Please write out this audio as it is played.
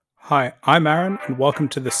Hi, I'm Aaron, and welcome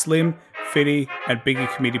to the Slim, Fitty, and Biggie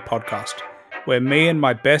Committee podcast, where me and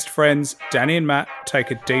my best friends, Danny and Matt, take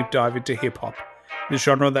a deep dive into hip-hop, the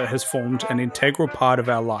genre that has formed an integral part of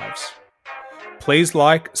our lives. Please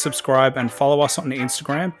like, subscribe, and follow us on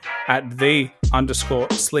Instagram at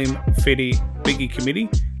 @the_Slim, Fitty, Biggie Committee,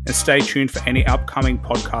 and stay tuned for any upcoming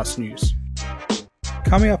podcast news.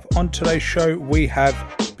 Coming up on today's show, we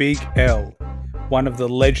have Big L, one of the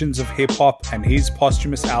legends of hip-hop, and his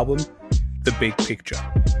posthumous album, The Big Picture.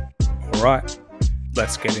 All right,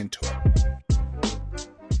 let's get into it.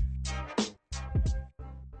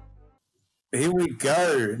 Here we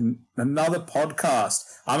go, another podcast.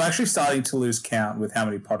 I'm actually starting to lose count with how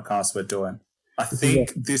many podcasts we're doing. I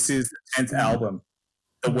think this is the 10th album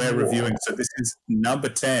that we're reviewing, so this is number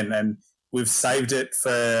 10, and we've saved it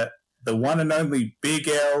for the one and only Big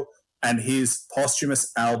L and his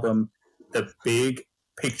posthumous album, The Big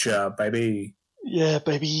Picture, baby. Yeah,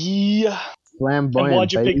 baby. Flamboyant, and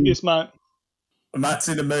why'd you baby. pick this, mate? Matt's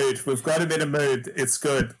in a mood. We've got him in a mood. It's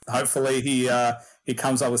good. Hopefully he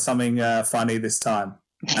comes up with something funny this time.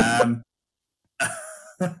 I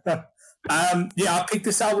picked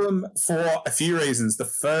this album for a few reasons. The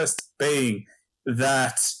first being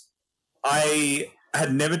that I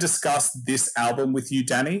had never discussed this album with you,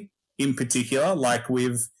 Danny, in particular. Like,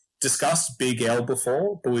 we've discussed Big L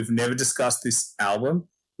before, but we've never discussed this album.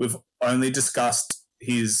 We've only discussed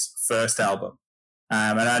his first album.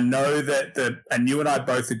 And I know that and you and I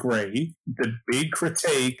both agree, the big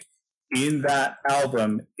critique in that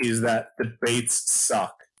album is that the beats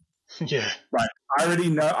suck. Yeah. Right. I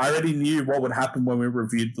already knew what would happen when we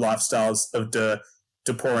reviewed Lifestylez of De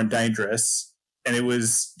Poor and Dangerous, and it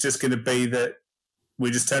was just going to be that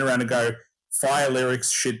we just turn around and go, fire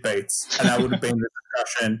lyrics, shit beats, and that would have been the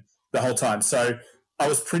discussion the whole time. So I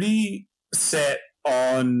was pretty set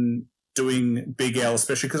on doing Big L,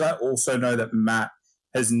 especially because I also know that Matt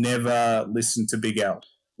has never listened to Big L.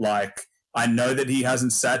 Like, I know that he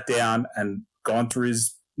hasn't sat down and gone through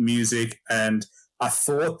his music, and I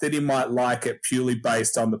thought that he might like it purely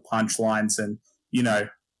based on the punchlines. And,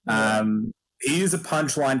 he is a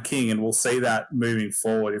punchline king, and we'll see that moving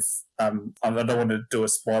forward. If I don't want to do a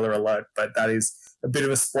spoiler alert, but that is a bit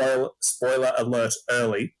of a spoiler alert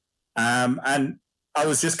early. And I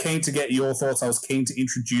was just keen to get your thoughts. I was keen to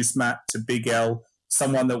introduce Matt to Big L,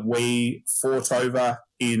 someone that we fought over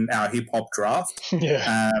in our hip-hop draft.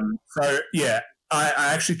 Yeah. I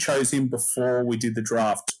actually chose him before we did the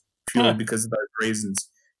draft purely because of those reasons.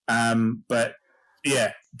 But,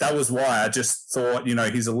 yeah, that was why. I just thought,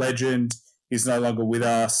 he's a legend. He's no longer with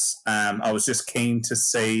us. I was just keen to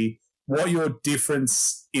see what your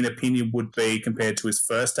difference in opinion would be compared to his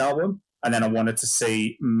first album. And then I wanted to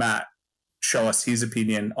see Matt show us his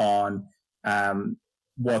opinion on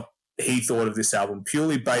what he thought of this album,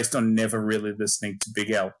 purely based on never really listening to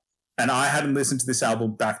Big L. And I hadn't listened to this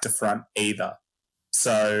album back to front either.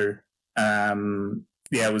 So,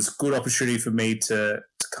 it was a good opportunity for me to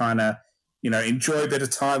kind of, enjoy a bit of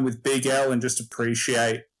time with Big L and just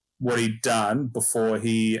appreciate what he'd done before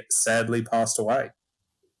he sadly passed away.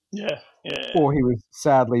 Yeah. Or he was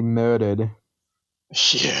sadly murdered.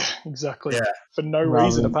 Yeah, exactly. Yeah. For no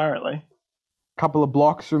reason, apparently. A couple of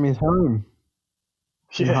blocks from his home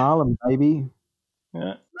in Harlem, baby.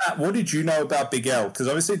 Yeah. Matt, what did you know about Big L? Because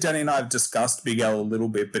obviously Danny and I have discussed Big L a little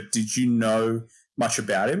bit, but did you know much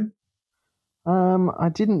about him? I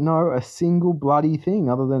didn't know a single bloody thing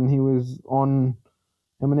other than he was on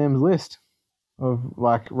Eminem's list of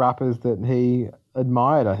like rappers that he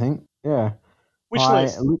admired, I think. Yeah. Which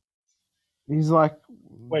list? He's like...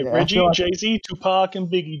 Wait, Reggie, Jay-Z, Tupac, and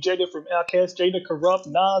Biggie, Jada from Outkast, Jada Corrupt,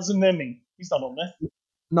 Nas, and Eminem. He's not on there.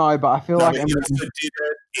 No, but I feel like he also did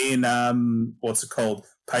it in what's it called?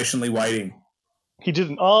 Patiently Waiting. He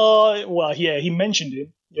didn't. Oh, well, yeah, he mentioned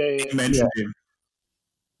him. Yeah. He mentioned him.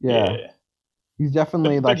 Yeah. He's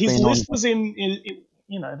definitely but his list was in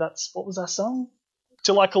that's what was that song?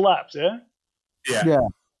 Till I Collapse, yeah? Yeah.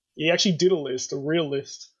 He actually did a list, a real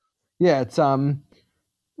list. Yeah, it's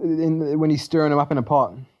when he's stirring them up in a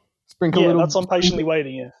pot. Sprinkle a little. That's on Patiently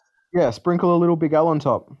Waiting, yeah. Yeah, sprinkle a little Big L on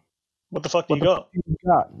top. What the fuck do you got?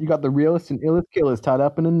 You got the realest and illest killers tied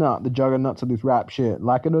up in a knot, the juggernauts of this rap shit,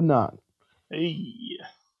 like it or not. Hey.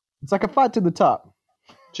 It's like a fight to the top.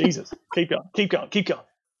 Jesus. Keep going.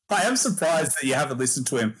 I am surprised that you haven't listened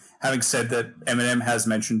to him, having said that Eminem has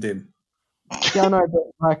mentioned him. Yeah, I know,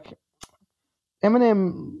 but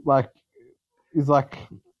Eminem is like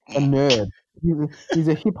a nerd. He's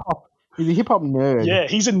a hip hop nerd. Yeah,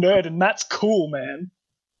 he's a nerd, and Matt's cool, man.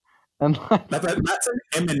 And Matt's an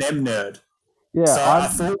Eminem nerd. Yeah, so I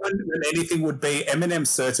thought when anything would be Eminem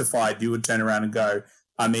certified, you would turn around and go,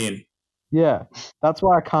 I'm in. Yeah, that's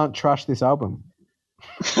why I can't trash this album.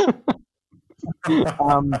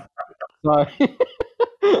 So,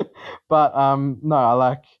 but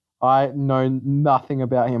no, I know nothing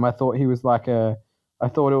about him. I thought I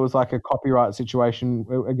thought it was like a copyright situation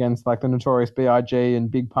against like the Notorious B.I.G.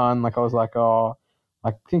 and Big Pun. Like I was like, oh,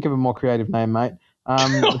 like think of a more creative name, mate.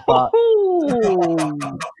 But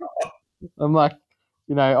I'm like,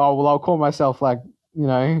 oh well, I'll call myself like,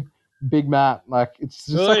 Big Matt. Like it's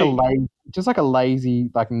just like a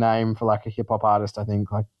lazy like name for like a hip hop artist. I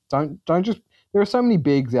think like don't just. There are so many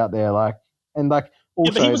bigs out there, like and like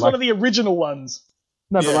also. Yeah, but he was like, one of the original ones.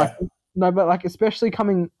 No, but like especially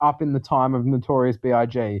coming up in the time of Notorious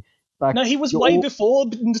B.I.G. Like no, he was way before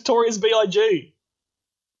Notorious B.I.G.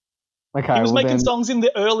 Okay, he was making then, songs in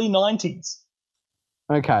the early 90s.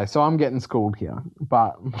 Okay, so I'm getting schooled here,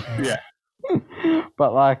 but yeah,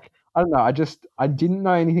 but like I don't know, I didn't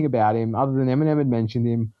know anything about him other than Eminem had mentioned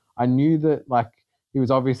him. I knew that like he was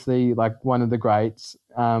obviously like one of the greats,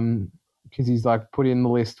 because he's like put in the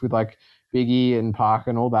list with like Biggie and Park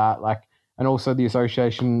and all that, like, and also the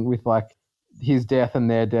association with like his death and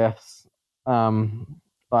their deaths.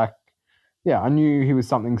 Like, yeah, I knew he was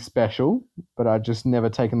something special, but I just never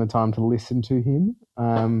taken the time to listen to him.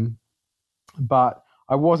 But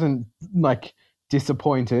I wasn't like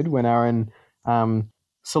disappointed when Aaron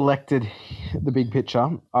selected the big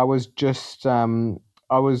picture. I was just I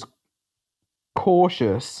was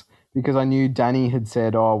cautious because I knew Danny had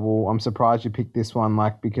said, "Oh well, I'm surprised you picked this one,"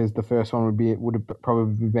 like because the first one would have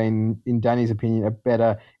probably been, in Danny's opinion, a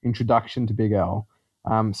better introduction to Big L.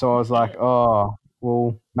 So I was like, "Oh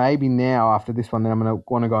well, maybe now after this one, then I'm gonna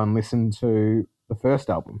want to go and listen to the first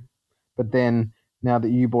album." But then now that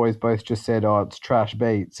you boys both just said, "Oh, it's trash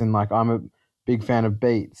beats," and like I'm a big fan of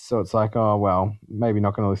beats, so it's like, "Oh well, maybe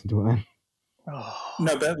not going to listen to it then."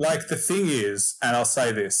 No, but like the thing is, and I'll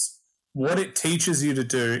say this, what it teaches you to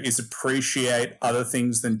do is appreciate other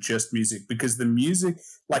things than just music, because the music,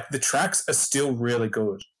 like the tracks are still really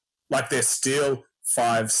good. Like they're still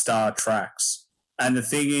 5-star tracks. And the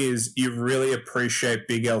thing is, you really appreciate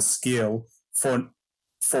Big L's skill for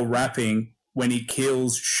rapping when he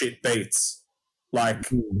kills shit beats. Like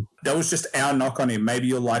that was just our knock on him. Maybe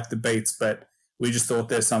you'll like the beats, but we just thought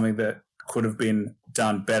there's something that could have been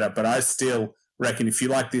done better. But I still reckon if you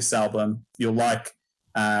like this album, you'll like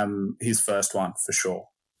his first one for sure.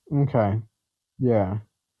 Okay. Yeah.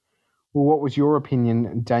 Well, what was your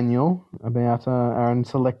opinion, Daniel, about Aaron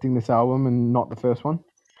selecting this album and not the first one?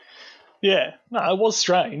 Yeah, no, it was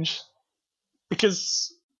strange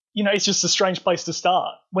because it's just a strange place to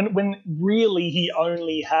start when really he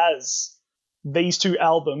only has these two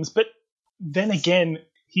albums. But then again,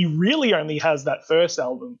 he really only has that first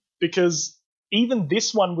album because even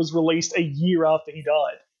this one was released a year after he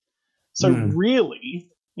died. So really,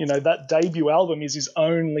 that debut album is his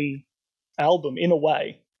only album in a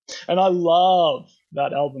way, and I love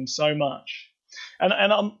that album so much. And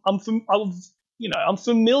I'm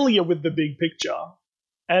familiar with the big picture,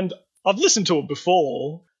 and I've listened to it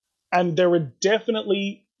before, and there are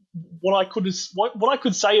definitely what I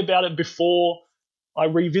could say about it before I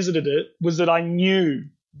revisited it was that I knew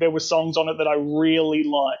there were songs on it that I really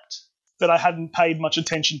liked, that I hadn't paid much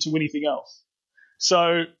attention to anything else.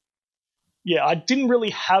 So yeah, I didn't really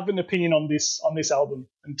have an opinion on this album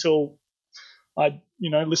until I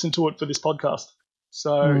listened to it for this podcast.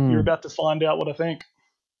 So you're about to find out what I think.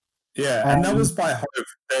 Yeah, and that was my hope,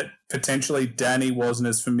 that potentially Danny wasn't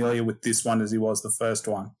as familiar with this one as he was the first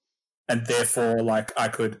one. And therefore, like, I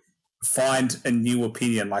could find a new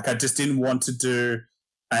opinion. Like, I just didn't want to do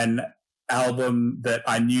an album that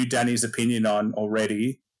I knew Danny's opinion on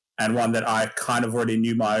already and one that I kind of already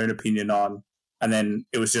knew my own opinion on. And then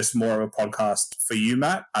it was just more of a podcast for you,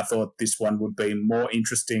 Matt. I thought this one would be more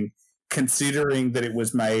interesting considering that it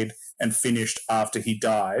was made and finished after he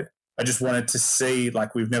died. I just wanted to see,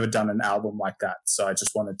 like, we've never done an album like that. So I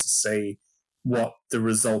just wanted to see what the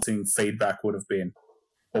resulting feedback would have been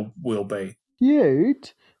or will be.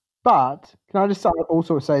 Cute. But can I just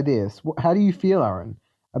also say this? How do you feel, Aaron,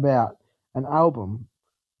 about an album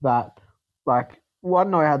that, like, well,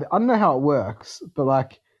 I don't know how it works, but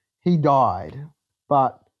like, he died,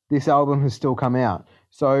 but this album has still come out.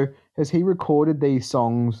 So has he recorded these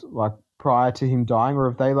songs like prior to him dying, or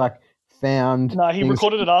have they like found? No, he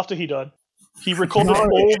recorded it after he died. He recorded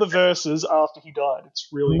all the verses after he died. It's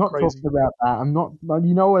really I'm not crazy. talking about that. I'm not.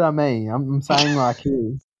 You know what I mean. I'm saying like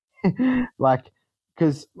he, like,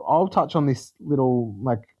 because I'll touch on this little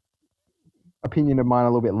like opinion of mine a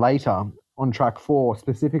little bit later on track 4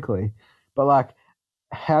 specifically. But like,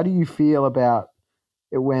 how do you feel about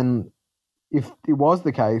it when, if it was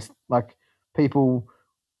the case, like people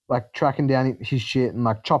like tracking down his shit and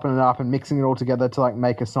like chopping it up and mixing it all together to like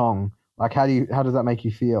make a song. Like how does that make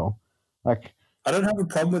you feel? Like I don't have a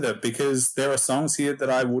problem with it because there are songs here that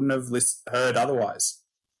I wouldn't have heard otherwise.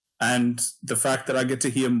 And the fact that I get to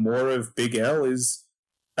hear more of Big L is,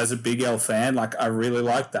 as a Big L fan, like I really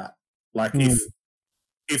like that. Like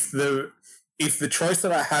if the choice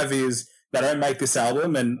that I have is that I make this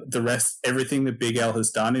album and the rest, everything that Big L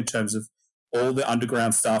has done in terms of all the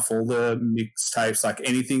underground stuff, all the mixtapes, like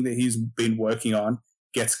anything that he's been working on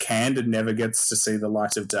gets canned and never gets to see the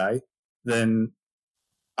light of day, then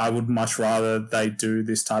I would much rather they do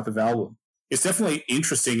this type of album. It's definitely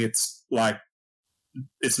interesting. It's like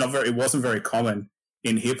it wasn't very common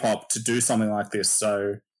in hip hop to do something like this.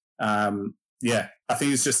 So yeah, I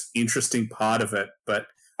think it's just interesting part of it, but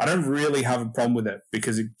I don't really have a problem with it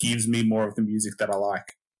because it gives me more of the music that I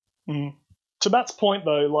like. To Matt's point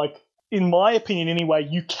though, like in my opinion anyway,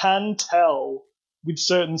 you can tell with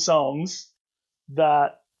certain songs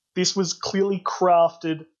that this was clearly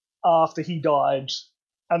crafted after he died,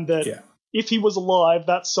 and that if he was alive,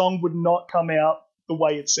 that song would not come out the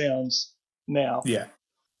way it sounds now. Yeah,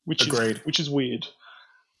 which is weird.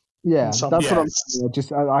 Yeah, that's what I'm saying.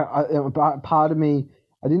 Just I part of me,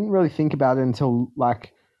 I didn't really think about it until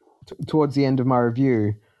like towards the end of my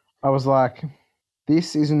review. I was like,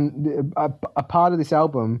 this isn't a part of this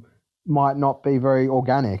album might not be very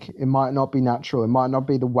organic. It might not be natural. It might not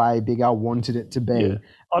be the way Big L wanted it to be. Yeah.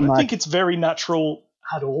 I don't think it's very natural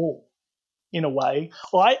at all, in a way.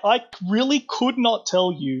 I really could not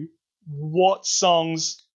tell you what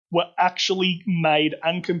songs were actually made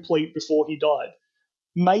and complete before he died.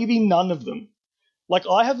 Maybe none of them. Like,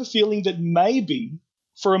 I have a feeling that maybe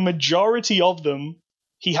for a majority of them,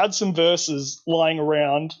 he had some verses lying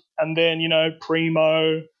around, and then,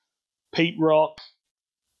 Primo, Pete Rock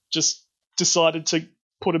just decided to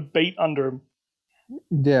put a beat under him.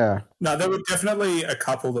 Yeah. No, there were definitely a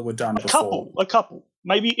couple that were done before. A couple.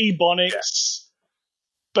 Maybe Ebonics,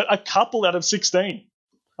 but a couple out of 16.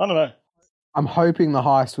 I don't know. I'm hoping the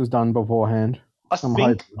heist was done beforehand. I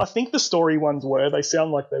think the story ones were. They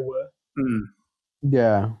sound like they were.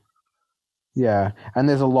 Yeah. Yeah. And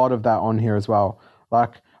there's a lot of that on here as well.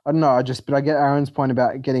 Like, I don't know, but I get Aaron's point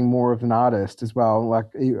about getting more of an artist as well, like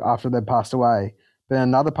after they passed away. But then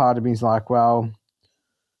another part of me is like, well,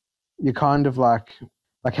 you're kind of like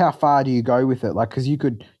how far do you go with it? Like, because you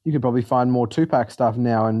could probably find more Tupac stuff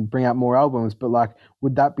now and bring out more albums, but like,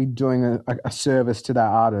 would that be doing a service to that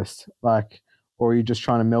artist? Like, or are you just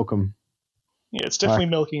trying to milk them? Yeah, it's definitely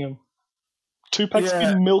milking him. Tupac's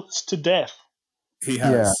been milked to death. He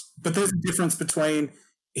has. But there's a difference between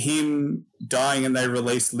him dying and they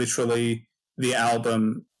released literally the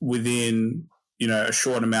album within, a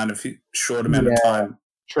short amount of time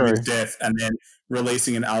of his death, and then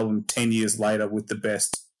releasing an album 10 years later with the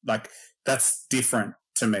best. Like, that's different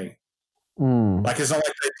to me. Like, it's not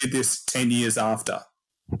like they did this 10 years after.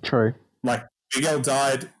 True. Like, Big L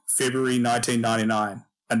died February 1999,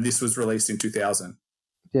 and this was released in 2000.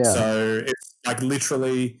 Yeah. So it's like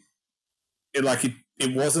literally,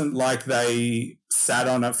 it wasn't like they sat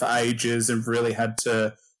on it for ages and really had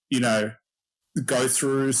to, go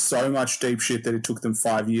through so much deep shit that it took them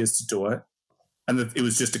 5 years to do it. And that it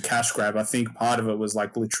was just a cash grab. I think part of it was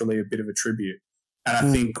like literally a bit of a tribute. And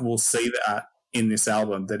I think we'll see that in this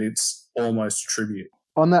album, that it's almost a tribute.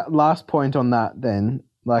 On that last point on that then,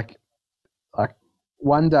 like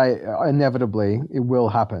one day, inevitably, it will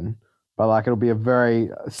happen. But like it'll be a very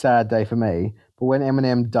sad day for me. But when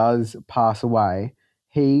Eminem does pass away,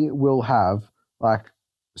 he will have like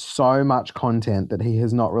so much content that he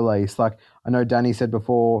has not released. Like I know Danny said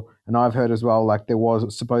before, and I've heard as well, like there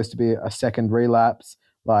was supposed to be a second relapse.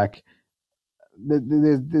 Like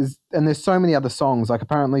there's so many other songs. Like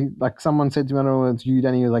apparently, like someone said to me, I don't know if it's you,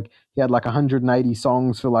 Danny, like he had like 180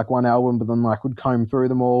 songs for like one album, but then like would comb through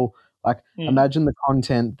them all. Like imagine the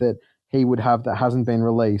content that he would have that hasn't been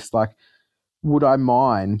released. Like, would I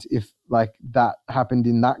mind if like that happened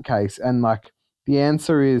in that case? And like the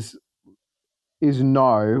answer is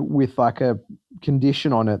no, with like a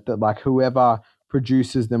condition on it that like whoever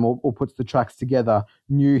produces them or puts the tracks together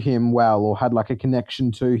knew him well or had like a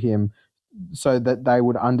connection to him, so that they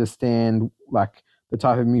would understand like the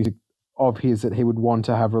type of music of his that he would want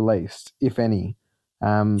to have released, if any.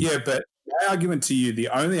 Yeah, but my argument to you, the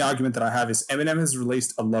only argument that I have is Eminem has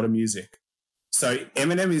released a lot of music. So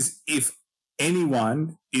Eminem is, if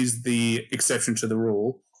anyone is the exception to the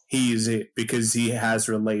rule, he is it, because he has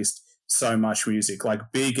released so much music.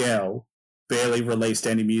 Like Big L barely released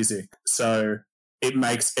any music. So it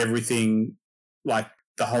makes everything like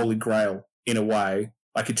the holy grail in a way.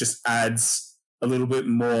 Like it just adds a little bit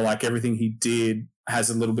more, like everything he did has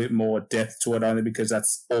a little bit more depth to it only because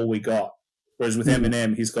that's all we got. Whereas with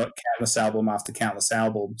Eminem, he's got countless album after countless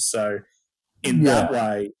albums. So in that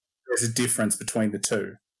way, there's a difference between the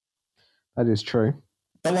two. That is true.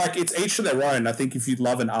 But like, it's each to their own. I think if you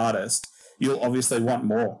love an artist, you'll obviously want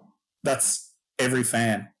more. That's every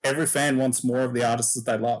fan. Every fan wants more of the artists that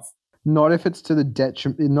they love. Not if it's to the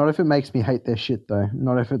detriment. Not if it makes me hate their shit, though.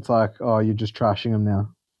 Not if it's like, oh, you're just trashing them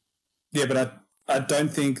now. Yeah, but I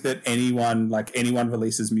don't think that anyone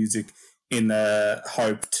releases music in the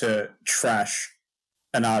hope to trash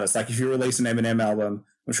an artist. Like if you release an Eminem album,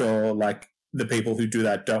 I'm sure like the people who do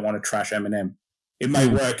that don't want to trash Eminem. It may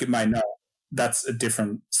work, it may not. That's a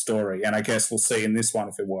different story, and I guess we'll see in this one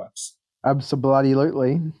if it works.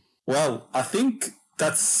 Absolutely. Well, I think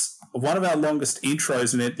that's one of our longest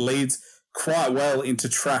intros, and it leads quite well into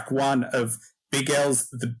track one of Big L's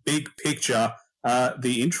The Big Picture,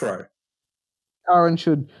 the intro. Aaron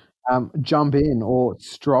should jump in or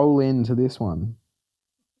stroll into this one.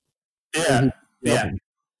 Yeah.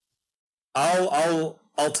 I'll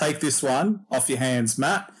take this one off your hands,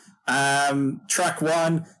 Matt. Track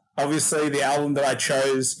one, obviously the album that I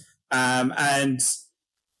chose, and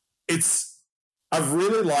I've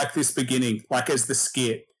really liked this beginning, like as the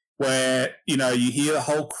skit, where, you know, you hear the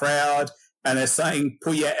whole crowd and they're saying,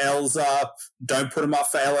 put your L's up, don't put them up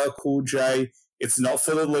for LL Cool J, it's not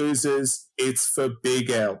for the losers, it's for Big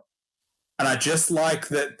L. And I just like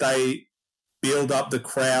that they build up the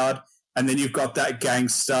crowd, and then you've got that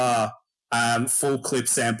Gangstar full clip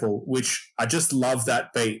sample, which I just love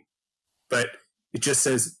that beat. But it just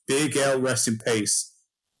says, Big L, rest in peace.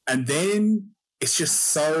 And then it's just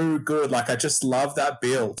so good. Like, I just love that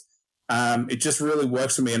build. It just really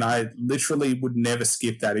works for me, and I literally would never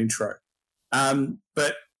skip that intro.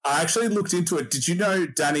 But I actually looked into it. Did you know,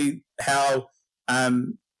 Danny, how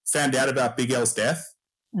found out about Big L's death?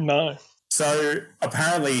 No. So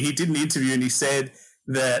apparently he did an interview and he said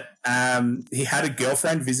that he had a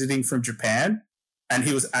girlfriend visiting from Japan, and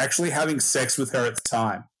he was actually having sex with her at the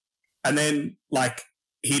time. And then, like,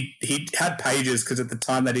 he had pages because at the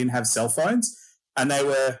time they didn't have cell phones, and they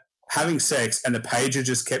were having sex, and the pager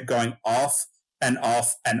just kept going off and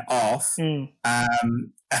off and off. And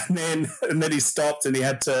then he stopped, and he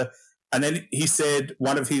had to. And then he said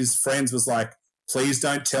one of his friends was like, "Please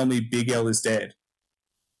don't tell me Big L is dead."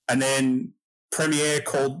 And then Premier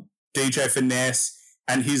called DJ Finesse,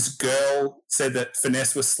 and his girl said that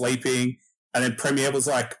Finesse was sleeping. And then Premier was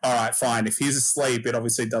like, all right, fine. If he's asleep, it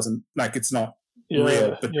obviously doesn't, like, it's not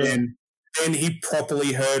real. But then he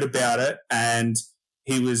properly heard about it, and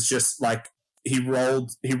he was just like, he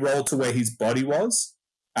rolled to where his body was,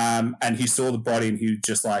 and he saw the body, and he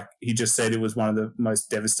just said it was one of the most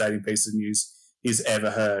devastating pieces of news he's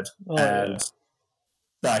ever heard.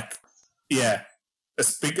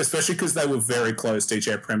 Especially because they were very close,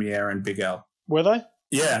 DJ Premier and Big L. Were they?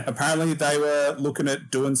 Yeah, apparently they were looking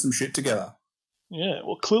at doing some shit together. Yeah,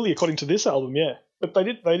 well, clearly according to this album, yeah. But they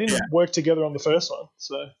didn't work together on the first one,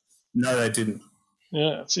 so... No, they didn't.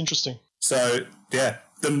 Yeah, it's interesting. So, yeah,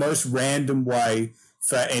 the most random way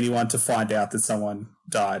for anyone to find out that someone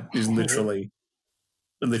died is literally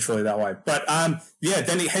that way. But,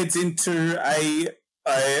 then he heads into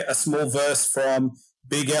a small verse from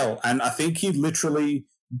Big L, and I think he literally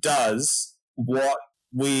does what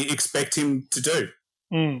we expect him to do.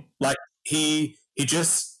 Like, he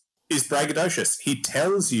just is braggadocious. He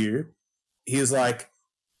tells you, he's like,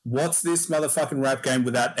 what's this motherfucking rap game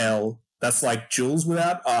without L? That's like Jules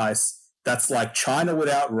without ice. That's like China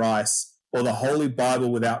without rice, or the Holy Bible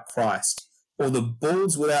without Christ, or the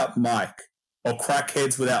Bulls without Mike, or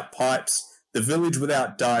crackheads without pipes, the village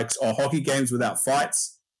without dikes, or hockey games without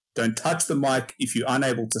fights. Don't touch the mic if you're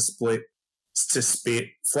unable to spit.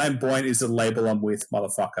 Flamboyant is the label I'm with,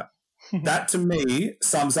 motherfucker. That, to me,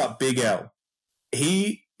 sums up Big L.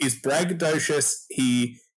 He is braggadocious.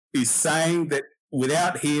 He is saying that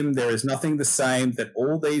without him, there is nothing the same, that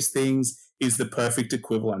all these things is the perfect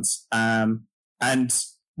equivalence. And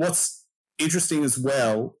what's interesting as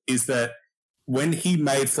well is that when he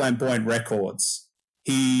made Flamboyant Records,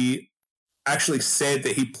 he actually said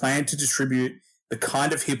that he planned to distribute the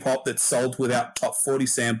kind of hip-hop that sold without top 40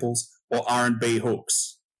 samples or R&B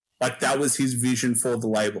hooks. Like, that was his vision for the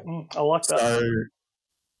label. I like that. So,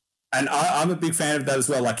 and I'm a big fan of that as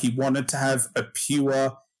well. Like, he wanted to have a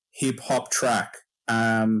pure hip-hop track.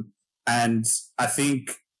 And I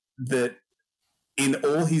think that in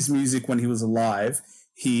all his music when he was alive,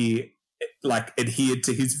 he, like, adhered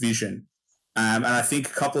to his vision. And I think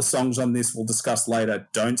a couple of songs on this we'll discuss later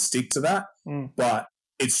don't stick to that. But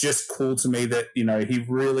it's just cool to me that, you know, he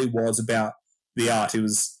really was about the art.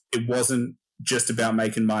 It wasn't just about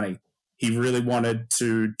making money. he really wanted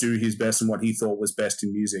to do his best and what he thought was best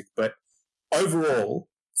in music. But overall,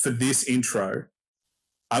 for this intro,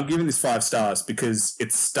 I'm giving this 5 stars because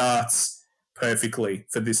it starts perfectly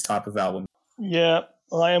for this type of album. Yeah,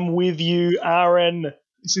 I am with you, Aaron.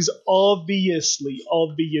 This is obviously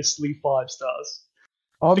 5 stars.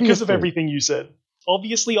 Obviously. Because of everything you said.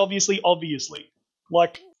 Obviously.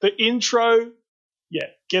 Like, the intro,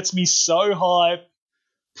 gets me so hyped.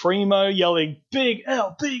 Primo yelling, Big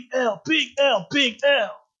L, Big L, Big L, Big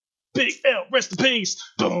L, Big L, rest in peace.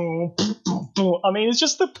 Boom, boom, boom, boom. I mean, it's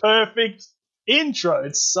just the perfect intro.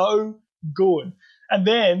 It's so good. And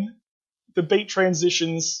then the beat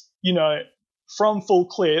transitions, from full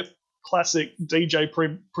clip, classic DJ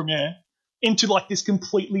Premier, into like this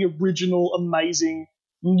completely original, amazing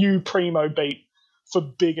new Primo beat for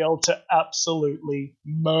Big L to absolutely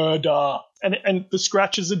murder. And the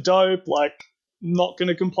scratches are dope. Like, not going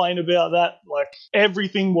to complain about that. Like,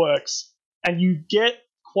 everything works. And you get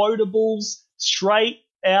quotables straight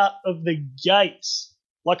out of the gates.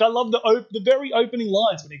 Like, I love the very opening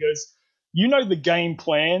lines when he goes, "You know the game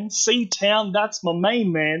plan. C-Town, that's my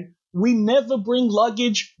main man. We never bring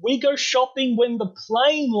luggage. We go shopping when the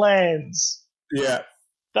plane lands." Yeah.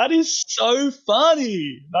 That is so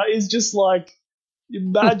funny. That is just like,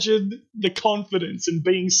 imagine the confidence and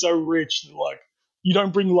being so rich. Like, you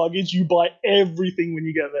don't bring luggage, you buy everything when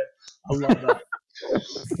you get there. I love that.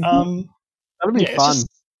 That'll be fun.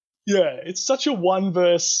 It's such a one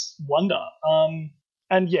verse wonder.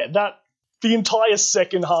 And that the entire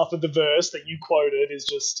second half of the verse that you quoted is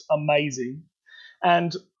just amazing.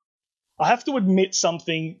 And I have to admit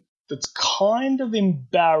something that's kind of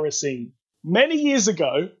embarrassing. Many years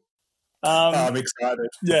ago, I'm excited.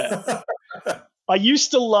 Yeah. I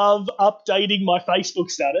used to love updating my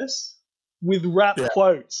Facebook status with rap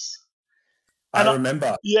quotes. And I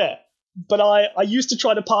remember. But I used to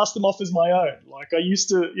try to pass them off as my own. Like, I used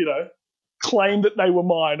to, claim that they were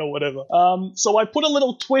mine or whatever. So I put a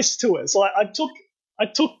little twist to it. So I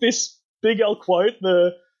took this Big L quote,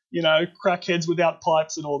 the, crackheads without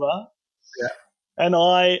pipes and all that. Yeah. And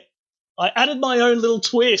I added my own little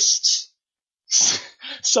twist.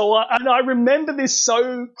 So I remember this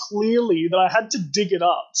so clearly that I had to dig it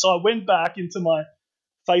up. So I went back into my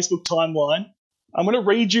Facebook timeline. I'm going to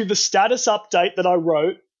read you the status update that I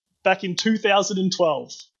wrote back in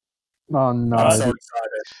 2012. Oh, no. I'm so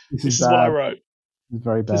excited. This is what I wrote. It's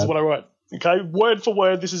very bad. This is what I wrote. Okay, word for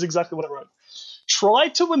word, this is exactly what I wrote. Try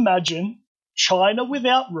to imagine China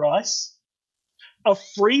without rice, a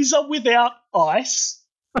freezer without ice,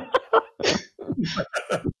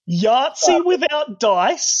 Yahtzee without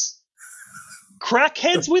dice,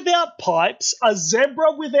 crackheads without pipes, a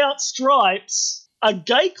zebra without stripes, a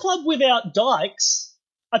gay club without dykes,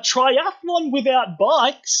 a triathlon without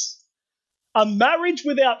bikes, a marriage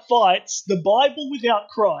without fights, the Bible without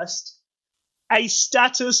Christ, a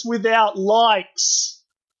status without likes.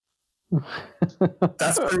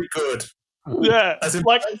 That's pretty good. Yeah. That's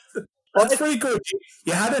pretty good.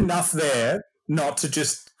 You had enough there not to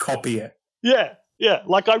just copy it. Yeah.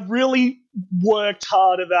 Like, I really worked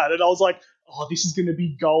hard at that. And I was like, oh, this is going to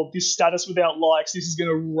be gold. This status without likes, this is going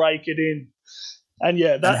to rake it in. And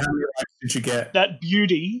how many likes did you get? That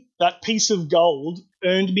beauty, that piece of gold,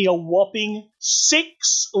 earned me a whopping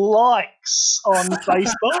 6 likes on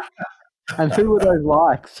Facebook. And who were those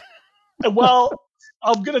likes? Well,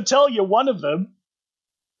 I'm going to tell you, one of them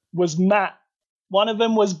was Matt. One of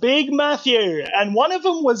them was Big Matthew. And one of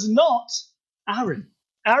them was not Aaron.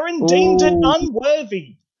 Aaron deemed it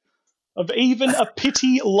unworthy of even a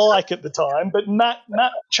pity like at the time, but Matt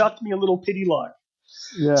chucked me a little pity like.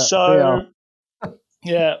 Yeah. So,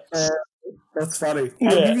 yeah. That's funny.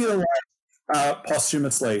 I'll give you the right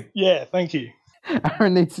posthumously. Yeah, thank you.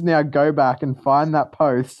 Aaron needs to now go back and find that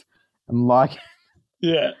post and like it.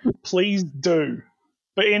 Yeah, please do.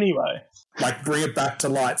 But anyway. Like, bring it back to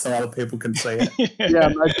light so other people can see it. Yeah,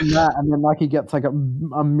 imagine that. And then, like, he gets like a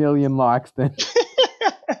million likes then.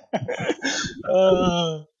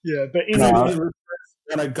 But anyway.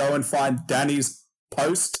 Want to go and find Danny's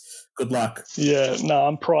post? Good luck. Yeah, no,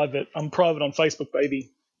 I'm private. I'm private on Facebook,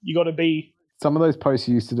 baby. You got to be. Some of those posts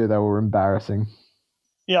you used to do, they were embarrassing.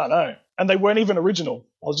 Yeah, I know. And they weren't even original.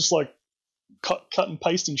 I was just like cut and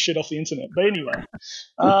pasting shit off the internet. But anyway.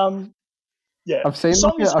 I've seen the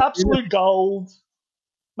song is absolute gold.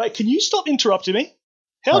 Mate, can you stop interrupting me?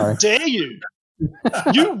 How dare you?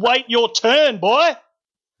 You wait your turn, boy.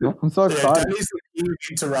 I'm so excited. Danny's the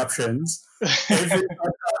interruptions. Every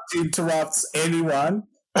podcast interrupts anyone,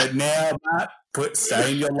 but now, Matt,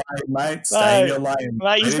 Stay in your lane, mate. Stay in your lane.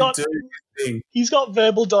 Mate, he's got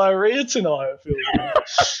verbal diarrhea tonight, I feel like.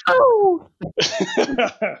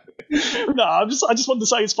 No, I just wanted to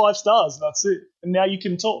say it's 5 stars, and that's it. And now you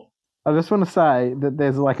can talk. I just want to say that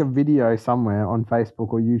there's like a video somewhere on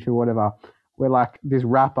Facebook or YouTube or whatever where like this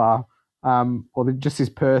rapper just this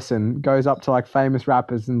person goes up to like famous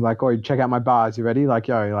rappers and like, oh, check out my bars. You ready? Like,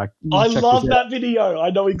 yo, like. I love that video. I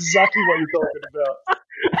know exactly what you're talking about.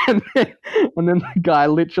 and then the guy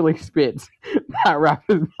literally spits that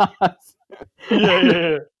rapper's bars.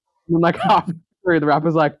 Yeah. And like half through, the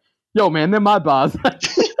rapper's like, yo, man, they're my bars. And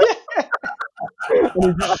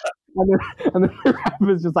then the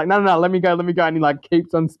rapper's just like, no, let me go. And he like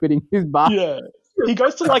keeps on spitting his bars. Yeah. He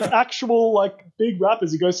goes to like actual like big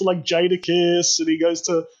rappers. He goes to like Jadakiss, and he goes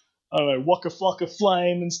to, I don't know, Waka Flocka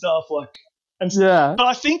Flame and stuff like. And yeah. But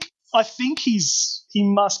I think he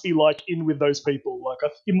must be like in with those people. Like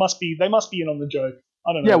they must be in on the joke.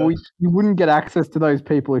 I don't know. Yeah, well, you wouldn't get access to those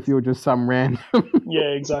people if you were just some random. Yeah,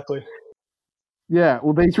 exactly. Yeah,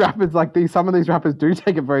 well, these rappers, some of these rappers do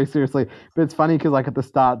take it very seriously, but it's funny because, like, at the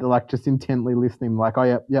start, they're like just intently listening, like,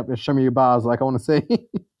 oh, yep, show me your bars, like, I want to see.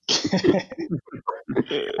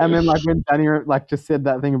 And then, like, when Danny like just said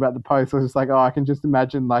that thing about the post, I was just like, oh, I can just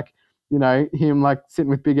imagine, like, you know, him like sitting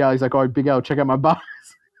with Big L. He's like, oh, Big L, check out my bars.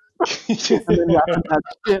 And then rapping that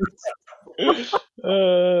shit.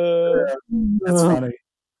 That's funny.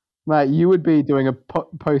 Mate, you would be doing a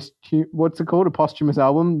what's it called? A posthumous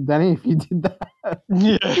album, Danny, if you did that.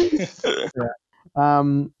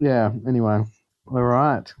 Yeah. Anyway. All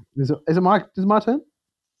right. Is it my turn?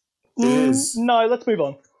 It is. No, let's move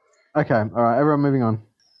on. Okay. All right. Everyone moving on.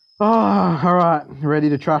 Oh, all right. Ready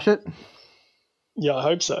to trash it? Yeah, I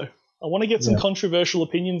hope so. I want to get some controversial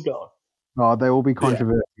opinions going. Oh, they will be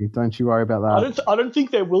controversial. Yeah. Don't you worry about that. I don't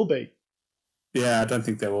think there will be. Yeah, I don't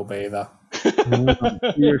think there will be either.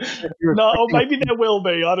 No, or maybe there will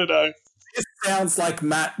be. I don't know. It sounds like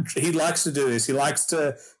Matt. He likes to do this. He likes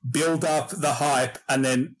to build up the hype and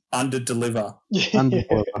then under-deliver. Yeah.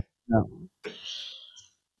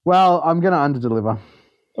 Well, I'm going to under-deliver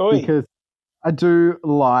because I do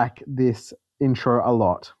like this intro a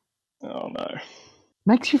lot. Oh, no.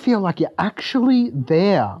 Makes you feel like you're actually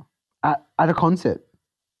there at a concert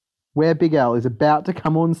where Big L is about to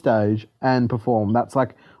come on stage and perform. That's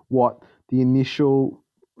like what the initial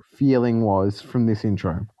feeling was from this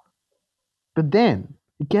intro. But then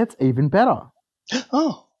it gets even better.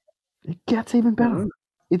 Oh. It gets even better. Mm-hmm.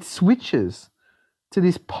 It switches to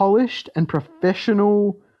this polished and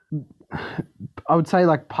professional, I would say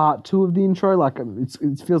like part 2 of the intro. Like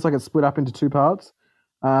it feels like it's split up into 2 parts,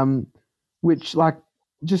 which like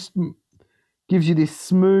just gives you this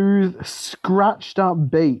smooth, scratched up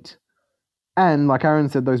beat. And like Aaron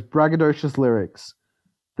said, those braggadocious lyrics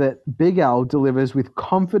that Big Al delivers with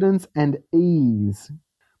confidence and ease.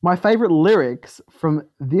 My favorite lyrics from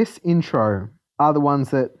this intro are the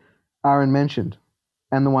ones that Aaron mentioned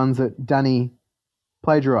and the ones that Danny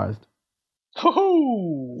plagiarized.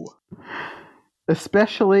 Ho-ho!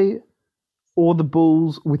 Especially All the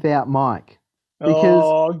Bulls Without Mike.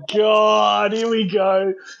 Oh God, here we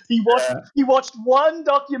go. He watched one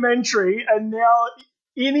documentary and now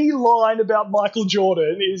any line about Michael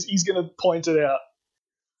Jordan he's going to point it out.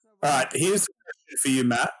 All right, here's a question for you,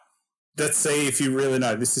 Matt. Let's see if you really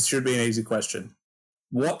know. This should be an easy question.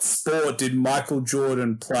 What sport did Michael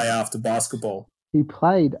Jordan play after basketball? He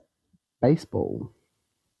played baseball.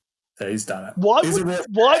 So he's done it. Why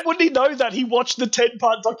wouldn't he know that? He watched the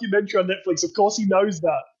 10-part documentary on Netflix. Of course he knows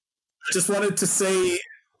that. I just wanted to see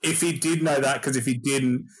if he did know that, because if he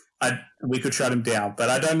didn't, we could shut him down. But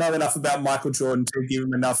I don't know enough about Michael Jordan to give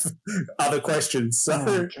him enough other questions. So.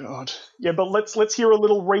 Oh God! Yeah, but let's hear a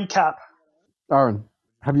little recap. Aaron,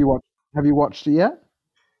 have you watched it yet?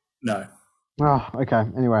 No. Oh, okay.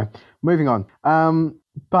 Anyway, moving on.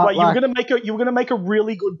 But wait, you were gonna make a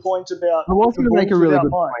really good point about. I was going to make a really good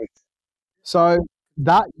point. So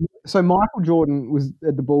Michael Jordan was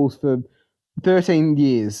at the Bulls for 13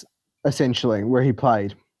 years, essentially, where he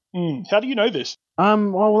played. How do you know this?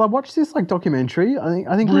 Well, I watched this like documentary.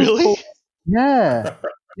 I think really. Yeah,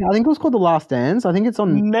 I think it was called The Last Dance. I think it's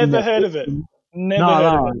on. Never heard of it. Never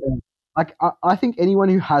heard of it. Like I think anyone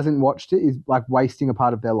who hasn't watched it is like wasting a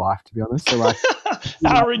part of their life, to be honest. So like,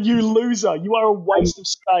 Aaron, you loser! You are a waste of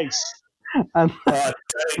space. Don't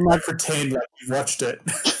pretend like you've watched it.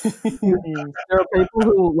 There are people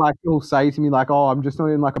who'll say to me like, "Oh, I'm just not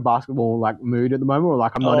in like a basketball like mood at the moment," or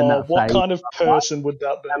like I'm not in that phase. What kind of person would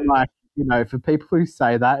that be? And like, you know, for people who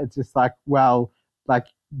say that, it's just like, well, like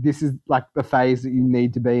this is like the phase that you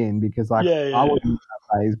need to be in, because like I wasn't in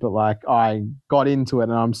that phase, but like I got into it,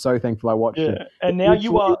 and I'm so thankful I watched it. And now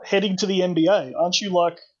you are heading to the NBA, aren't you?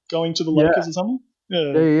 Like going to the Lakers or something?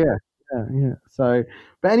 Yeah. So,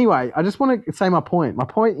 but anyway, I just want to say my point. My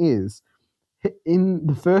point is, in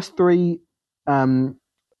the first three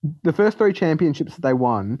championships that they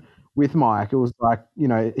won with Mike, it was like, you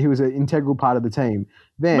know, he was an integral part of the team.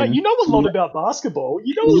 Then, mate, you know a lot about basketball.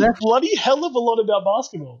 You know a bloody hell of a lot about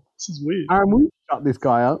basketball. This is weird. Will you shut this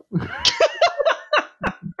guy up?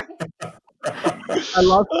 I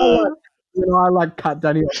love how I like cut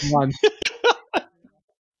Danny off once,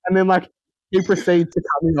 and then like he proceeds to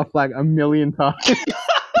cut me off like a million times.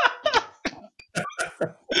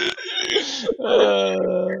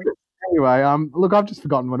 Anyway, look, I've just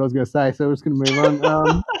forgotten what I was going to say, so we're just going to move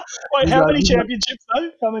on. Wait, how many championships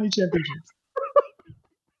though? How many championships?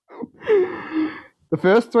 The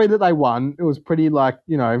first three that they won, it was pretty like,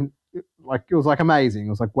 you know, like it was like amazing. It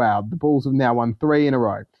was like, wow, the Bulls have now won 3 in a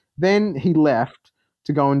row. Then he left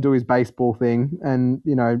to go and do his baseball thing and,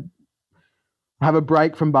 you know, have a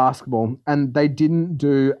break from basketball, and they didn't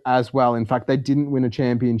do as well. In fact, they didn't win a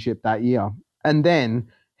championship that year. And then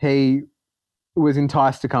he was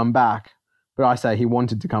enticed to come back, but I say he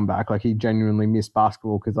wanted to come back. Like he genuinely missed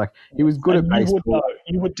basketball because like he was good at baseball.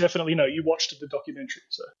 You would definitely know. You watched the documentary,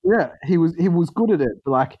 so yeah, he was good at it,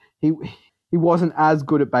 but like he wasn't as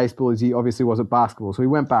good at baseball as he obviously was at basketball. So he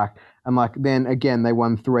went back, and like then again they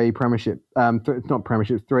won 3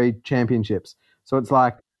 championships. So it's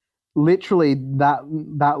like literally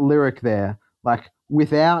that lyric there, like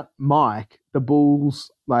without Mike, the Bulls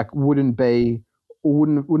like wouldn't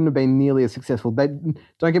have been nearly as successful. They,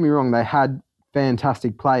 don't get me wrong, they had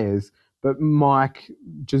fantastic players, but Mike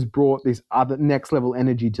just brought this other next level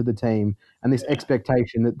energy to the team and this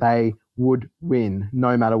expectation that they would win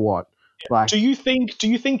no matter what. Like, do you think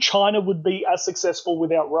China would be as successful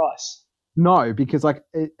without Rice? No, because like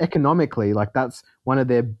economically, like that's one of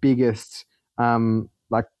their biggest sale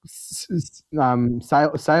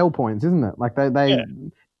points, isn't it? Like they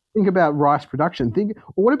think about rice production. Think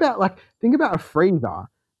about a freezer,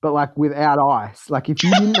 but like without ice. Like if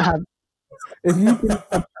you didn't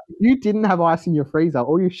have ice in your freezer,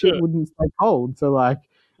 all your shit wouldn't stay cold. So like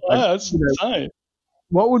that's insane.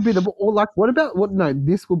 What would be this will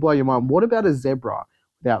blow your mind. What about a zebra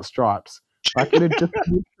without stripes? Like it'd just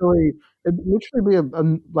literally be a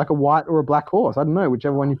white or a black horse. I don't know,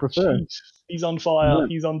 whichever one you prefer. Jeez. He's on fire. Yeah.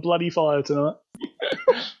 He's on bloody fire tonight.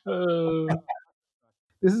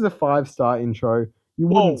 This is a 5-star intro. You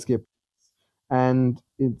wouldn't skip, and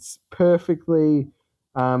it's perfectly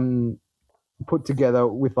put together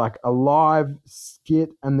with like a live skit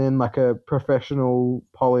and then like a professional,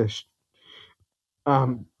 polished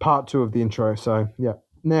part 2 of the intro. So yeah,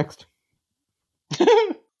 next.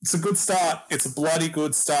 It's a good start. It's a bloody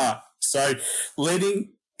good start. So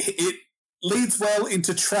it leads well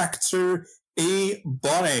into track 2,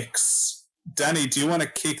 Ebonics. Danny, do you want to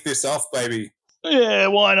kick this off, baby? Yeah,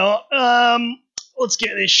 why not? Let's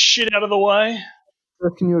get this shit out of the way.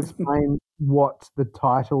 First, can you explain what the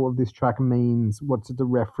title of this track means? What's it a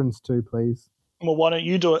reference to, please? Well, why don't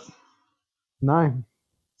you do it? No.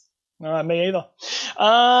 Me either.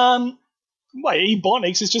 Wait,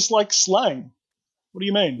 Ebonics is just like slang. What do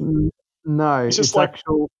you mean? No, it's like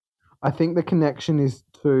actual. I think the connection is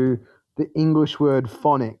to the English word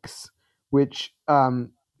phonics, which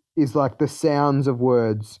is like the sounds of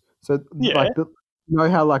words. So like you know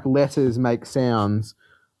how like letters make sounds.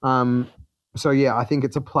 So yeah, I think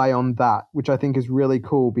it's a play on that, which I think is really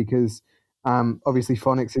cool because obviously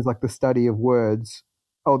phonics is like the study of words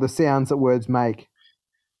or the sounds that words make.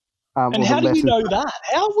 And how do you know that?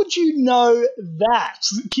 How would you know that?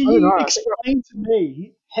 Can you explain to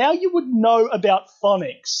me how you would know about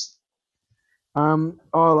phonics?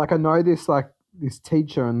 Like I know this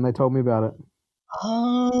teacher, and they told me about it.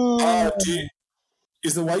 Oh.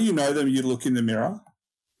 Is the way you know them you look in the mirror?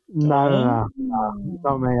 No, not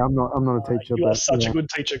me. I'm not a teacher. You are such a good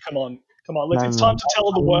teacher. Come on. It's time to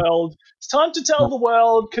tell the world. It's time to tell the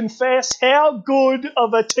world. Confess how good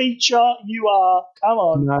of a teacher you are. Come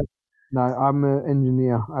on. No, I'm an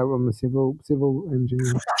engineer. I'm a civil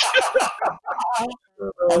engineer.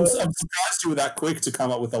 I'm surprised you were that quick to come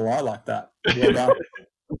up with a lie like that. Well done.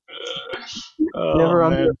 Never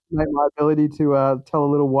underestimate my ability to tell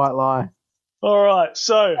a little white lie. All right.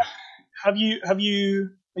 So, are you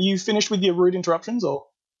finished with your rude interruptions, or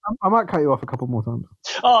I might cut you off a couple more times.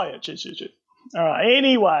 Oh yeah, cheers. All right.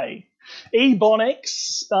 Anyway,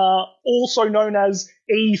 Ebonics, also known as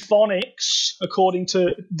ephonics, according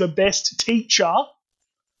to the best teacher,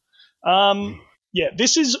 Yeah,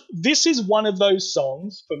 this is one of those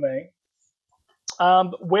songs for me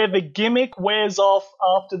where the gimmick wears off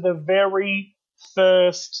after the very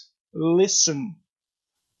first listen.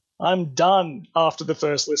 I'm done after the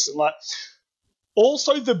first listen. Like,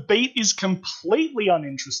 also, the beat is completely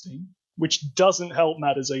uninteresting, which doesn't help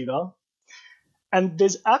matters either. And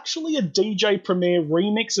there's actually a DJ Premier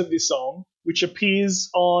remix of this song, which appears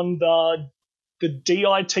on the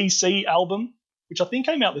DITC album, which I think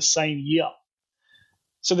came out the same year.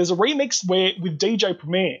 So there's a remix with DJ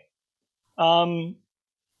Premier,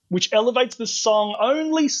 which elevates the song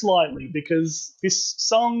only slightly, because this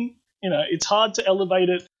song, it's hard to elevate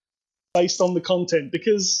it based on the content,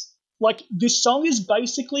 because like this song is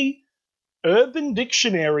basically Urban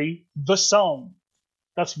Dictionary, the song.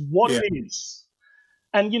 That's what it is.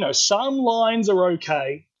 And, some lines are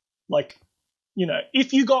okay. Like,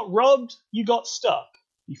 if you got robbed, you got stuck.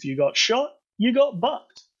 If you got shot, you got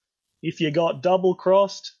bucked. If you got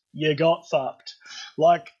double-crossed, you got fucked.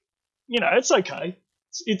 Like, it's okay.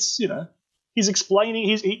 It's he's explaining,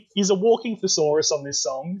 he's a walking thesaurus on this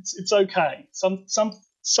song. It's okay.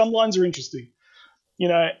 Some lines are interesting.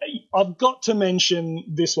 I've got to mention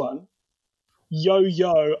this one. Yo,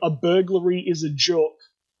 yo, a burglary is a joke.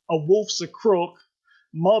 A wolf's a crook.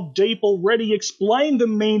 Mob Deep already explained the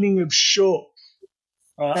meaning of shook.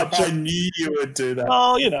 I knew you would do that.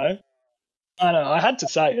 Oh, I know, I had to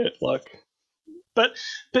say it. But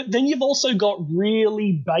then you've also got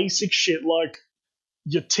really basic shit like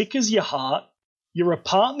your tick is your heart, your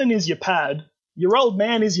apartment is your pad, your old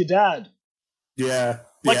man is your dad. Yeah.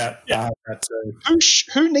 That too.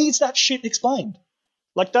 Who needs that shit explained?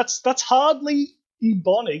 Like that's hardly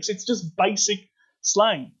ebonics. It's just basic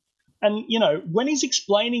slang. And, when he's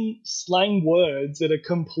explaining slang words that are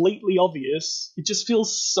completely obvious, it just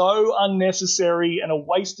feels so unnecessary and a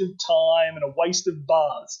waste of time and a waste of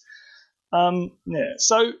bars.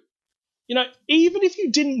 So, even if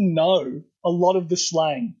you didn't know a lot of the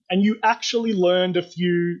slang and you actually learned a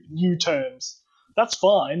few new terms, that's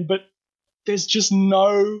fine, but there's just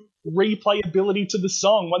no replayability to the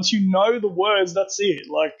song. Once you know the words, that's it.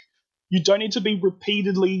 Like, you don't need to be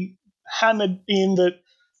repeatedly hammered in that,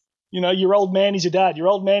 your old man is your dad. Your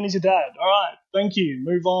old man is your dad. All right, thank you.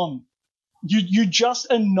 Move on. You just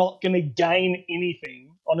are not going to gain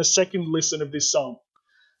anything on a second listen of this song.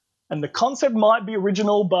 And the concept might be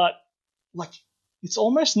original, but like it's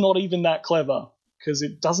almost not even that clever because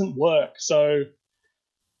it doesn't work. So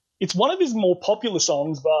it's one of his more popular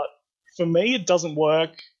songs, but for me, it doesn't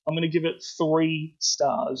work. I'm going to give it 3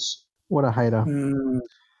 stars. What a hater.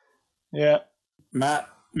 Yeah. Matt,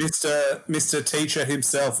 Mr. Teacher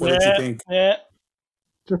himself, what did you think? Yeah.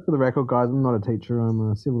 Just for the record, guys, I'm not a teacher.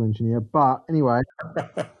 I'm a civil engineer. But anyway,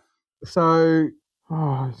 so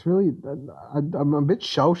it's really, I'm a bit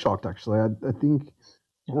shell-shocked, actually. I think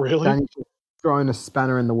really Danny's just throwing a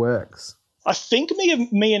spanner in the works. I think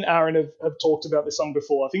me and Aaron have talked about this song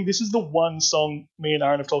before. I think this is the one song me and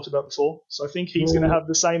Aaron have talked about before. So I think he's going to have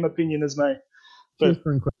the same opinion as me. Cheers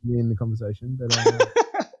for including me in the conversation. But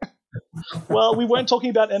well, we weren't talking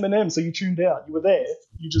about Eminem, so you tuned out. You were there.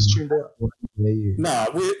 You just tuned out.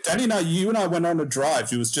 No, Danny and you and I went on a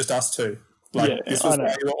drive. It was just us two. This was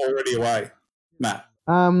why you were already away. Matt.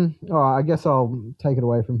 All right, I guess I'll take it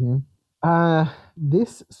away from here.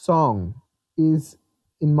 This song is,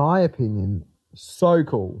 in my opinion, so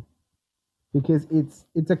cool because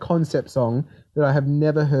it's a concept song that I have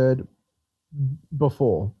never heard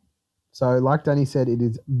before. So like Danny said, it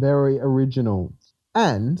is very original.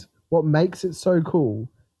 And what makes it so cool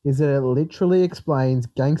is that it literally explains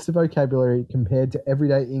gangster vocabulary compared to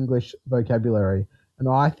everyday English vocabulary. And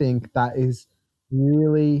I think that is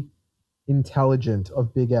really intelligent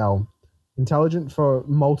of Big L. Intelligent for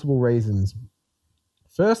multiple reasons.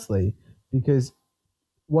 Firstly, because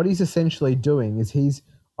what he's essentially doing is he's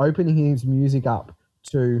opening his music up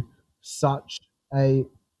to such a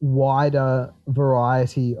wider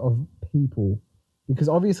variety of people, because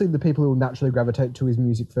obviously the people who will naturally gravitate to his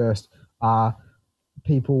music first are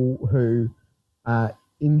people who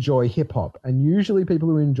enjoy hip-hop, and usually people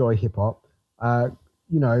who enjoy hip-hop,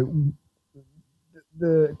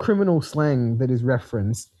 the criminal slang that is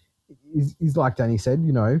referenced is like Danny said,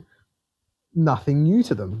 nothing new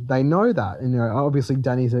to them. They know that, and obviously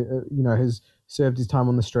Danny's has served his time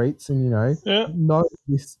on the streets and knows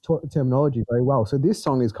this terminology very well. So this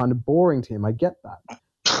song is kind of boring to him. I get that,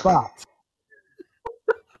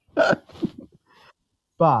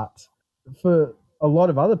 but for a lot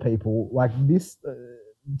of other people, like this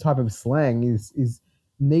type of slang is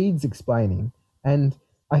needs explaining, and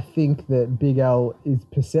I think that Big L is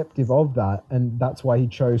perceptive of that, and that's why he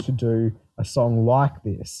chose to do a song like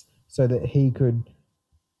this. so that he could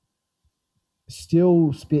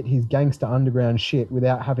still spit his gangster underground shit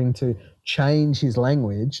without having to change his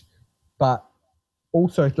language, but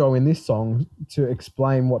also throw in this song to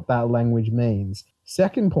explain what that language means.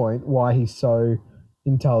 Second point, why he's so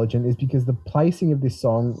intelligent, is because the placing of this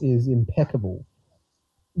song is impeccable.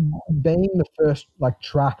 Being the first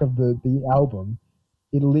track of the album,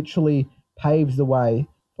 it literally paves the way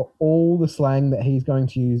for all the slang that he's going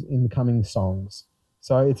to use in the coming songs.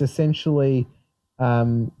 So it's essentially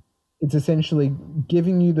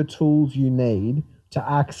giving you the tools you need to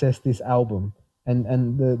access this album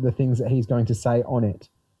and the things that he's going to say on it.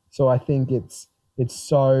 So I think it's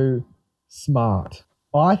so smart.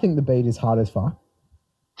 I think the beat is hard as fuck.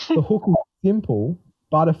 The hook is simple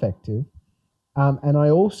but effective. And I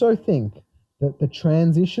also think that the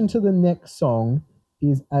transition to the next song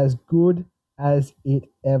is as good as it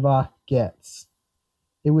ever gets.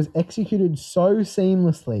 It was executed so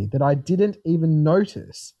seamlessly that I didn't even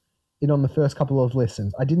notice it on the first couple of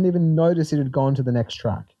listens. I didn't even notice it had gone to the next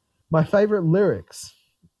track. My favorite lyrics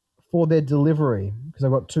for their delivery, because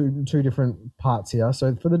I've got two different parts here.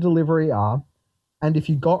 So for the delivery are, and if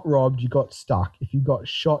you got robbed, you got stuck. If you got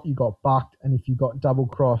shot, you got bucked. And if you got double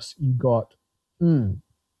cross, you got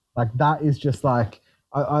that is just I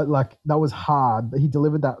that was hard. He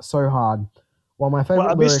delivered that so hard. Well, my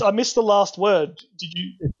favorite I missed the last word. Did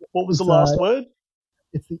you? What was the last word?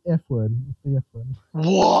 It's the F word. It's the F word.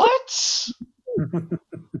 What?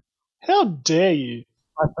 How dare you?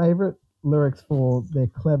 My favorite lyrics for their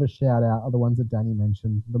clever shout out are the ones that Danny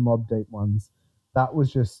mentioned, the Mob Deep ones. That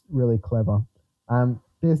was just really clever.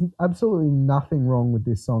 There's absolutely nothing wrong with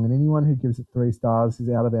this song, and anyone who gives it 3 stars is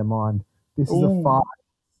out of their mind. This is a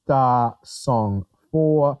 5-star song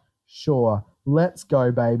for sure. Let's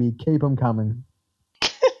go, baby. Keep them coming.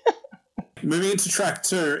 Moving into track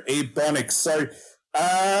 2, Ebonics. So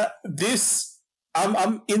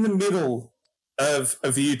I'm in the middle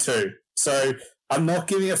of you two. So I'm not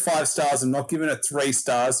giving it 5 stars. I'm not giving it 3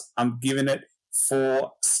 stars. I'm giving it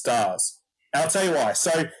 4 stars. And I'll tell you why.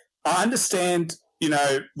 So I understand,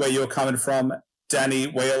 where you're coming from, Danny,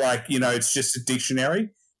 where you're like, it's just a dictionary.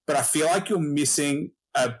 But I feel like you're missing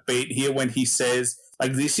a beat here when he says,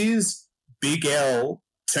 this is Big L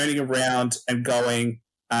turning around and going,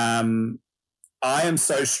 I am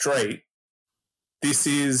so straight. This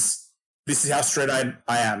is how straight I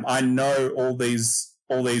am. I know all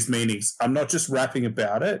these meanings. I'm not just rapping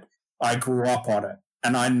about it. I grew up on it,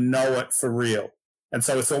 and I know it for real. And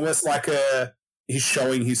so it's almost like he's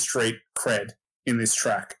showing his street cred in this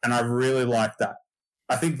track, and I really like that.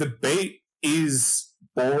 I think the beat is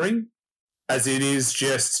boring, as it is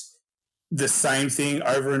just the same thing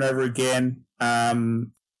over and over again.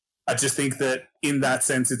 I just think that in that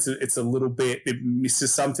sense, it's a little bit, it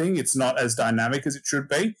misses something. It's not as dynamic as it should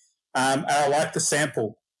be. And I like the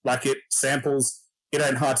sample. It samples It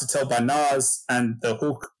Ain't Hard to Tell by Nas, and the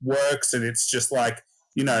hook works, and it's just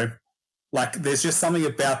there's just something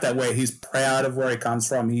about that where he's proud of where he comes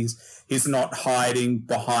from. He's not hiding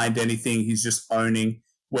behind anything. He's just owning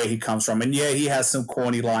where he comes from. And yeah, he has some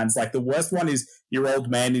corny lines. The worst one is, your old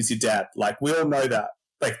man is your dad. We all know that.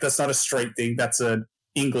 That's not a street thing. That's an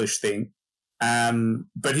English thing.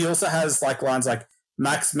 But he also has lines like,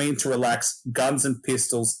 Max mean to relax, guns and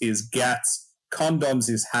pistols is gats, condoms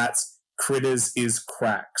is hats, critters is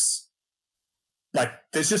cracks.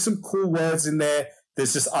 There's just some cool words in there.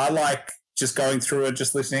 There's just, I like just going through it,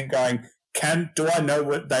 just listening, going, do I know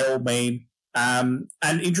what they all mean? And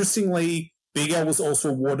interestingly, Big L was also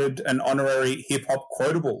awarded an honorary hip-hop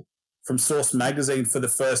quotable from Source magazine for the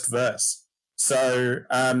first verse. So,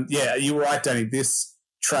 yeah, you were right, Danny. This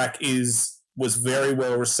track was very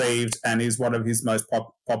well received and is one of his most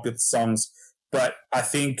popular songs. But I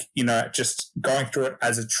think, just going through it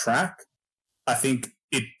as a track, I think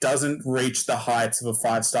it doesn't reach the heights of a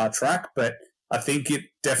 5-star track, but I think it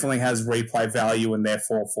definitely has replay value and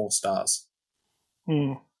therefore 4 stars.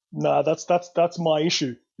 No, that's my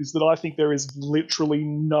issue, is that I think there is literally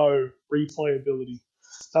no replayability.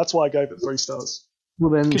 That's why I gave it 3 stars.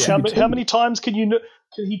 Well, then, how many times can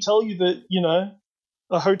he tell you that,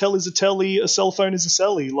 a hotel is a telly, a cell phone is a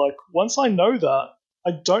celly? Once I know that,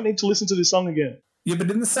 I don't need to listen to this song again. Yeah,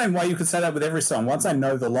 but in the same way, you could say that with every song. Once I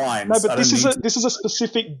know the lines, no, but this is a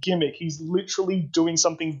specific gimmick. He's literally doing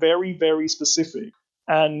something very, very specific,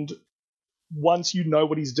 and once you know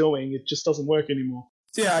what he's doing, it just doesn't work anymore.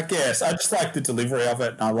 Yeah, I guess I just like the delivery of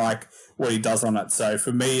it, and I like what he does on it. So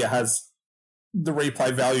for me, it has the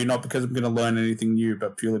replay value, not because I'm going to learn anything new,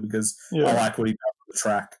 but purely because I like what he does on the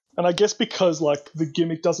track. And I guess because the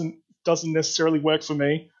gimmick doesn't necessarily work for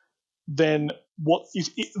me, then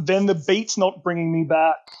then the beat's not bringing me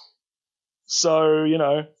back So,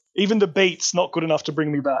 even the beat's not good enough to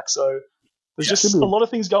bring me back. So there's just a lot of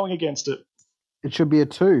things going against it. It should be a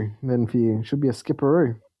 2 then for you. It should be a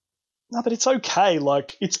skipperoo. No, but it's okay.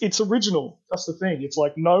 Like, it's original. That's the thing. It's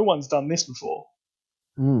like no one's done this before.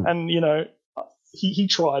 And, he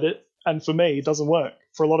tried it, and for me, it doesn't work.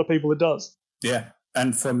 For a lot of people, it does. Yeah,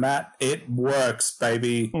 and for Matt, it works,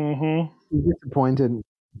 baby. Mm-hmm. I'm disappointed.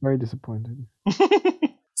 Very disappointed.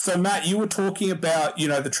 So, Matt, you were talking about,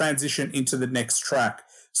 the transition into the next track.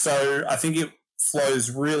 So I think it flows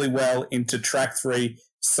really well into track 3,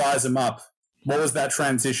 Size 'Em Up. What was that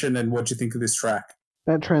transition, and what do you think of this track?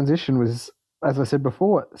 That transition was, as I said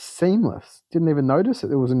before, seamless. Didn't even notice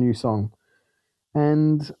it was a new song.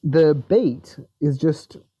 And the beat is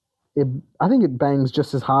just, I think it bangs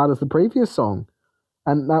just as hard as the previous song.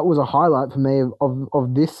 And that was a highlight for me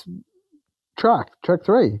of this track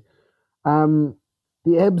 3.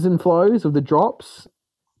 The ebbs and flows of the drops,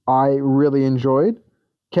 I really enjoyed.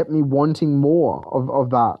 Kept me wanting more of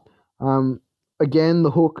that. Again,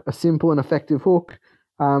 the hook, a simple and effective hook,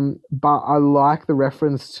 but I like the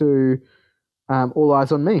reference to All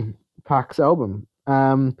Eyes on Me, Park's album.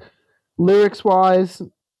 Lyrics-wise,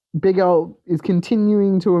 Big L is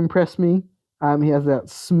continuing to impress me. He has that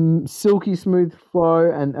silky smooth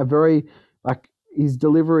flow and a very, his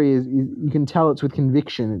delivery is you can tell it's with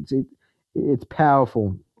conviction. It's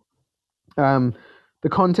powerful. The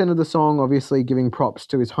content of the song, obviously giving props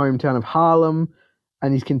to his hometown of Harlem,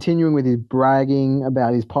 and he's continuing with his bragging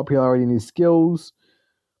about his popularity and his skills.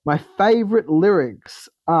 My favourite lyrics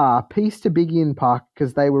are "Peace to Biggie and Pac"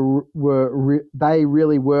 because they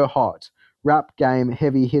really were hot. Rap game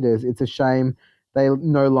heavy hitters. It's a shame they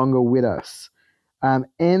no longer with us.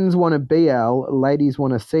 Ends want a BL, ladies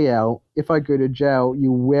want a CL. If I go to jail,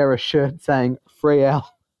 you wear a shirt saying "Free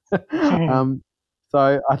L."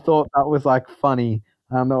 So I thought that was funny.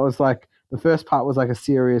 That was the first part was a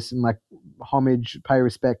serious and homage, pay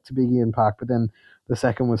respect to Biggie and Pac, but then the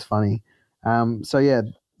second was funny. So yeah,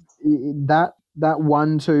 that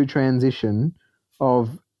 1-2 transition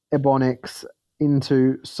of Ebonics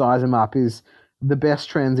into Size 'Em Up is the best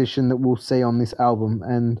transition that we'll see on this album,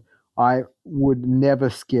 and I would never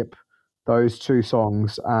skip those 2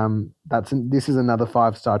 songs. This is another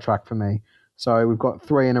 5-star track for me. So we've got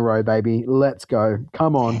 3 in a row, baby. Let's go.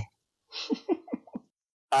 Come on.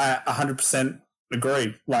 I 100%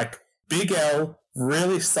 agree. Big L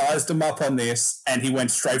really sized him up on this, and he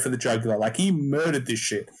went straight for the jugular. He murdered this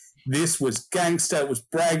shit. This was gangster. It was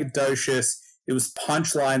braggadocious. It was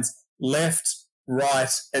punchlines left,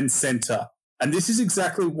 right, and center. And this is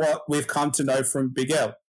exactly what we've come to know from Big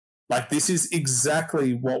L. This is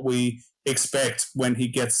exactly what we expect when he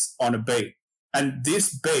gets on a beat. And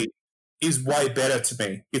this beat is way better to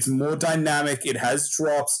me. It's more dynamic. It has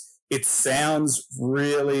drops. It sounds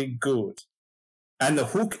really good. And the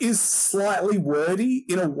hook is slightly wordy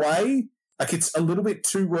in a way. It's a little bit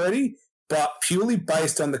too wordy, but purely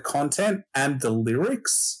based on the content and the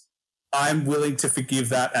lyrics, I'm willing to forgive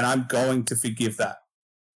that, and I'm going to forgive that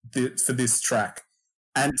for this track.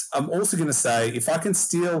 And I'm also going to say, if I can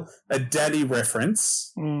steal a Daddy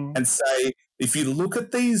reference and say, if you look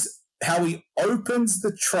at how he opens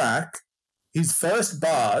the track, his first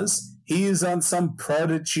bars, he is on some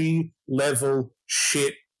Prodigy level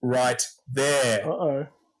shit right there. Uh-oh.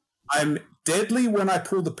 I'm deadly when I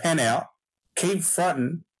pull the pen out, keep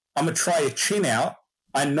fronting, I'm going to try a chin out.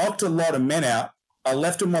 I knocked a lot of men out. I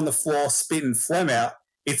left them on the floor spitting phlegm out.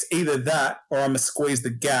 It's either that or I'm going to squeeze the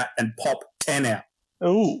gat and pop 10 out.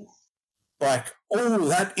 Ooh.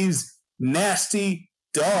 That is nasty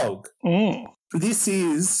dog. This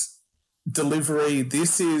is delivery.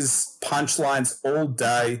 This is punchlines all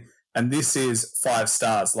day, and this is 5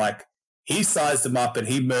 stars. He sized them up and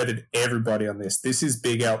he murdered everybody on this. This is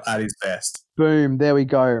Big L at his best. Boom. There we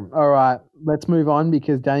go. All right. Let's move on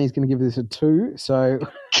because Danny's going to give this a 2. So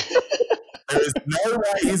there is no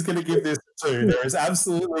way he's going to give this a 2. There is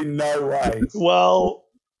absolutely no way. Well,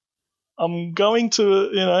 I'm going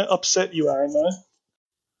to, upset you, Aaron, though.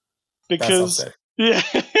 Because, yeah.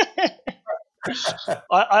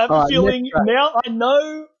 I have a feeling now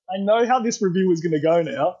I know how this review is going to go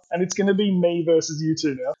now, and it's going to be me versus you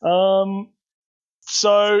two now.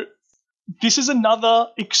 So this is another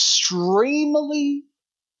extremely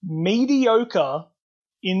mediocre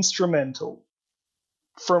instrumental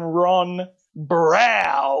from Ron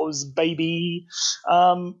Browse, baby.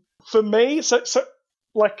 For me, it's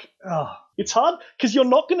hard because you're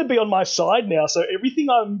not going to be on my side now, so everything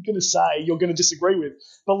I'm going to say you're going to disagree with.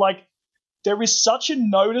 But there is such a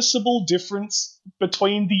noticeable difference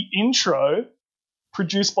between the intro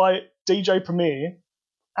produced by DJ Premier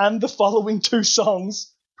and the following 2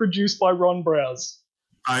 songs produced by Ron Browse.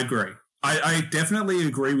 I agree. I definitely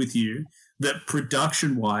agree with you that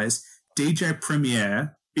production-wise, DJ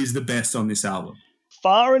Premier is the best on this album.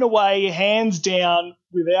 Far and away, hands down,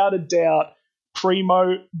 without a doubt,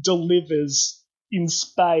 Primo delivers in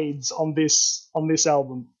spades on this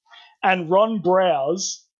album. And Ron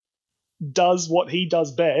Browse does what he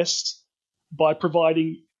does best by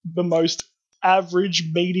providing the most average,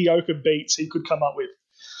 mediocre beats he could come up with.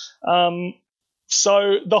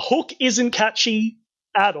 So the hook isn't catchy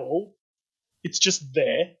at all. It's just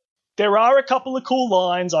there. There are a couple of cool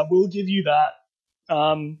lines, I will give you that.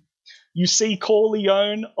 You see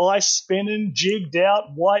Corleone, ice spinning, jigged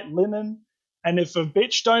out, white linen, and if a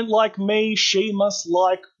bitch don't like me, she must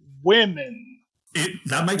like women.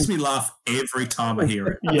 That makes me laugh every time I hear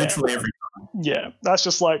it. Yeah. Literally every time. Yeah, that's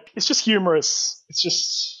just like, it's just humorous. It's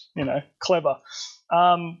just, clever.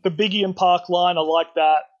 The Biggie and Park line, I like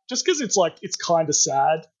that. Just because it's kind of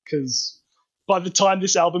sad, because by the time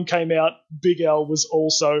this album came out, Big L was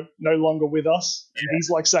also no longer with us. And he's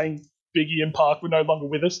like saying Biggie and Park were no longer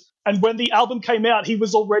with us. And when the album came out, he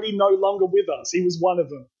was already no longer with us. He was one of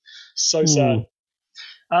them. So sad.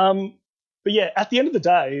 But yeah, at the end of the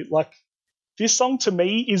day, like, this song to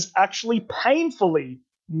me is actually painfully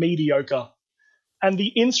mediocre. And the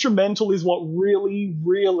instrumental is what really,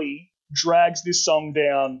 really drags this song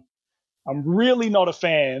down. I'm really not a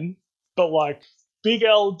fan, but like, Big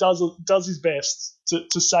L does his best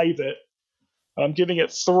to save it. I'm giving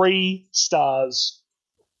it 3 stars.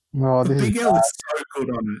 Oh, Big L is so good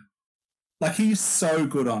on it. Like, he's so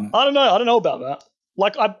good on it. I don't know about that.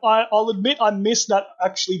 Like, I'll admit I missed that,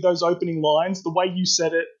 actually, those opening lines. The way you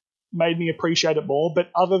said it made me appreciate it more.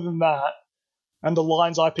 But other than that, and the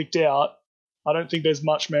lines I picked out, I don't think there's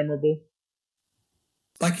much memorable.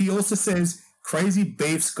 Like, he also says, crazy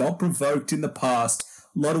beefs got provoked in the past.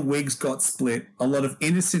 A lot of wigs got split. A lot of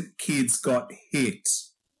innocent kids got hit.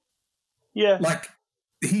 Yeah. Like,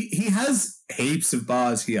 he has heaps of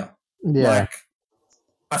bars here. Yeah. Like,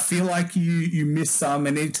 I feel like you miss some,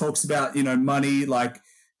 and he talks about, money, like,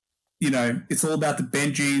 it's all about the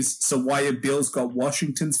Benjis, so why your Bill's got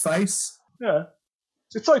Washington's face. Yeah.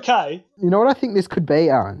 It's okay. You know what I think this could be,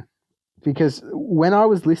 Aaron? Because when I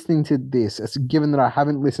was listening to this, given that I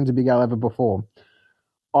haven't listened to Big L ever before,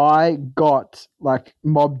 I got like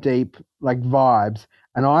Mobb Deep like vibes,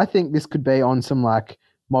 and I think this could be on some like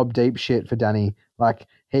Mobb Deep shit for Danny. Like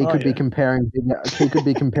he could be comparing Big L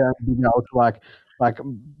to like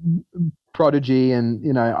Prodigy,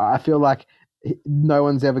 and I feel like no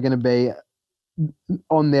one's ever going to be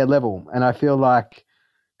on their level, and I feel like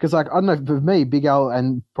because like I don't know, for me, Big L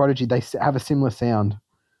and Prodigy, they have a similar sound.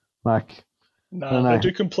 Like, no, they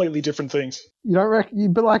do completely different things. You don't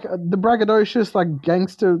reckon? But like the braggadocious, like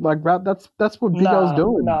gangster, like rap. That's what Big L's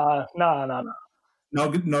doing. No.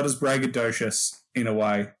 Not as braggadocious in a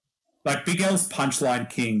way. Like Big L's punchline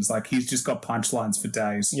kings. Like he's just got punchlines for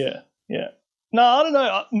days. Yeah. No, I don't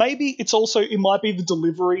know. Maybe it might be the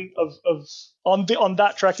delivery of on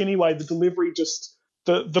that track anyway. The delivery just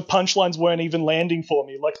the punchlines weren't even landing for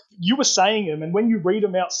me. Like you were saying them, and when you read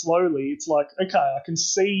them out slowly, it's like, okay, I can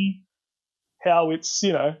see how it's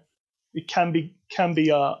it can be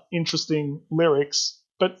interesting lyrics.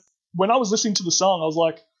 But when I was listening to the song, I was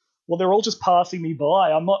like, well, they're all just passing me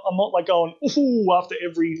by. I'm not like going ooh after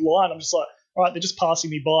every line. I'm just like, all right, they're just passing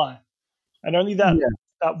me by, and only that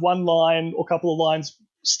one line or couple of lines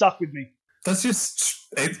stuck with me. That's just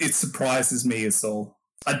it surprises me as all.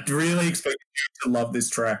 I really expected you to love this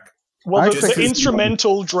track. Well, the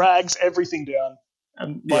instrumental drags everything down,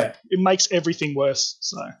 and it makes everything worse.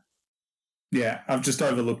 So yeah, I've just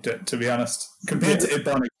overlooked it, to be honest. Compared to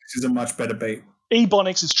Ebonics, this is a much better beat.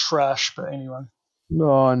 Ebonics is trash, but anyway.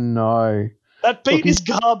 Oh no. That beat is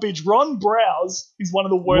garbage. Ron Browse is one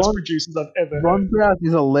of the worst producers I've ever heard. Ron Browse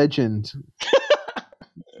is a legend.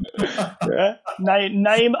 Yeah.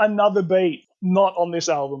 Name another beat not on this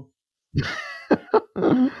album.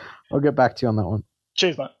 I'll get back to you on that one.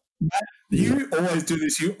 Cheers, mate. You always do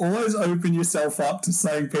this. You always open yourself up to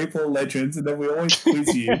saying people are legends, and then we always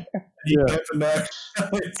quiz you. You never know.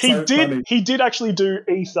 He did actually do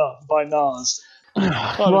Ether by Nas.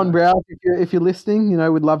 Ron Browse, if you're listening,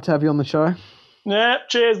 we'd love to have you on the show. Yeah,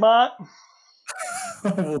 cheers, mate.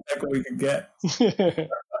 We'll take what we can get.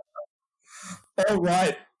 All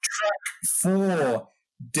right, track 4,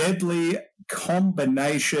 Deadly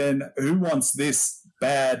Combination. Who wants this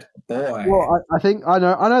bad boy? Well, I think I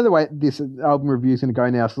know the way this album review is going to go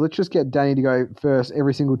now. So let's just get Danny to go first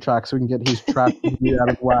every single track, so we can get his track review out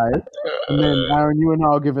of the way, and then Aaron, you and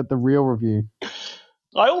I'll give it the real review.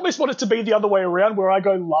 I almost want it to be the other way around, where I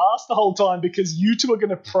go last the whole time because you two are going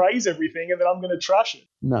to praise everything and then I'm going to trash it.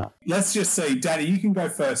 No. Let's just see. Danny, you can go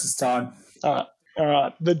first this time. All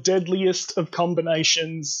right. The deadliest of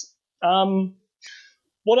combinations.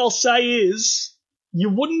 What I'll say is, you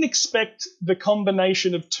wouldn't expect the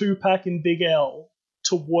combination of Tupac and Big L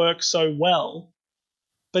to work so well,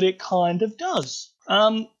 but it kind of does.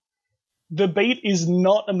 The beat is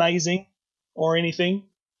not amazing or anything,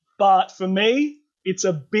 but for me, it's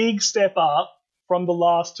a big step up from the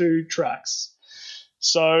last two tracks.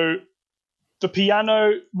 So the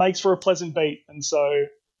piano makes for a pleasant beat, and so,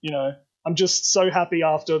 I'm just so happy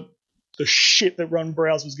after the shit that Ron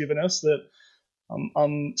Browse was giving us that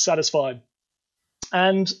I'm satisfied.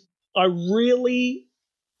 And I really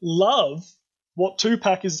love what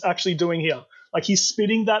Tupac is actually doing here. Like, he's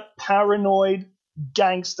spitting that paranoid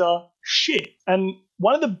gangster shit. And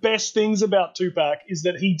one of the best things about Tupac is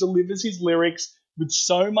that he delivers his lyrics with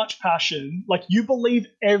so much passion. Like, you believe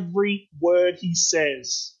every word he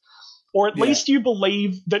says, or at least you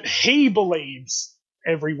believe that he believes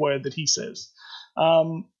every word that he says.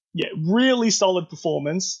 Really solid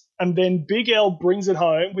performance. And then Big L brings it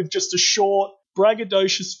home with just a short,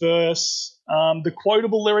 braggadocious verse. The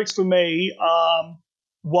quotable lyrics for me are,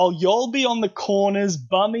 while y'all be on the corners,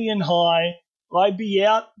 bummy and high, I be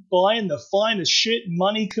out buying the finest shit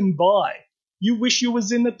money can buy. You wish you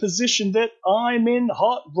was in the position that I'm in,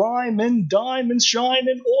 hot rhyming, diamonds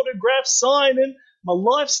shining, autograph signing. My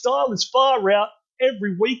lifestyle is far out.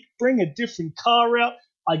 Every week bring a different car out.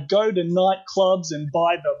 I go to nightclubs and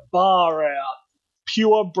buy the bar out.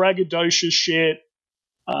 Pure braggadocious shit.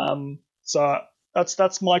 So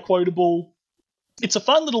that's my quotable. It's a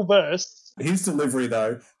fun little verse. His delivery,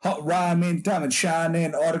 though, hot rhyming, diamond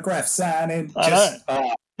shining, autograph signing.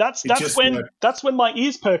 That's when my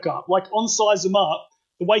ears perk up. Like, on Size 'Em Up,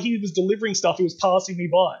 the way he was delivering stuff, he was passing me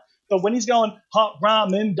by. But when he's going hot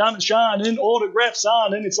rhyming, diamond shining, autograph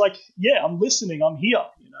signing, it's like, yeah, I'm listening, I'm here.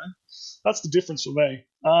 That's the difference for me.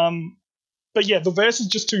 But yeah, the verse is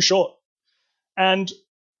just too short, and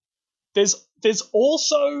there's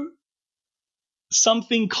also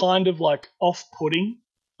something kind of like off-putting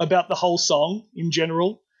about the whole song in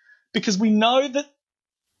general, because we know that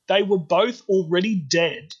they were both already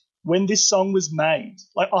dead when this song was made.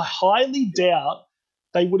 Like, I highly doubt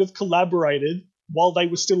they would have collaborated while they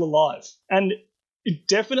were still alive. And it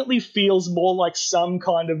definitely feels more like some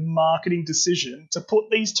kind of marketing decision to put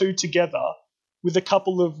these two together with a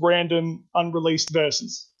couple of random unreleased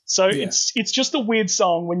verses. So it's just a weird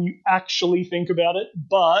song when you actually think about it,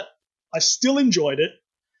 but I still enjoyed it.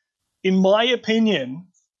 In my opinion,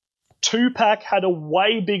 Tupac had a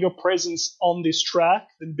way bigger presence on this track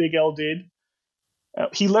than Big L did.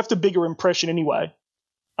 He left a bigger impression anyway.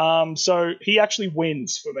 So he actually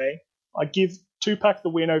wins for me. I give Tupac the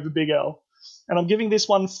win over Big L. And I'm giving this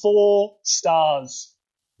one 4 stars.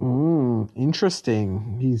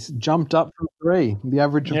 Interesting. He's jumped up from 3, the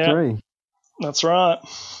average of 3. That's right.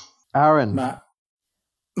 Aaron. Matt.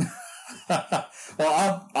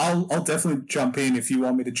 Well, I'll definitely jump in if you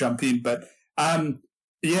want me to jump in. But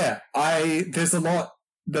there's a lot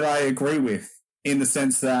that I agree with, in the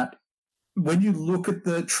sense that when you look at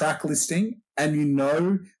the track listing and you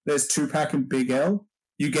know there's Tupac and Big L,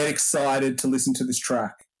 you get excited to listen to this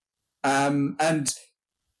track. And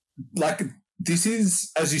like, this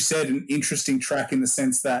is, as you said, an interesting track in the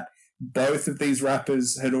sense that both of these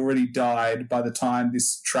rappers had already died by the time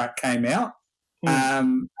this track came out.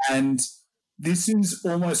 And this is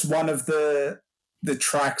almost one of the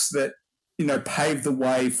tracks that, paved the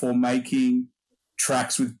way for making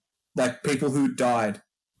tracks with, like, people who died.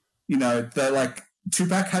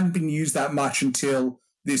 Tupac hadn't been used that much until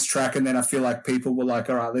this track, and then I feel like people were like,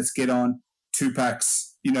 all right, let's get on Tupac's,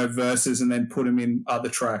 verses and then put them in other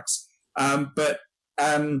tracks. But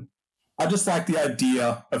I just like the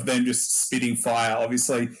idea of them just spitting fire.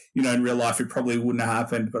 Obviously, in real life it probably wouldn't have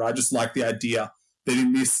happened, but I just like the idea that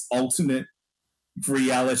in this alternate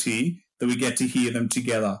reality that we get to hear them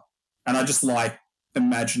together. And I just like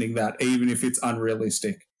imagining that, even if it's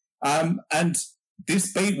unrealistic. And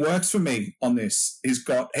this beat works for me on this. He's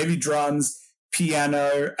got heavy drums,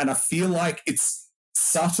 piano, and I feel like it's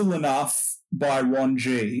subtle enough by Ron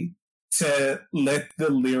G to let the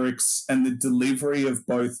lyrics and the delivery of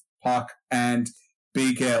both Puck and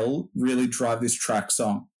Big L really drive this track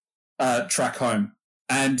home.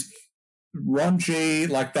 And Ron G,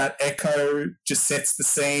 like, that echo just sets the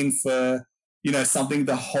scene for, something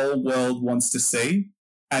the whole world wants to see.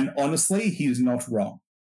 And honestly, he's not wrong.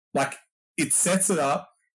 Like, it sets it up,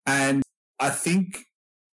 and I think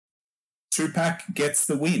Tupac gets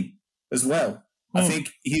the win as well. I think,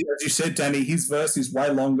 as you said, Danny, his verse is way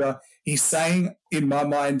longer. He's saying, in my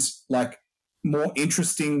mind, like more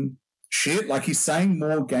interesting shit. Like he's saying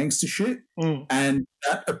more gangster shit, and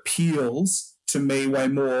that appeals to me way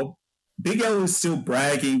more. Big L is still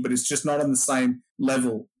bragging, but it's just not on the same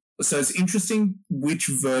level. So it's interesting which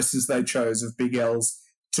verses they chose of Big L's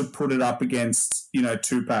to put it up against,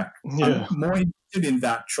 Tupac. Yeah. I'm more interested in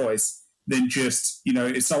that choice than just,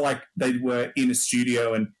 it's not like they were in a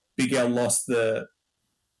studio and Big L lost the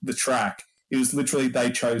track. It was literally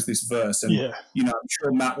they chose this verse. And, I'm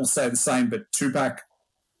sure Matt will say the same, but Tupac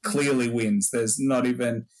clearly wins. There's not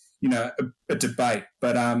even, a debate.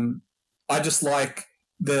 But I just like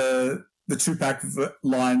the Tupac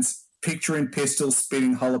lines, picturing pistols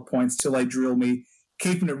spitting hollow points till they drill me,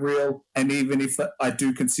 keeping it real, and even if I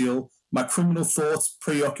do conceal my criminal thoughts,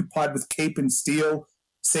 preoccupied with keep and steal.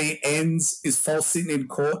 See, ends is false sitting in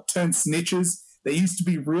court, turn snitches. They used to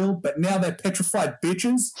be real, but now they're petrified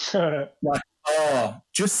bitches.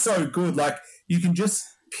 Just so good. Like, you can just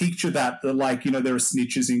picture that, there are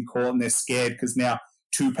snitches in court and they're scared because now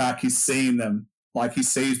Tupac is seeing them. Like, he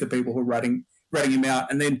sees the people who are ratting him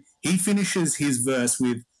out. And then he finishes his verse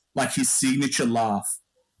with, like, his signature laugh.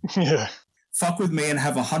 Yeah. Fuck with me and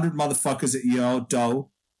have 100 motherfuckers at your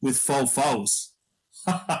dough with foes.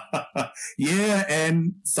 Yeah,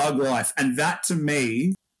 and thug life. And that, to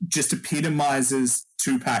me, just epitomizes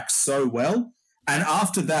Tupac so well. And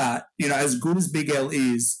after that, as good as Big L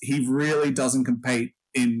is, he really doesn't compete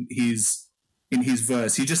in his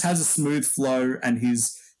verse. He just has a smooth flow, and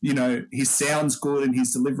his sounds good and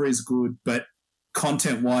his delivery is good, but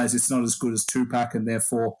content-wise, it's not as good as Tupac, and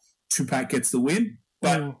therefore Tupac gets the win.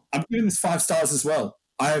 But I'm giving this 5 stars as well.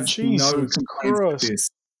 I have no complaints with this.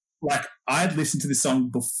 Like, I had listened to this song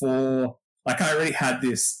before. Like, I already had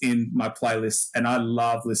this in my playlist, and I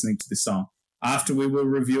love listening to this song. After I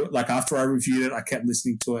reviewed it, I kept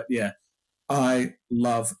listening to it. Yeah, I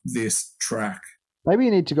love this track. Maybe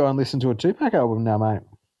you need to go and listen to a Tupac album now, mate.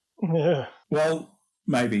 Yeah. Well,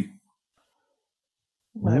 maybe.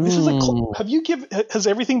 Man, this is has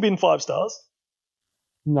everything been 5 stars?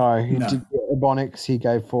 No, he did Ebonics, he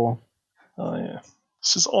gave 4. Oh, yeah.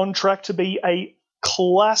 This is on track to be a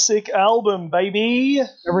classic album, baby.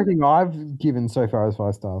 Everything I've given so far is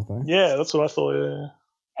 5 stars, though. Yeah, that's what I thought, yeah.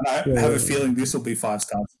 And I have a feeling this will be 5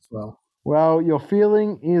 stars as well. Well, your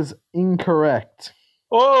feeling is incorrect.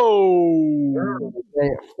 Oh! A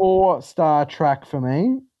 4-star track for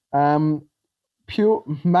me.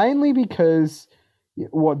 Mainly because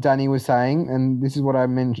what Danny was saying, and this is what I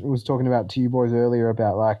was talking about to you boys earlier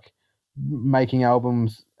about, like, making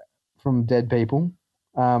albums from dead people.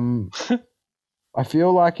 I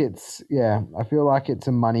feel like it's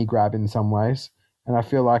a money grab in some ways, and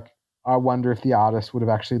I wonder if the artist would have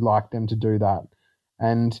actually liked them to do that,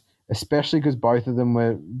 and especially because both of them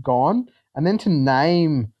were gone, and then to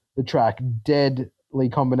name the track Deadly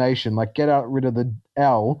Combination, like, get out rid of the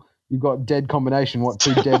L, you've got Dead Combination, what,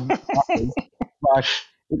 2 dead rappers? Like,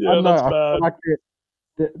 yeah, that's bad. I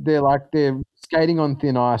feel like they're skating on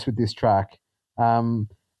thin ice with this track. I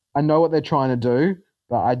know what they're trying to do,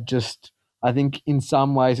 but I think in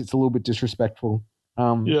some ways it's a little bit disrespectful.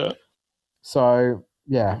 Yeah. So,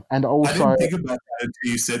 yeah. And also, I didn't think about that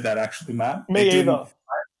until you said that, actually, Matt. Me either.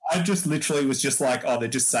 I just literally was just like, they're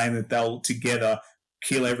just saying that they'll together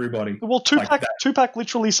kill everybody. Well, Tupac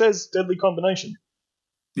literally says Deadly Combination.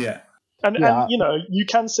 Yeah. And you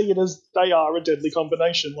can see it as they are a deadly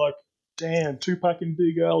combination. Like, damn, Tupac and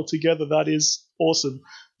Big L together, that is awesome.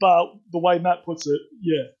 But the way Matt puts it,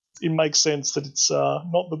 yeah, it makes sense that it's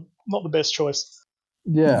not the best choice.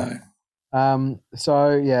 Yeah. No.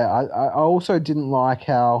 I also didn't like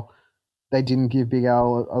how they didn't give Big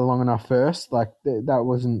L a long enough verse. Like, that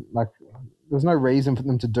wasn't, like, there was no reason for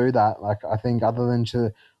them to do that. Like, I think other than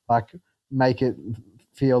to, like, make it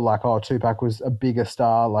feel like, Tupac was a bigger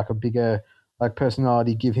star, like a bigger, like,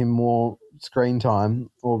 personality, give him more screen time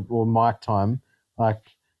or mic time. Like,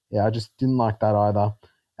 yeah, I just didn't like that either.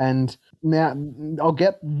 And now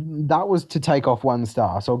that was to take off 1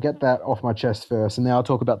 star, so I'll get that off my chest first, and now I'll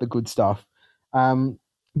talk about the good stuff.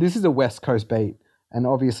 This is a West Coast beat, and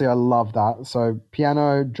obviously I love that. So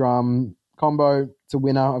piano, drum combo, it's a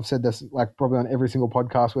winner. I've said this, like, probably on every single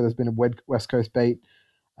podcast where there's been a West Coast beat.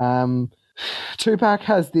 Tupac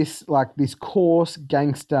has this coarse,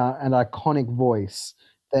 gangster, and iconic voice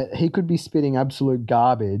that he could be spitting absolute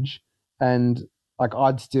garbage, and, like,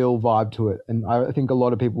 I'd still vibe to it, and I think a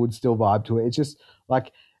lot of people would still vibe to it. It's just,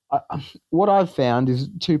 like, what I've found is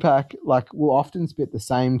Tupac, like, will often spit the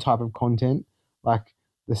same type of content, like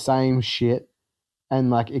the same shit, and,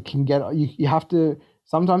 like, it can get, you have to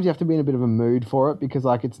sometimes you have to be in a bit of a mood for it because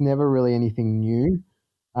like it's never really anything new.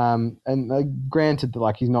 Granted that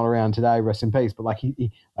like he's not around today, rest in peace. But like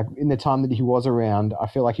he like in the time that he was around, I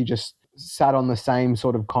feel like he just sat on the same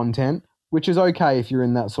sort of content, which is okay if you're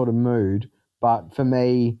in that sort of mood. But for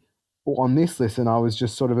me, on this listen, I was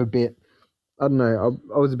just sort of a bit, I don't know,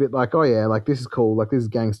 I was a bit like, oh yeah, like this is cool, like this is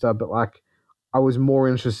gangster, but like I was more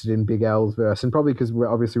interested in Big L's verse, and probably because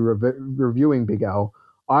we're obviously reviewing Big L,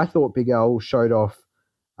 I thought Big L showed off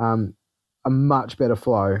a much better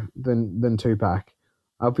flow than Tupac.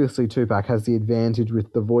 Obviously, Tupac has the advantage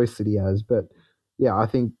with the voice that he has, but yeah, I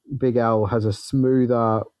think Big L has a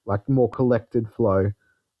smoother, like more collected flow.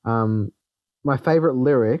 My favorite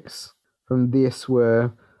lyrics from this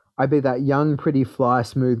were, "I be that young, pretty, fly,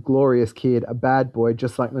 smooth, glorious kid, a bad boy,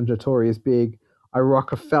 just like the notorious Big. I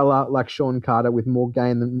rock a fella like Sean Carter with more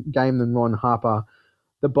game than Ron Harper.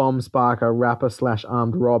 The bomb sparker, rapper /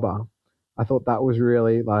 armed robber." I thought that was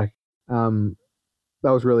really that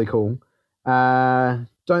was really cool.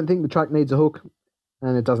 Don't think the track needs a hook,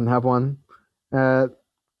 and it doesn't have one.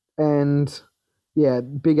 And yeah,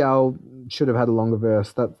 Big L should have had a longer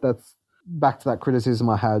verse. That's back to that criticism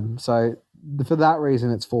I had. So for that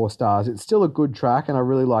reason, it's 4 stars. It's still a good track, and I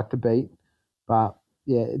really like the beat, but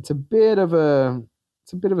yeah, it's a bit of a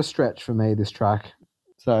stretch for me, this track.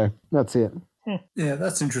 So that's it. Yeah,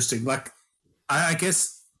 that's interesting. Like, I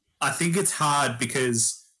guess I think it's hard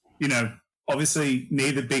because, you know, obviously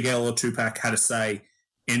neither Big L or Tupac had a say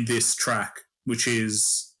in this track, which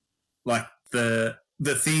is like the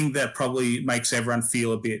thing that probably makes everyone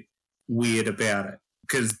feel a bit weird about it,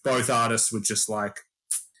 because both artists were just like,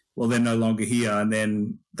 well, they're no longer here, and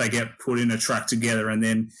then they get put in a track together, and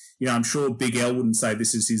then, you know, I'm sure Big L wouldn't say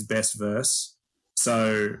this is his best verse.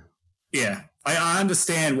 So yeah, I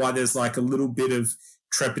understand why there's like a little bit of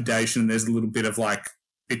trepidation. There's a little bit of like,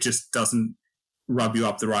 it just doesn't rub you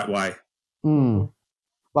up the right way.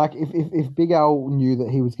 Like if Big L knew that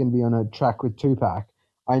he was going to be on a track with Tupac,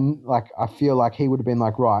 I feel like he would have been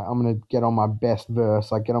like, right, I'm going to get on my best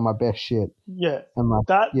verse, like get on my best shit. Yeah, and like,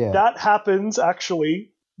 that happens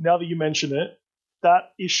actually. Now that you mention it,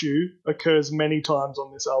 that issue occurs many times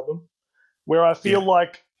on this album, where I feel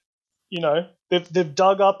like, you know, they've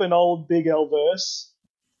dug up an old Big L verse,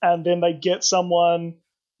 and then they get someone,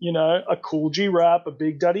 you know, a Cool G Rap, a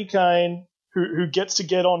Big Daddy Kane, who gets to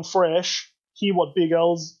get on fresh, hear what Big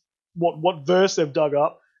L's what verse they've dug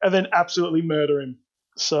up, and then absolutely murder him.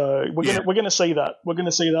 So we're gonna see that. We're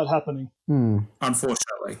gonna see that happening.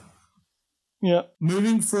 Unfortunately. Yeah.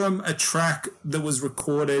 Moving from a track that was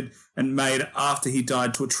recorded and made after he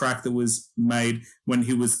died to a track that was made when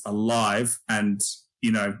he was alive, and,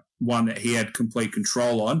 you know, one that he had complete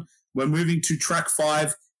control on, we're moving to track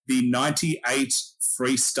 5, the 98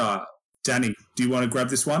 Freestyle. Danny, do you want to grab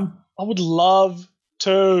this one? I would love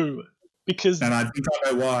to, because... And I think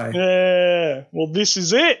I know why. Yeah. Well, this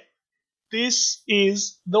is it. This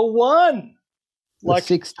is the one. Like,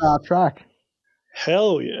 the 6-star track.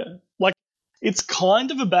 Hell yeah. Like, it's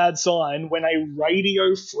kind of a bad sign when a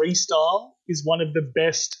radio freestyle is one of the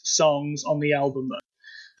best songs on the album,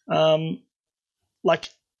 though. Like,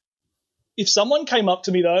 if someone came up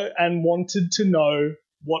to me, though, and wanted to know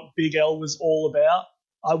what Big L was all about,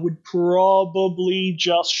 I would probably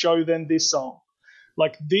just show them this song.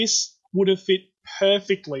 Like, this would have fit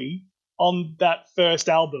perfectly on that first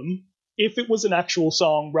album if it was an actual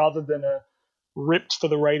song rather than a ripped for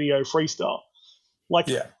the radio freestyle. Like,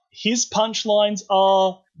 his punchlines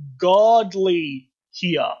are godly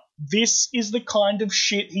here. This is the kind of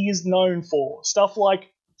shit he is known for. Stuff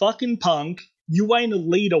like, fucking punk, you ain't a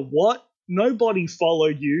leader, what? Nobody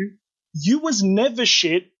followed you. You was never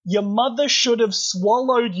shit. Your mother should have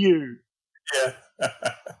swallowed you. Yeah.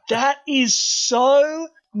 That is so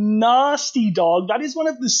nasty, dog. That is one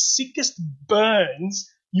of the sickest burns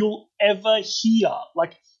you'll ever hear.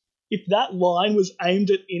 Like, if that line was aimed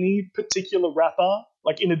at any particular rapper,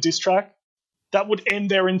 like in a diss track, that would end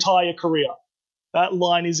their entire career. That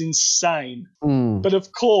line is insane. But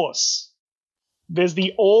of course, there's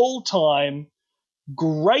the all-time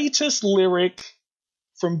greatest lyric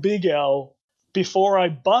from Big L: before I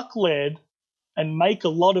buck lead and make a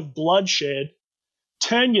lot of bloodshed,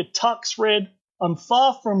 turn your tux red, I'm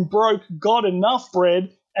far from broke, got enough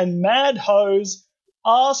bread, and mad hoes,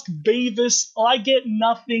 ask Beavis, I get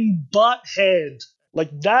nothing but head.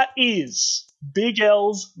 Like, that is Big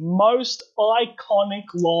L's most iconic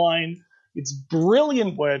line. It's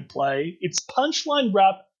brilliant wordplay. It's punchline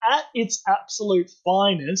rap at its absolute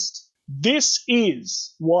finest. This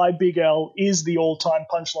is why Big L is the all-time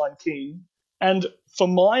punchline king. And for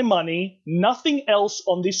my money, nothing else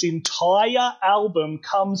on this entire album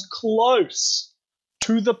comes close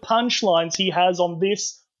to the punchlines he has on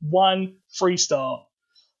this one freestyle.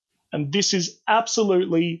 And this is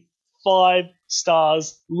absolutely 5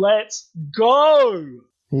 stars. Let's go!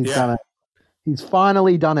 He's done it. He's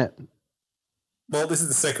finally done it. Well, this is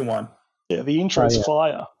the second one. Yeah, the intro's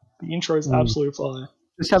fire. The intro's absolute fire.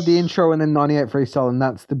 Just have the intro and then 98 freestyle, and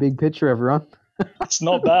that's the big picture, everyone. It's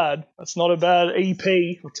not bad. That's not a bad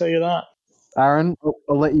EP, I'll tell you that. Aaron,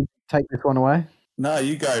 I'll let you take this one away. No,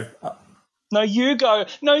 you go. No, you go.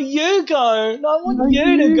 No, you go. No, I want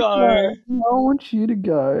you to go. I want you to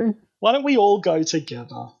go. Why don't we all go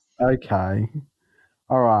together? Okay.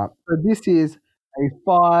 All right. So this is a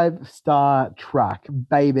 5-star track,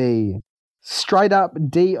 baby. Straight up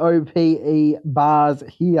DOPE bars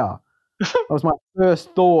here. That was my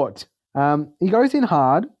first thought. He goes in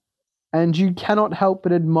hard, and you cannot help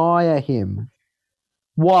but admire him,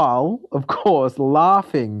 while, of course,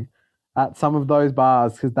 laughing at some of those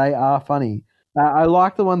bars because they are funny. I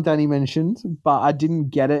like the one Danny mentioned, but I didn't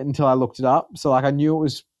get it until I looked it up. So, like, I knew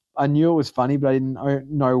it was funny, but I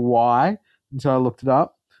didn't know why until I looked it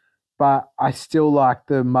up. But I still like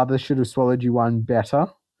the "Mother Should Have Swallowed You" one better.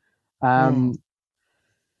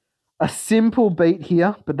 A simple beat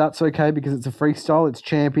here, but that's okay because it's a freestyle. It's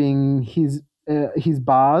championing his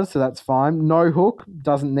bars, so that's fine. No hook,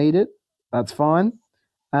 doesn't need it. That's fine.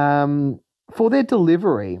 For their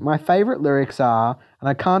delivery, my favorite lyrics are, and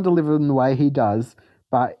I can't deliver them the way he does,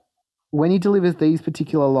 but when he delivers these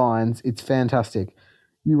particular lines, it's fantastic.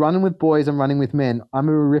 You running with boys, I'm running with men. I'm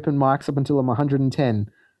a ripping mics up until I'm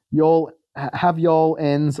 110. Y'all have y'all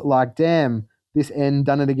ends like, damn, this end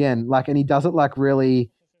done it again. Like, and he does it like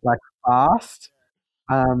really like fast.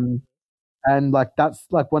 And like that's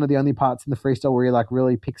like one of the only parts in the freestyle where he like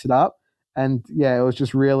really picks it up. And yeah, it was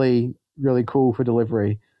just really, really cool for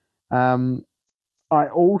delivery. I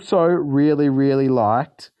also really, really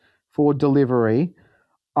liked for delivery,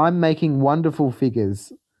 I'm making wonderful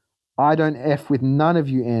figures. I don't F with none of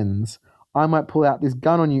you ends. I might pull out this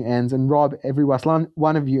gun on you ends and rob every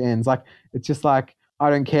one of you ends. Like, it's just like, I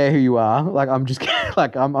don't care who you are. Like, I'm just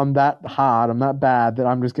like, I'm that hard. I'm that bad that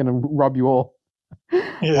I'm just going to rob you all.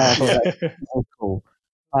 Yeah. That was cool.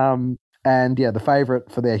 And yeah, the favorite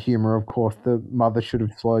for their humor, of course, the "Mother Should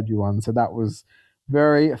Have Swallowed You" one. So that was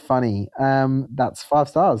very funny. That's 5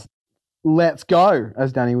 stars. Let's go,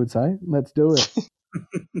 as Danny would say. Let's do it.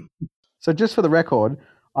 So just for the record,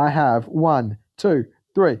 I have 1, 2,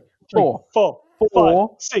 3, 4, 5,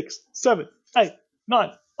 6, 7, 8,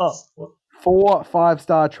 9. Oh, what? 4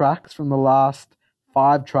 5-star tracks from the last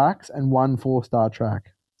 5 tracks and 1 4-star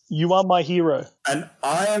track. You are my hero. And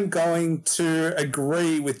I am going to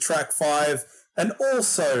agree with track 5 and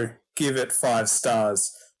also give it 5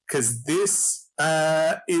 stars because this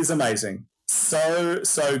is amazing.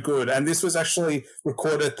 So good. And this was actually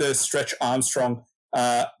recorded at the Stretch Armstrong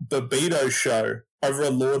Babito show over a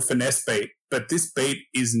Lord Finesse beat. But this beat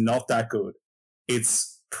is not that good.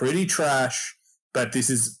 It's pretty trash, but this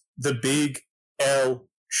is the Big L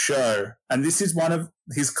show. And this is one of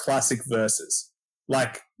his classic verses.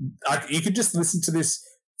 Like, you could just listen to this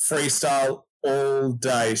freestyle all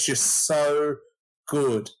day. It's just so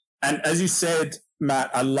good. And as you said,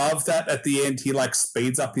 Matt, I love that at the end he like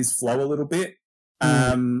speeds up his flow a little bit.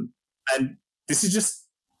 And this is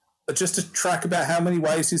just a track about how many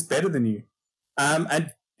ways he's better than you.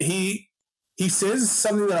 And he says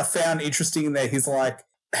something that I found interesting in there. He's like,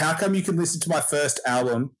 how come you can listen to my first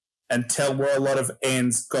album and tell where a lot of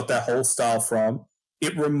ends got that whole style from?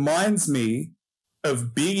 It reminds me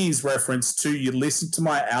of Biggie's reference to you listened to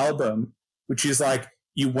my album, which is like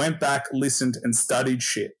you went back, listened, and studied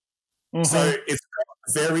shit. Mm-hmm. So it's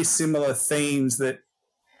got very similar themes that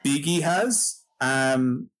Biggie has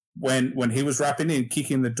when he was rapping and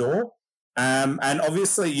kicking the door. And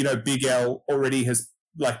obviously, you know, Big L already has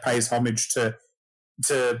like pays homage to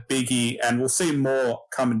Biggie, and we'll see more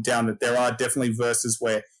coming down that there are definitely verses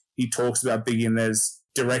where he talks about Biggie and there's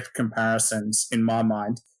direct comparisons in my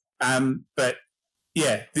mind. But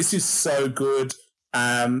yeah, this is so good.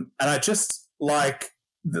 And I just like,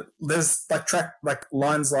 there's like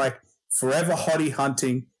lines like forever hottie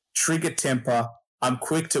hunting, trigger temper, I'm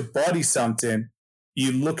quick to body something.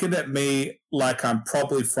 You looking at me like I'm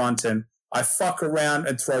probably fronting. I fuck around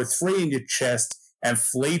and throw 3 in your chest and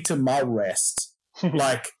flee to my rest.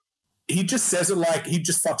 Like, he just says it like he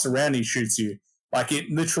just fucks around and he shoots you. Like, it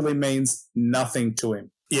literally means nothing to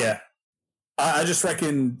him. Yeah. I just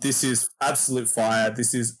reckon this is absolute fire.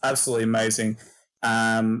 This is absolutely amazing.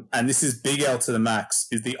 And this is Big L to the max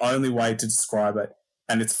is the only way to describe it.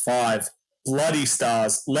 And it's 5 bloody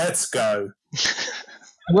stars. Let's go.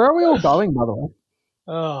 Where are we all going, by the way?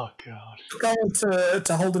 Oh, God. Going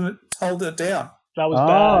to hold it down. That was Oh.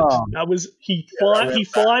 bad. That was he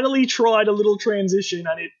finally tried a little transition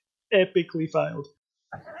and it epically failed.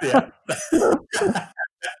 Yeah.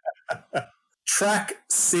 Track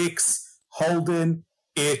 6, Holding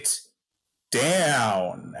It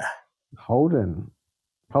Down. Holden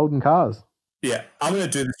cars. Yeah, I'm gonna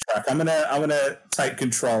do this track. I'm gonna take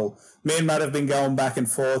control. Me and Matt have been going back and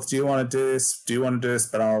forth. Do you want to do this? Do you want to do this?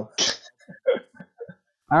 But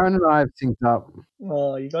Aaron and I have synced up.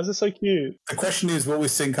 Oh, you guys are so cute. the question is, will we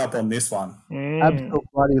sync up on this one?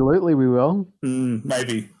 Absolutely, we will.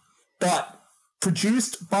 Maybe. But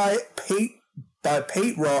produced by Pete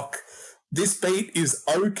Rock, this beat is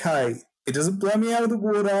okay. It doesn't blow me out of the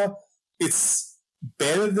water. It's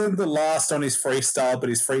better than the last on his freestyle, but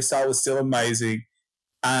his freestyle was still amazing.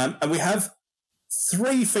 And we have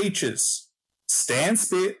 3 features: Stan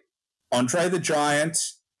Spit, Andre the Giant,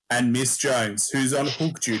 and Miss Jones, who's on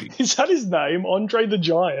hook duty. Is that his name? Andre the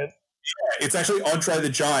Giant? Yeah, it's actually Andre the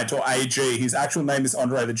Giant, or AG. His actual name is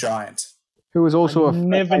Andre the Giant. Who was also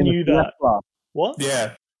never knew that. wrestler. What?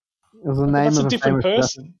 Yeah. It was the name That's of a different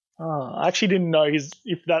famous person. Oh, I actually didn't know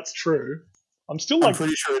if that's true. I'm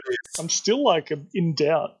pretty sure it is. I'm still like in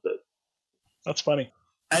doubt, but that's funny.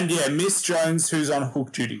 And yeah, Miss Jones, who's on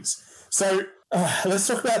hook duties. So let's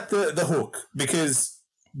talk about the hook, because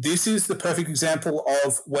this is the perfect example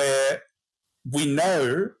of where we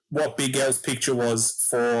know what Big L's picture was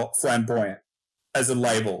for Flamboyant as a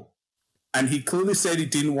label. And he clearly said he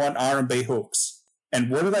didn't want R&B hooks. And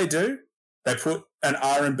what do? They put an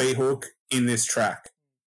R&B hook in this track.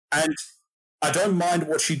 And I don't mind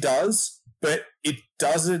what she does, but it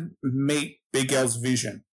doesn't meet Big L's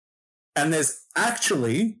vision. And there's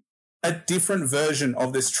actually a different version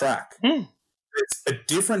of this track. It's a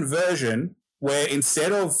different version where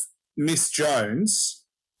instead of Miss Jones,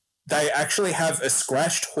 they actually have a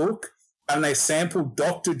scratched hook and they sample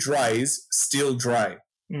Dr. Dre's Still Dre,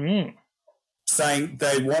 saying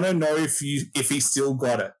they want to know if he still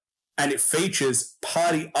got it. And it features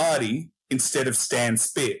Party Artie instead of Stan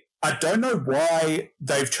Spit. I don't know why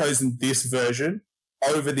they've chosen this version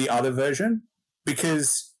over the other version,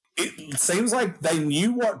 because it seems like they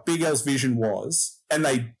knew what Big L's vision was and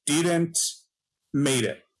they didn't meet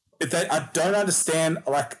it. I don't understand,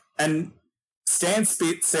 and Stan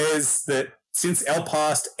Spit says that since L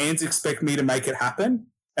passed, ants expect me to make it happen.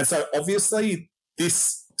 And so obviously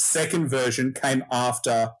this second version came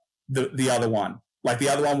after the other one. Like the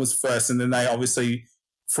other one was first, and then they obviously,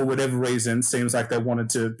 for whatever reason, seems like they wanted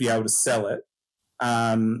to be able to sell it.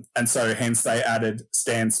 And so hence they added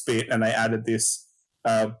Stan Spit and they added this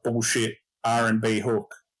bullshit R&B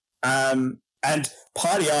hook. And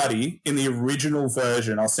Party Artie, in the original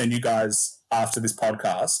version, I'll send you guys after this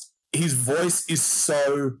podcast, his voice is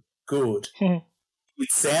so good.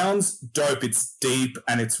 It sounds dope. It's deep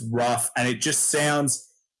and it's rough and it just sounds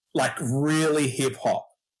like really hip-hop.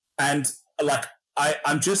 And like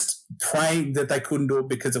I'm just praying that they couldn't do it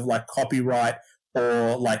because of like copyright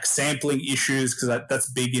or like sampling issues, because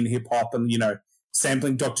that's big in hip-hop. And, you know,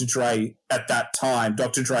 sampling Dr. Dre at that time,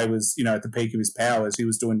 Dr. Dre was, you know, at the peak of his powers. He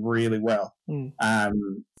was doing really well.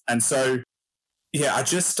 And so, yeah, I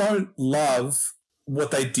just don't love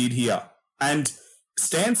what they did here. And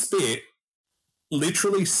Stan Spit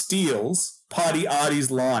literally steals Party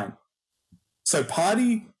Artie's line. So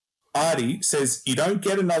Party Artie says, "You don't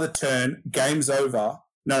get another turn, game's over."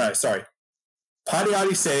 No, sorry. Party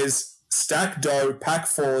Artie says, "Stack dough, pack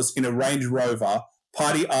fours in a Range Rover.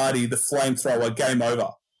 Party Artie, the flamethrower, game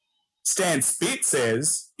over." Stan Spit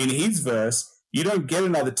says in his verse, "You don't get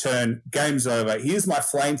another turn, game's over. Here's my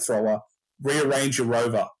flamethrower, rearrange your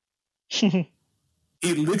rover."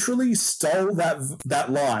 He literally stole that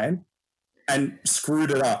line and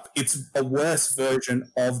screwed it up. It's a worse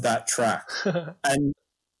version of that track. And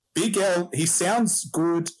Big L, he sounds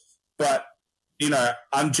good, but, you know,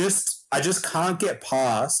 I just can't get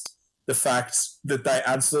past the fact that they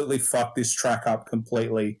absolutely fucked this track up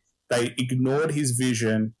completely. They ignored his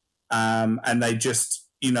vision, and they just,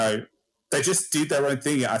 you know, they just did their own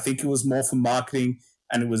thing. I think it was more for marketing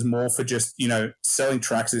and it was more for just, you know, selling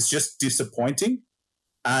tracks. It's just disappointing.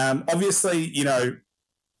 Obviously, you know,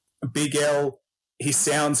 Big L, he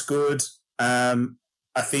sounds good.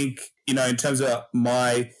 I think, you know, in terms of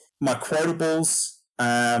my quotables,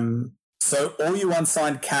 so all you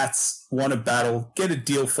unsigned cats want to battle, get a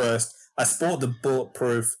deal first. I sport the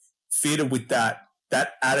bulletproof, fitted with that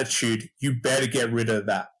attitude. You better get rid of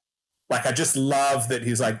that. Like, I just love that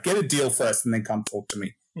he's like, get a deal first and then come talk to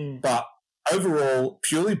me. But overall,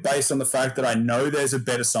 purely based on the fact that I know there's a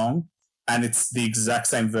better song and it's the exact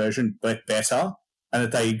same version but better, and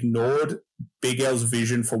that they ignored Big L's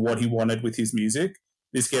vision for what he wanted with his music,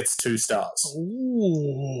 this gets 2 stars.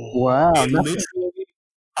 Ooh. Wow. It literally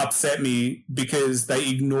upset me because they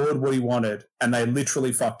ignored what he wanted and they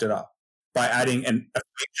literally fucked it up by adding a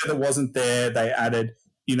feature that wasn't there. They added,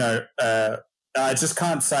 I just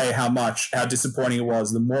can't say how disappointing it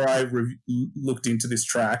was. The more I looked into this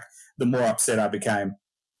track, the more upset I became.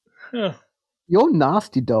 Huh. You're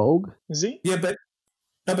nasty, dog. Is he? Yeah, but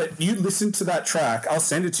you listen to that track. I'll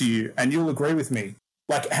send it to you, and you'll agree with me.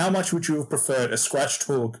 Like, how much would you have preferred a scratched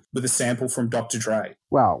hook with a sample from Dr. Dre?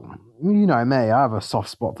 Well, you know me. I have a soft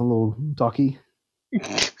spot for little Docky.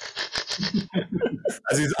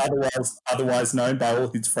 As he's otherwise known by all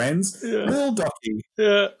his friends, Yeah. Lil Docky.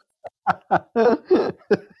 Yeah.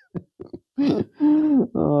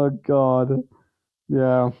 Oh, God.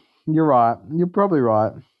 Yeah, you're right. You're probably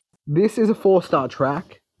right. This is a 4-star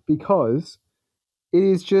track because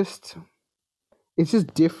it's just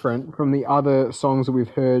different from the other songs that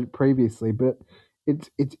we've heard previously, but it's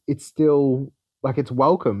still like it's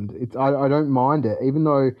welcomed. I don't mind it, even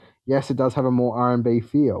though yes, it does have a more R&B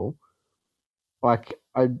feel. Like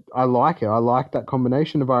I like it. I like that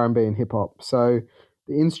combination of R&B and hip hop. So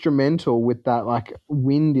the instrumental with that like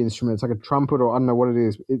wind instrument, it's like a trumpet or I don't know what it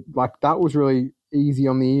is. Like that was really easy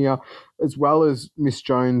on the ear, as well as Miss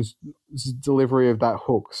Jones' delivery of that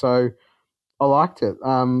hook. So I liked it.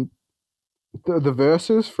 The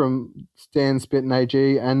verses from Stan, Spit, and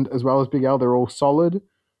AG, and as well as Big L, they're all solid.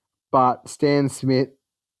 But Stan Spit's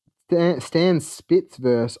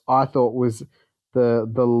verse, I thought was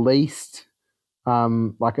the least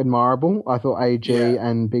like admirable. I thought AG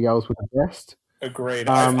and Big L's were the best. Agreed.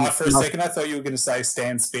 For a second, I thought you were going to say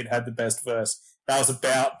Stan Spit had the best verse. I was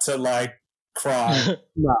about to like cry.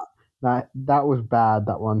 No, that was bad.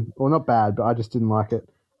 That one, well, not bad, but I just didn't like it.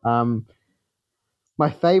 My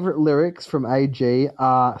favorite lyrics from AG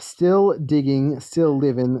are "Still digging, still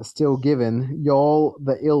living, still giving. Y'all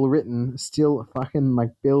the ill written, still fucking like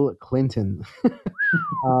Bill Clinton."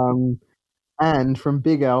 And from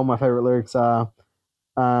Big L, my favorite lyrics are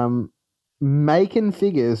 "Making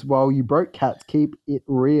figures while you broke cats keep it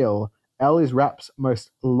real. L is rap's most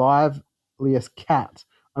liveliest cat.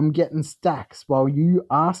 I'm getting stacks while you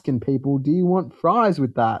asking people, do you want fries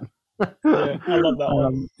with that?" Yeah, I love that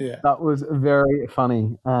one. Yeah. That was very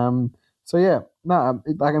funny. So yeah, no,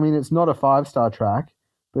 it's not a 5-star track,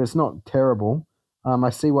 but it's not terrible. I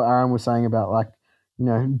see what Aaron was saying about like,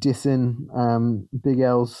 dissing Big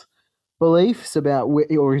L's beliefs about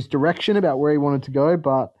or his direction about where he wanted to go,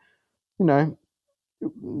 but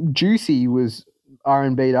Juicy was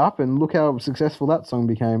R&B'd up, and look how successful that song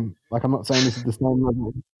became. Like, I'm not saying this is the same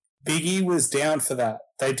level. Biggie was down for that.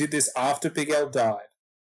 They did this after Big L died,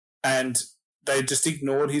 and they just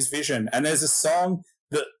ignored his vision. And there's a song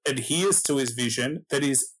that adheres to his vision that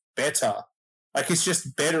is better. Like, it's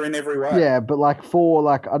just better in every way. Yeah, but like for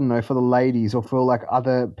like, I don't know, for the ladies or for like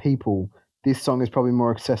other people, this song is probably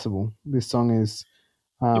more accessible. This song is...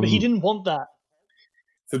 but he didn't want that.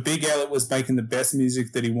 For Big L, it was making the best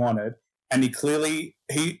music that he wanted. And he clearly,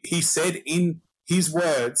 he said in his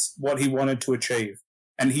words what he wanted to achieve.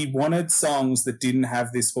 And he wanted songs that didn't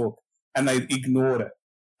have this hook. And they ignored it.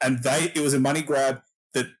 And it was a money grab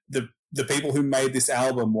that the people who made this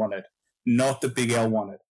album wanted, not the Big L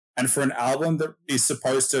wanted. And for an album that is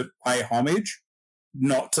supposed to pay homage,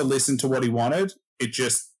 not to listen to what he wanted, it's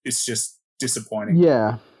just disappointing.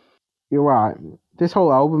 Yeah, you're right. This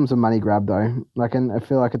whole album's a money grab though. Like, and I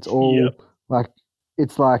feel like it's all like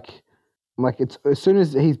it's as soon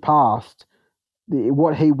as he's passed,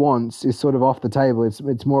 what he wants is sort of off the table.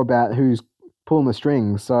 It's more about who's pulling the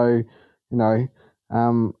strings. So,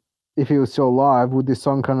 if he was still alive, would this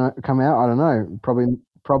song come out? I don't know.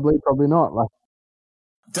 Probably not. Like,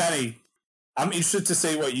 Danny, I'm interested to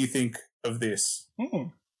see what you think of this.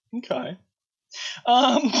 Okay.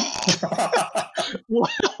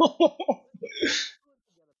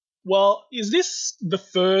 Well, is this the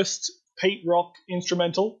first Pete Rock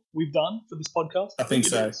instrumental we've done for this podcast? I think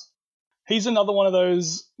so. He's another one of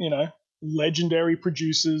those, legendary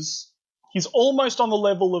producers. He's almost on the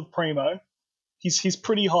level of Primo. He's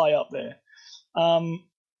pretty high up there.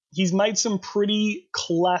 He's made some pretty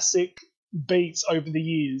classic beats over the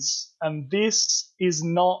years, and this is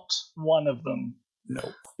not one of them.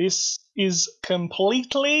 No. This is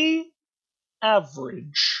completely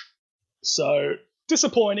average. So,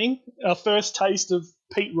 disappointing. Our first taste of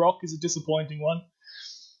Pete Rock is a disappointing one.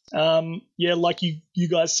 Like you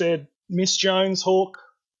guys said, Miss Jones' hook,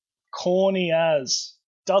 corny as.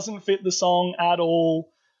 Doesn't fit the song at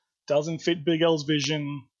all. Doesn't fit Big L's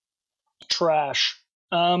vision. Trash.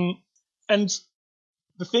 And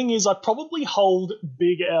the thing is, I probably hold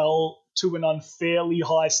Big L to an unfairly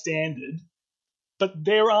high standard but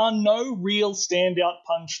there are no real standout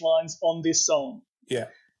punchlines on this song. Yeah.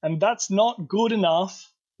 And that's not good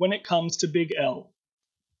enough when it comes to Big L.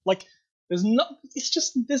 Like, there's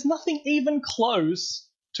nothing even close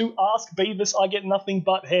to Ask Beavis, I Get Nothing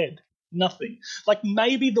But Head. Nothing. Like,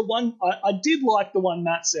 maybe the one, I did like the one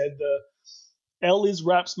Matt said, the L is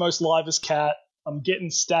rap's most livest cat. I'm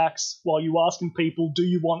getting stacks while you asking people, do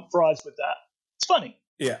you want fries with that? It's funny.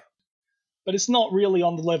 Yeah. But it's not really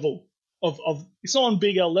on the level of it's not on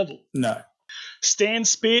Big L level. No. Stand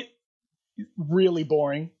Spit, really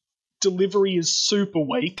boring. Delivery is super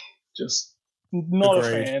weak. Just not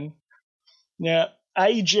Agreed. a fan. Yeah.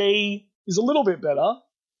 AG is a little bit better,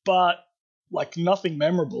 but like nothing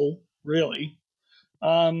memorable, really.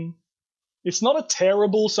 It's not a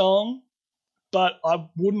terrible song, but I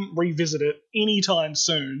wouldn't revisit it anytime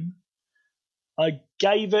soon. I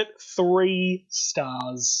gave it 3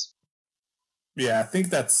 stars. Yeah, I think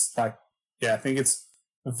that's I think it's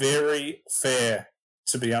very fair,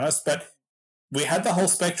 to be honest. But we had the whole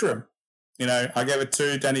spectrum. You know, I gave it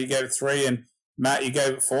 2, Danny, you gave it 3, and Matt, you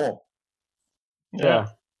gave it 4. Yeah.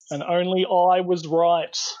 And only I was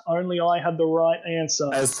right. Only I had the right answer.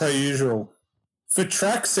 As per usual. For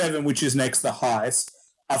track 7, which is next, the heist,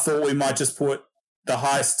 I thought we might just put the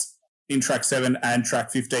heist in track 7 and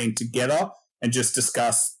track 15 together and just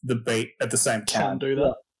discuss the beat at the same time. Can do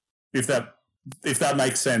that. If that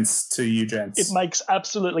makes sense to you, gents. It makes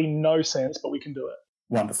absolutely no sense, but we can do it.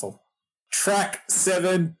 Wonderful. Track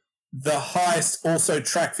 7, the heist, also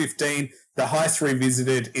track 15, the heist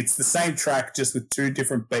revisited. It's the same track, just with 2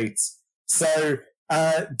 different beats. So,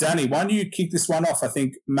 Danny, why don't you kick this one off? I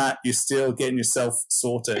think, Matt, you're still getting yourself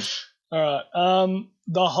sorted. All right.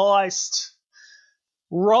 The heist.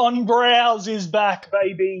 Ron Browse is back,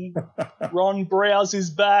 baby. Ron Browse is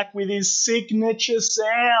back with his signature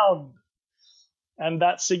sound. And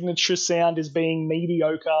that signature sound is being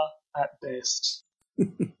mediocre at best.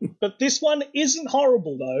 But this one isn't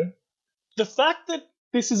horrible, though. The fact that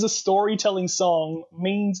this is a storytelling song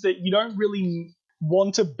means that you don't really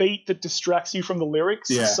want a beat that distracts you from the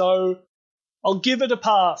lyrics. Yeah. So I'll give it a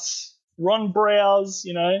pass. Ron Browse,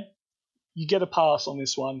 you get a pass on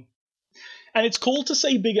this one. And it's cool to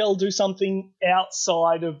see Big L do something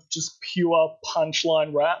outside of just pure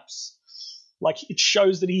punchline raps. Like, it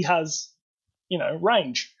shows that he has,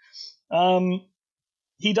 range.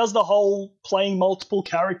 He does the whole playing multiple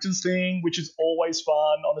characters thing, which is always fun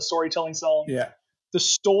on a storytelling song. Yeah. The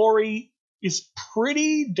story is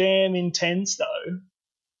pretty damn intense, though.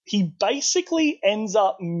 He basically ends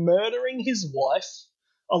up murdering his wife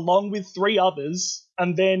along with 3 others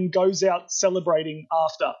and then goes out celebrating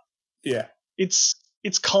after. Yeah.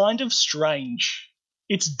 It's kind of strange.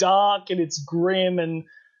 It's dark and it's grim, and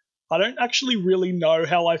I don't actually really know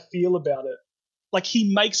how I feel about it. Like,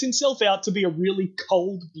 he makes himself out to be a really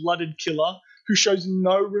cold-blooded killer who shows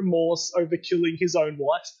no remorse over killing his own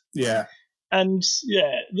wife. Yeah. And,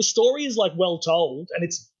 the story is, well told, and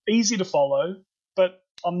it's easy to follow, but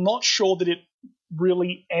I'm not sure that it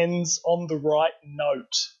really ends on the right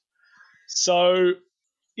note. So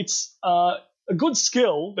it's a good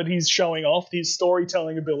skill that he's showing off, his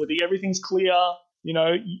storytelling ability. Everything's clear,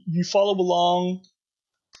 you follow along,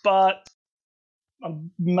 but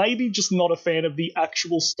I'm maybe just not a fan of the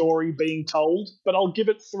actual story being told, but I'll give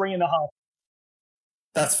it 3.5.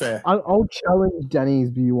 That's fair. I'll challenge Danny's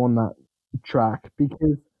view on that track,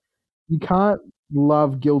 because you can't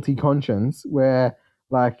love Guilty Conscience where,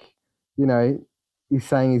 he's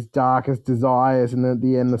saying his darkest desires, and at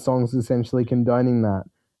the end the song's essentially condoning that.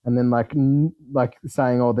 And then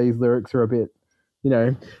saying, oh, these lyrics are a bit,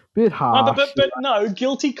 bit harsh. But no,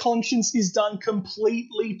 Guilty Conscience is done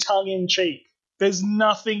completely tongue-in-cheek. There's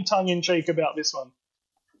nothing tongue-in-cheek about this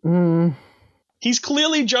one. He's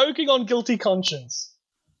clearly joking on Guilty Conscience.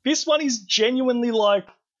 This one is genuinely like,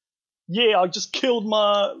 yeah, I just killed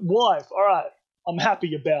my wife. All right, I'm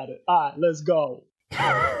happy about it. All right, let's go.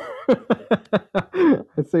 I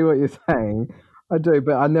see what you're saying. I do,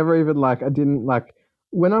 but I never even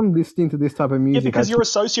when I'm listening to this type of music. Yeah, because you're a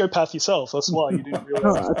sociopath yourself. That's why you didn't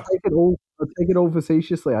realize. No, I take it all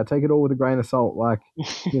facetiously. I take it all with a grain of salt.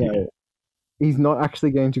 He's not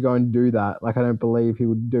actually going to go and do that. I don't believe he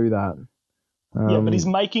would do that. Yeah, but he's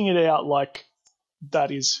making it out like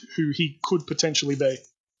that is who he could potentially be.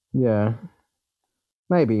 Yeah,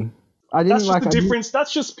 maybe. I didn't That's just the difference.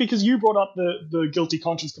 That's just because you brought up the Guilty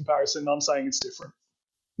Conscience comparison. I'm saying it's different.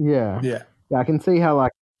 Yeah. I can see how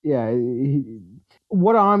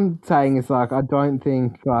what I'm saying is I don't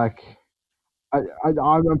think I'm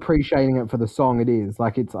appreciating it for the song it is.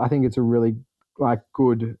 I think it's a really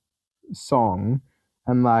good song,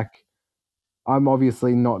 and I'm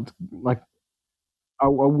obviously not I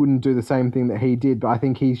wouldn't do the same thing that he did, but I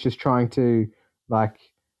think he's just trying to like,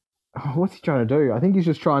 what's he trying to do? I think he's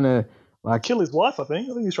just trying to like kill his wife. I think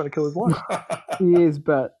he's trying to kill his wife. He is,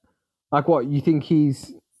 but like, what you think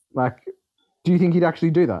he's like? Do you think he'd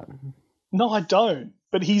actually do that? No, I don't.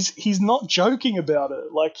 But he's not joking about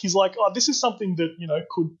it. Like, he's like, oh, this is something that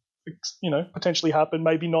could potentially happen.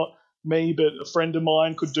 Maybe not me, but a friend of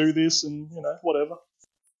mine could do this, and whatever.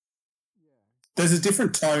 There's a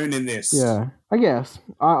different tone in this. Yeah, I guess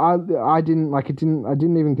I didn't like it. I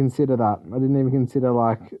didn't even consider that. I didn't even consider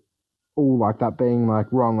like all like that being like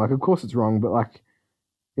wrong. Like, of course it's wrong, but like,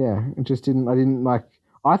 yeah, it just didn't. I didn't like.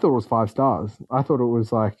 I thought it was 5 stars. I thought it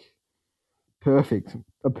was like perfect,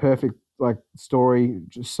 a perfect like story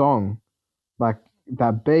song. Like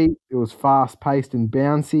that beat, it was fast paced and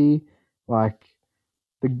bouncy. Like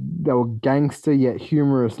they were gangster yet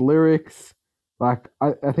humorous lyrics. Like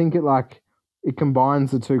I think it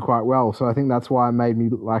combines the two quite well. So I think that's why it made me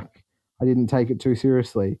like I didn't take it too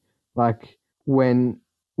seriously. Like when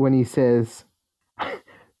he says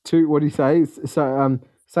to what do you say? So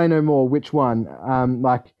say no more. Which one?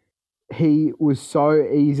 Like he was so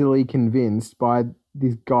easily convinced by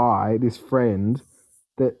this guy, this friend,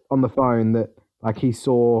 that on the phone that like he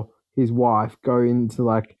saw his wife go into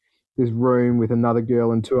like this room with another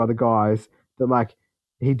girl and 2 other guys that like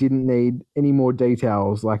he didn't need any more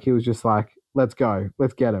details. Like he was just like, let's go,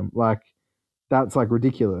 let's get him. Like that's like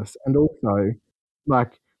ridiculous. And also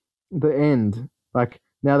like the end, like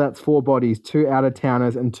now that's 4 bodies, 2 out of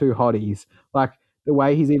towners and 2 hotties. Like the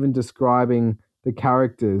way he's even describing the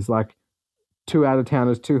characters, like 2 out of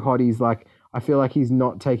towners, 2 hotties. Like I feel like he's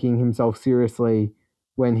not taking himself seriously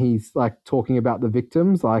when he's like talking about the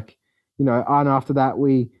victims. Like, and after that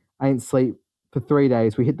we ain't sleep for 3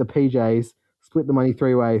 days. We hit the PJs, split the money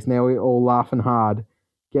 3 ways. Now we're all laughing hard,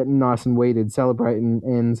 getting nice and weeded, celebrating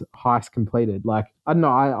ends, heist completed. Like I don't know,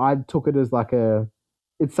 I took it as like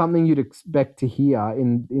it's something you'd expect to hear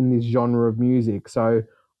in this genre of music. So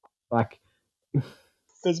like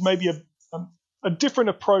there's maybe a different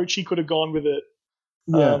approach he could have gone with it.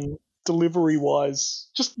 Yeah. Delivery wise,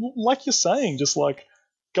 just like you're saying, just like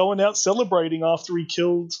going out celebrating after he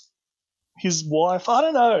killed his wife. I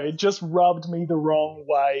don't know, it just rubbed me the wrong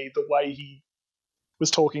way, the way he was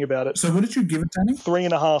talking about it. So what did you give it, Danny?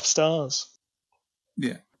 3.5 stars.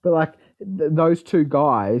 Yeah. But like those 2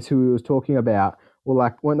 guys who he was talking about were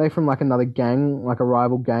like, weren't they from like another gang, like a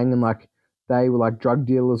rival gang, and like they were like drug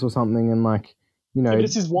dealers or something, and like but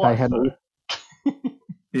it's his wife, they had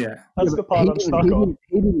Yeah. That's the part I'm stuck on.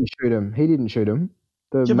 He didn't shoot him. He didn't shoot him.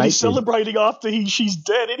 The but mate he's celebrating after she's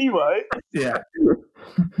dead anyway. Yeah.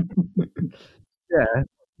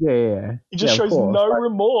 Yeah. He just shows no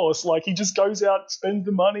remorse. Like he just goes out, spends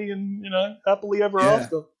the money, and happily ever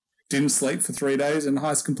after. Didn't sleep for 3 days and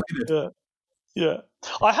heist completed. Yeah.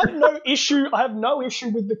 I have no issue. I have no issue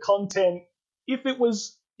with the content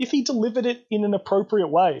if he delivered it in an appropriate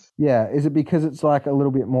way. Yeah, is it because it's like a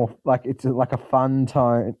little bit more like it's like a fun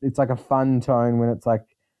tone? It's like a fun tone when it's like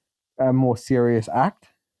a more serious act.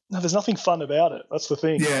 No, there's nothing fun about it. That's the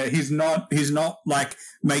thing. Yeah, he's not like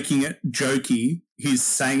making it jokey. He's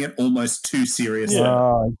saying it almost too seriously. Yeah.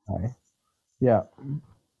 Oh, okay. Yeah.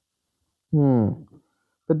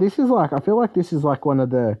 But this is like, I feel like this is like one of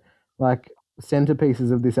the like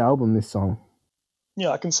centerpieces of this album, this song. Yeah,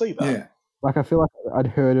 I can see that. Yeah. Like I feel like I'd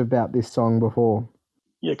heard about this song before.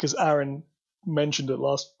 Yeah, because Aaron mentioned it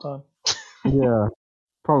last time. Yeah,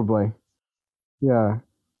 probably. Yeah.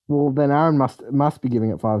 Well, then Aaron must be giving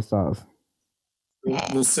it 5 stars.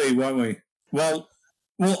 We'll see, won't we? Well,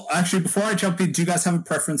 actually, before I jump in, do you guys have a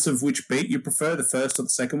preference of which beat you prefer, the first or the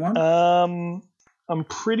second one? I'm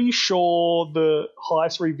pretty sure the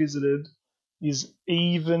Heist Revisited is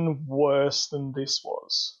even worse than this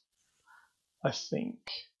was. I think.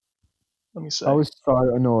 Let me see. I was so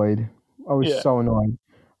annoyed. I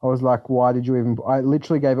was like, why did you even... I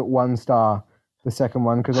literally gave it 1 star, the second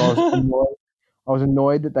one, because I was annoyed. I was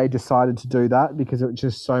annoyed that they decided to do that because it was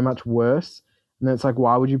just so much worse. And then it's like,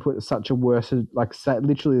 why would you put such a worse, like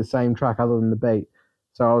literally the same track other than the beat?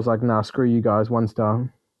 So I was like, nah, screw you guys, 1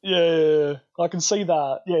 star. Yeah, I can see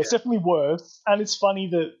that. Yeah, it's definitely worse. And it's funny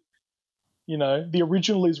that, the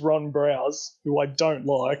original is Ron Browse, who I don't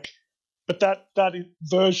like. But that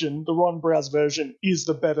version, the Ron Browse version, is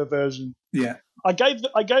the better version. Yeah. I gave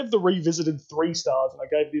the Revisited 3 stars, and I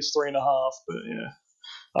gave this 3.5. But yeah,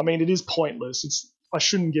 I mean, it is pointless. I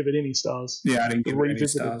shouldn't give it any stars. Yeah, I didn't give it any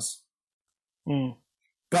stars. Mm.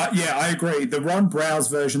 But yeah, I agree. The Ron Browse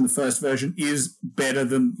version, the first version, is better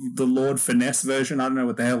than the Lord Finesse version. I don't know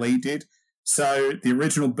what the hell he did. So the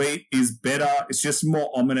original beat is better. It's just more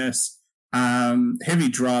ominous. heavy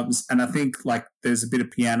drums, and I think like there's a bit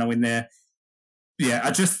of piano in there. Yeah,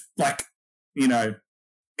 I just like,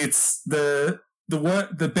 it's the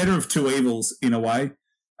better of two evils in a way.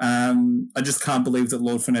 I just can't believe that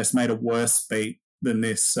Lord Finesse made a worse beat than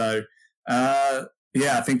this. So, I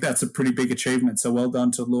think that's a pretty big achievement. So well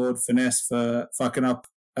done to Lord Finesse for fucking up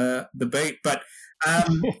the beat. But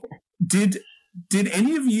did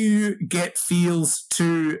any of you get feels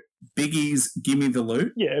to Biggie's "Gimme the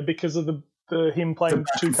Loot"? Yeah, because of the him playing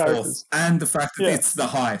two characters and the fact that it's the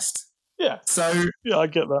heist. Yeah. So I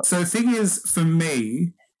get that. So the thing is, for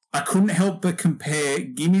me, I couldn't help but compare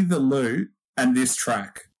 "Gimme the Loot" and this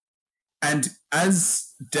track. And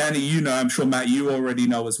as Danny, I'm sure Matt, you already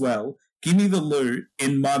know as well, "Gimme the Loot"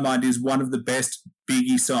 in my mind is one of the best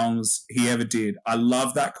Biggie songs he ever did. I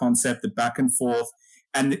love that concept, the back and forth,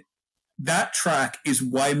 and that track is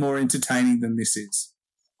way more entertaining than this is.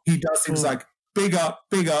 He does things like big up,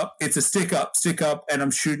 it's a stick up, and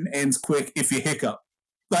I'm shooting ends quick if you hiccup.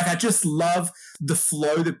 Like, I just love the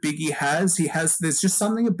flow that Biggie has. There's just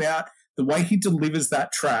something about the way he delivers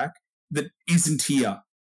that track that isn't here.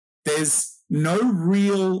 There's no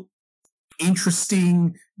real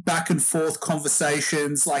interesting back and forth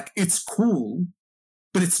conversations. Like, it's cool,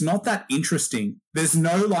 but it's not that interesting. There's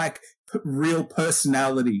no like real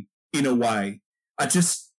personality in a way. I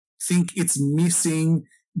just think it's missing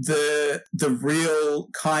the real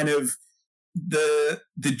kind of the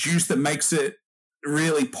juice that makes it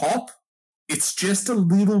really pop. It's just a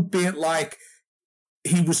little bit like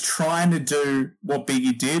he was trying to do what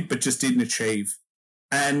Biggie did, but just didn't achieve.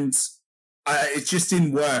 And it just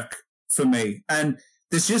didn't work for me. And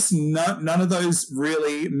there's just none of those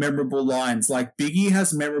really memorable lines. Like, Biggie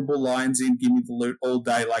has memorable lines in "Gimme the Loot" all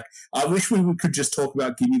day. Like, I wish we could just talk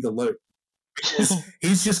about "Gimme the Loot." Because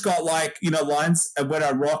he's just got like, lines, and when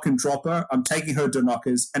I rock and drop her, I'm taking her to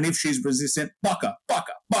knockers. And if she's resistant, buck her.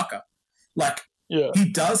 Like,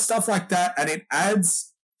 he does stuff like that, and it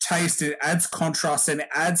adds taste, it adds contrast, and it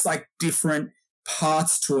adds like different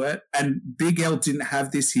parts to it. And Big L didn't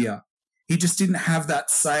have this here. He just didn't have that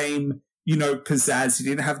same, pizzazz. He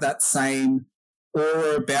didn't have that same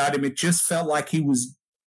aura about him. It just felt like he was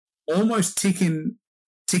almost ticking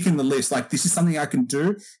the list. Like, this is something I can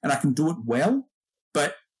do, and I can do it well,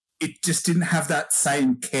 but it just didn't have that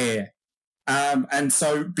same care. And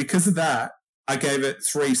so because of that, I gave it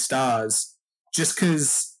 3 stars, just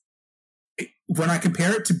because when I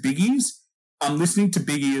compare it to Biggie's, I'm listening to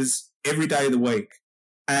Biggie's every day of the week.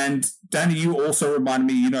 And Danny, you also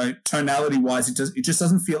reminded me, tonality-wise, it just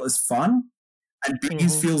doesn't feel as fun, and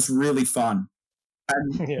Biggie's feels really fun.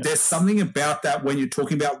 And there's something about that when you're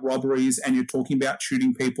talking about robberies and you're talking about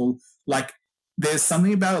shooting people. Like, there's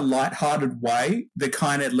something about a lighthearted way that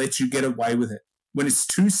kind of lets you get away with it. When it's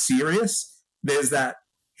too serious, there's that,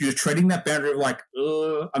 you're treading that boundary of like,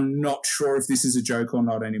 I'm not sure if this is a joke or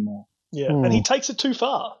not anymore. Yeah, and he takes it too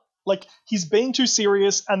far. Like, he's being too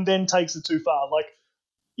serious and then takes it too far. Like,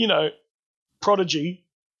 Prodigy,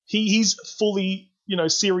 he's fully,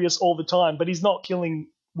 serious all the time, but he's not killing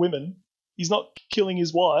women. He's not killing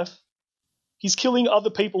his wife. He's killing other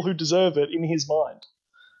people who deserve it in his mind.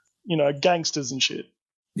 Gangsters and shit.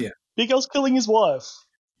 Yeah. Big L's killing his wife.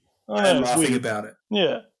 And laughing about it.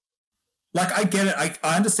 Yeah. Like, I get it.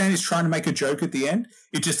 I understand he's trying to make a joke at the end.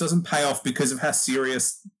 It just doesn't pay off because of how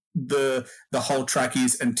serious the whole track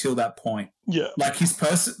is until that point. Yeah. Like,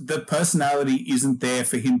 the personality isn't there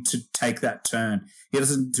for him to take that turn. He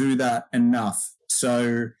doesn't do that enough.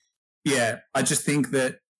 So, yeah, I just think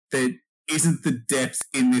that there isn't the depth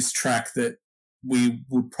in this track that we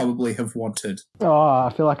would probably have wanted. Oh,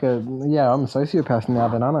 I feel like I'm a sociopath now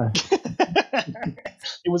then, aren't I?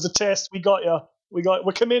 It was a test. We got you.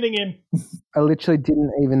 We're committing him. I literally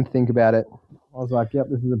didn't even think about it. I was like, yep,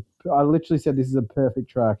 I literally said this is a perfect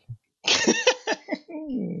track.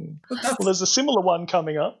 Well, there's a similar one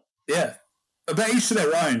coming up. Yeah. But each to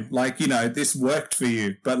their own. Like, this worked for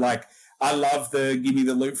you. But, like, I love the "Gimme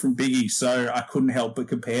the Loot" from Biggie, so I couldn't help but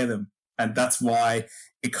compare them. And that's why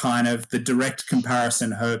it kind of, the direct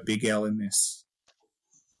comparison hurt Big L in this.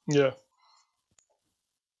 Yeah.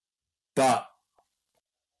 But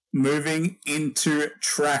moving into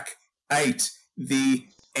track 8, The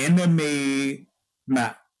Enemy.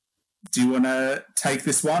 Matt, do you want to take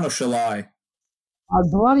this one, or shall I? I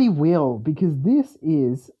bloody will, because this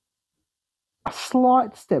is a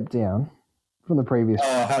slight step down from the previous.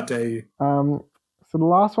 Oh, how dare you. So the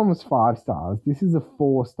last one was 5 stars. This is a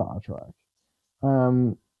 4-star track.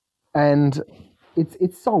 And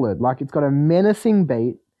it's solid. Like, it's got a menacing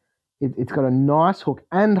beat. It's got a nice hook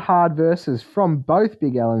and hard verses from both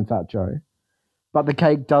Big L and Fat Joe. but the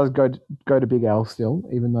cake does go to Big L still,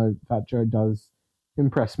 even though Fat Joe does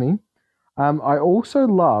impress me. I also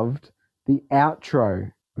loved the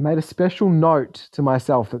outro. I made a special note to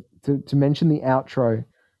myself to mention the outro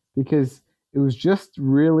because it was just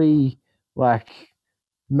really like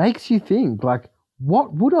makes you think like,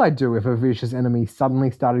 what would I do if a vicious enemy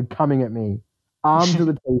suddenly started coming at me, armed to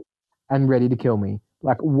the teeth and ready to kill me?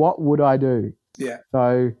 Like, what would I do? Yeah.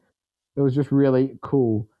 So it was just really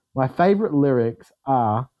cool. My favorite lyrics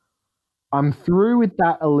are, I'm through with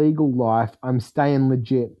that illegal life. I'm staying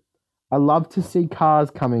legit. I love to see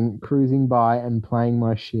cars coming, cruising by and playing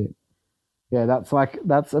my shit. Yeah,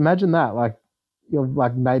 that's imagine that. Like you've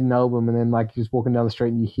like made an album and then like you're just walking down the street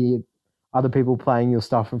and you hear other people playing your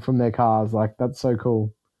stuff from their cars. Like that's so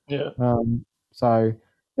cool. Yeah. So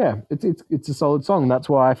yeah, it's a solid song. That's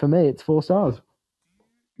why for me it's 4 stars.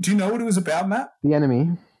 Do you know what it was about, Matt? The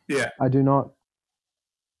Enemy. Yeah. I do not.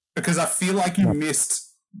 Because I feel like you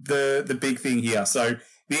missed the big thing here. So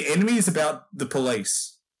The Enemy is about the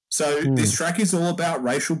police. So this track is all about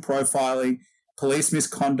racial profiling, police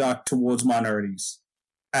misconduct towards minorities.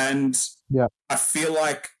 And I feel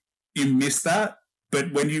like you missed that.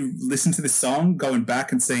 But when you listen to the song, going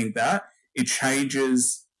back and seeing that, it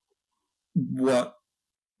changes what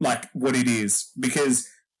it is. Because,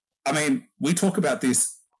 I mean, we talk about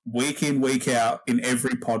this week in, week out in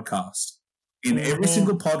every podcast. In every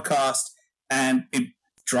single podcast, and it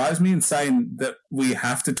drives me insane that we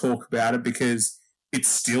have to talk about it because it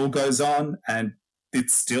still goes on and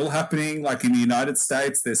it's still happening. Like in the United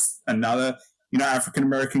States, there's another, African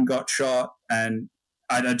American got shot, and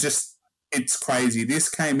it's crazy. This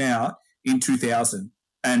came out in 2000,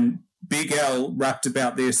 and Big L rapped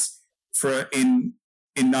about this in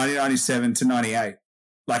 1997 to 98.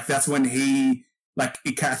 Like that's when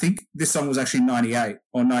I think this song was actually 98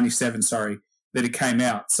 or 97, sorry, that it came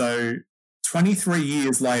out. So 23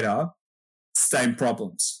 years later, same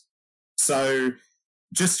problems. So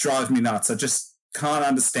just drives me nuts. I just can't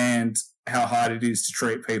understand how hard it is to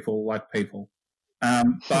treat people like people.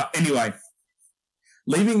 But anyway,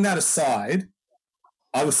 leaving that aside,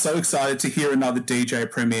 I was so excited to hear another DJ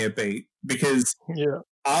Premier beat because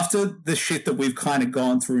after the shit that we've kind of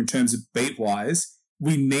gone through in terms of beat-wise,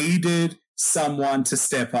 we needed someone to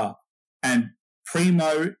step up. And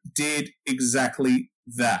Primo did exactly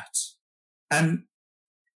that. And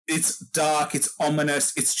it's dark, it's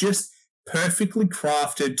ominous, it's just perfectly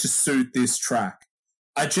crafted to suit this track.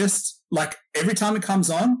 I just, every time it comes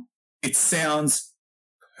on, it sounds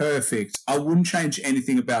perfect. I wouldn't change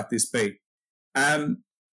anything about this beat. But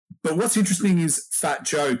what's interesting is Fat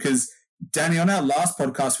Joe, because Danny, on our last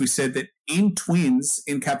podcast, we said that in Twins,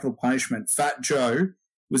 in Capital Punishment, Fat Joe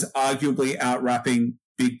was arguably out-rapping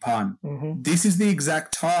Big Pun. Mm-hmm. This is the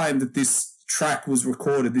exact time that this track was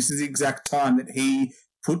recorded. This is the exact time that he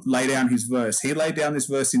lay down his verse. He laid down this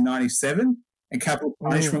verse in 97, and Capital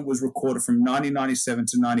Punishment was recorded from 1997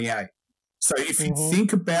 to 98. So if you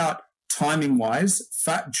think about timing-wise,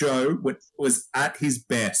 Fat Joe was at his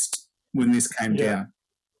best when this came down.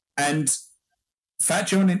 And Fat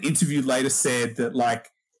Joe in an interview later said that,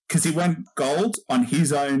 because he went gold on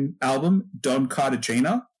his own album, Don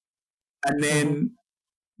Cartagena, and then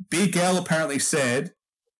Big L apparently said,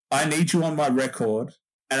 I need you on my record,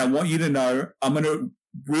 and I want you to know I'm going to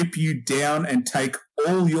rip you down and take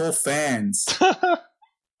all your fans.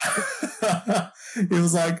 He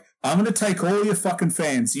was like, I'm going to take all your fucking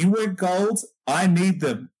fans. You went gold, I need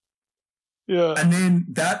them. Yeah. And then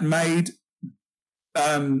that made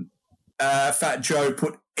Fat Joe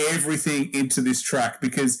put everything into this track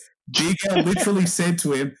because Big L literally said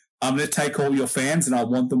to him, I'm going to take all your fans and I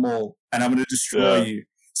want them all and I'm going to destroy you.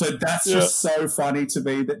 So that's just so funny to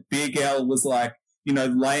me that Big L was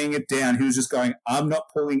laying it down. He was just going, I'm not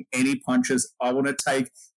pulling any punches. I want to take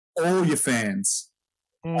all your fans.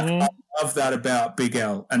 I love that about Big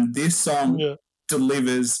L. And this song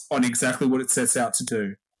delivers on exactly what it sets out to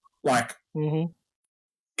do.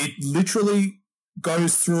 It literally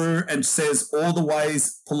goes through and says all the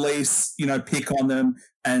ways police, pick on them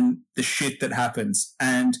and the shit that happens.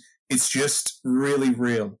 And it's just really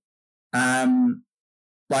real. And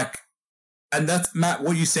that's, Matt,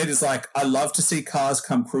 what you said is I love to see cars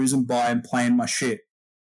come cruising by and playing my shit.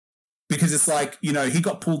 Because it's he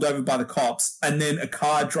got pulled over by the cops and then a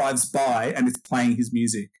car drives by and it's playing his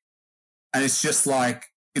music. And it's just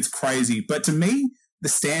it's crazy. But to me, the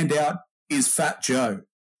standout is Fat Joe.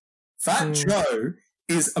 Fat Joe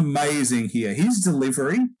is amazing here. His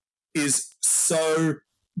delivery is so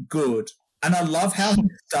good. And I love how he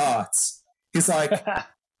starts. He's like,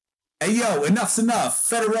 hey, yo, enough's enough.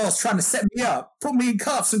 Federal's trying to set me up, put me in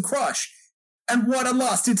cuffs and crush. and what a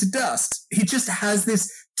lost into dust. He just has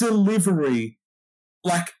this delivery,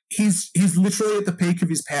 like he's literally at the peak of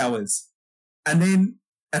his powers. And then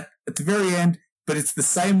at the very end, but it's the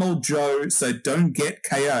same old Joe, so don't get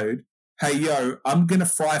KO'd. Hey, yo, I'm going to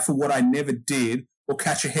fry for what I never did or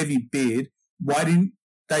catch a heavy bid. Why didn't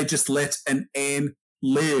they just let an Ann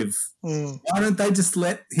live? Why don't they just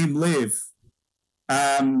let him live?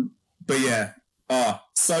 But yeah,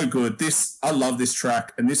 so good. I love this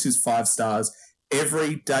track, and this is 5 stars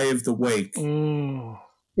every day of the week.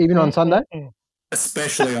 Even on Sunday?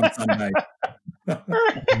 Especially on Sunday.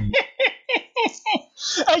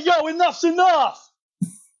 Hey, yo, enough's enough!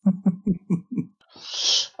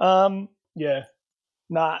 Yeah.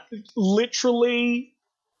 Nah, literally,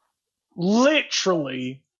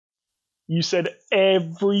 you said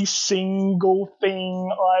every single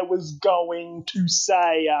thing I was going to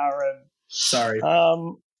say, Aaron. Sorry.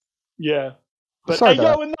 Yeah. But Sorry, hey,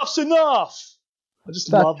 yo, enough's enough! I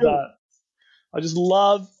just love that. I just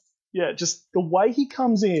love, just the way he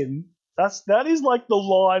comes in. That is like the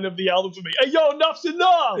line of the album for me. Hey, yo, enough's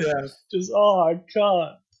enough! Yeah. Just, I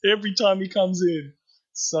can't. Every time he comes in.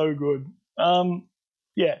 So good.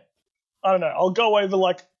 Yeah. I don't know. I'll go over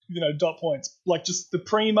dot points. Like just the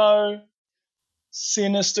primo,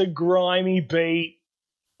 sinister, grimy beat.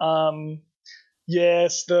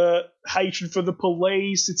 Yes, the hatred for the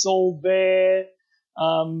police, it's all there.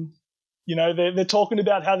 They're talking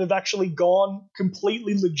about how they've actually gone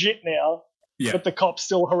completely legit now, but the cops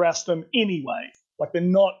still harass them anyway. Like they're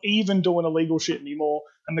not even doing illegal shit anymore,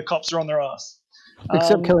 and the cops are on their ass.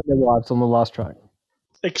 Except killing their wives on the last track.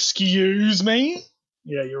 Excuse me?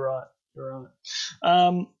 Yeah, you're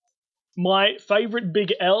right. My favorite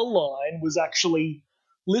Big L line was actually,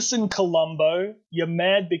 listen, Columbo, you're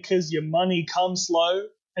mad because your money comes slow,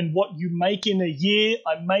 and what you make in a year,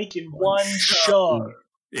 I make in one show.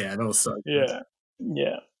 Yeah, that was so good.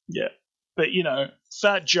 Yeah. But,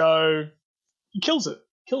 Fat Joe, he kills it.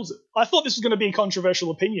 I thought this was going to be a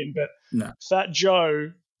controversial opinion, but no. Fat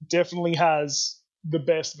Joe definitely has the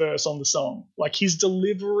best verse on the song. Like, his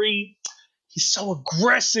delivery, he's so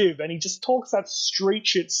aggressive, and he just talks that street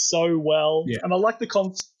shit so well. Yeah. And I like the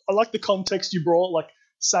context you brought, like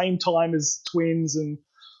same time as Twins. And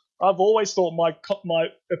I've always thought my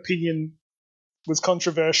opinion was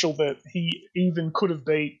controversial that he even could have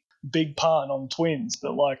beat Big Pun on Twins,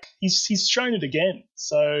 but like he's shown it again.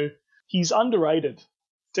 So he's underrated.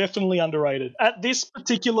 Definitely underrated at this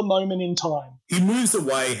particular moment in time. He moves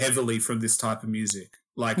away heavily from this type of music.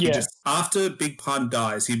 Like he just, after Big Pun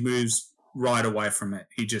dies, he moves right away from it.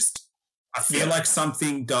 I feel like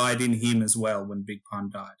something died in him as well when Big Pun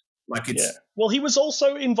died. Like it's Well, he was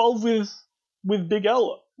also involved with Big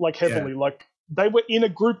L, like heavily. Like they were in a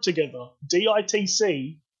group together.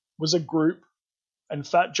 DITC was a group, and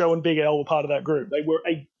Fat Joe and Big L were part of that group. They were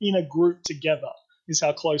in a group together. Is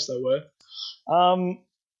how close they were.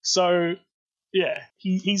 So yeah,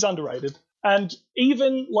 he's underrated. And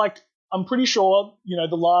even like I'm pretty sure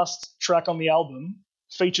the last track on the album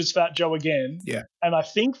features Fat Joe again. Yeah. And I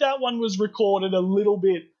think that one was recorded a little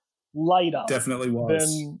bit later. Definitely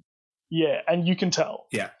was. And you can tell.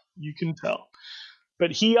 Yeah. You can tell.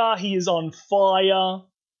 But here he is on fire.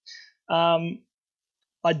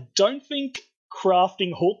 I don't think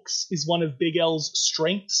crafting hooks is one of Big L's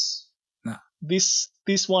strengths. No. This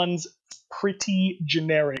one's pretty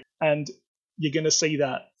generic, and you're going to see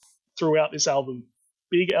that throughout this album.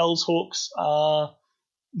 Big L's hooks are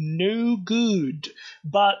no good,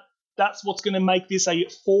 but that's what's going to make this a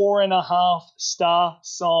 4.5 star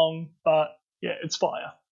song. But yeah, it's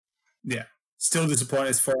fire. Yeah, still disappointed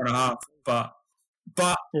it's 4.5,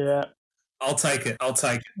 but yeah, I'll take it.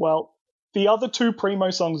 Well, the other two Primo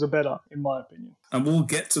songs are better, in my opinion, and we'll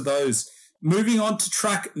get to those. Moving on to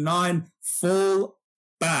track 9, Fall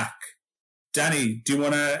Back. Danny, do you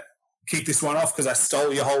want to kick this one off because I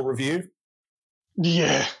stole your whole review?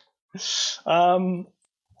 Yeah.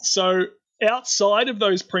 So outside of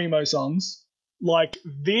those Primo songs, like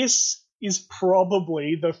this is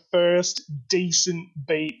probably the first decent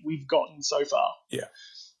beat we've gotten so far. Yeah.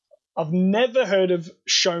 I've never heard of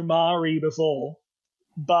Shomari before,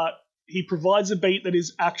 but he provides a beat that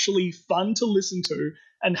is actually fun to listen to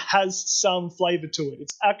and has some flavor to it.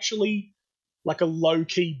 It's actually like a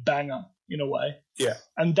low-key banger in a way. Yeah.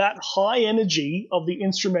 And that high energy of the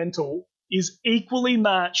instrumental is equally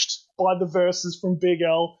matched by the verses from Big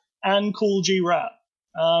L and Cool G Rap.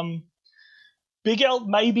 Big L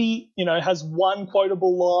maybe, has one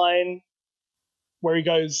quotable line where he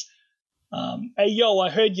goes, hey, yo, I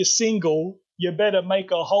heard you're single. You better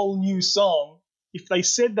make a whole new song. If they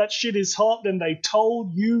said that shit is hot, then they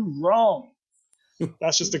told you wrong.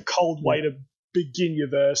 That's just a cold way to begin your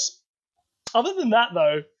verse. Other than that,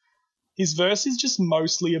 though, his verse is just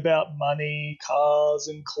mostly about money, cars,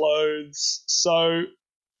 and clothes. So,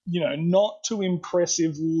 not too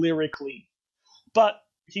impressive lyrically. But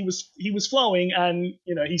he was flowing, and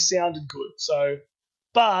he sounded good. So,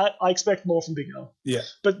 but I expect more from Big L. Yeah.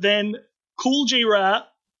 But then Cool G Rap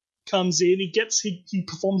comes in. He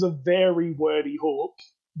performs a very wordy hook,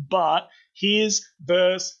 but his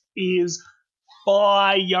verse is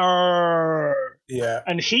fire. Yeah.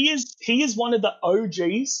 And he is one of the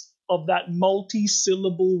OGs of that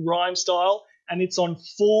multi-syllable rhyme style, and it's on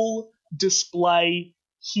full display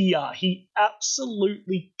here. He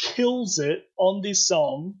absolutely kills it on this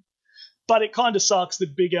song, but it kind of sucks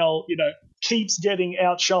that Big L, keeps getting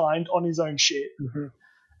outshined on his own shit. Mm-hmm.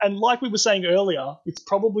 And like we were saying earlier, it's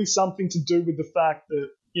probably something to do with the fact that,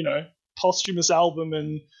 posthumous album,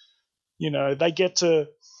 and, they get to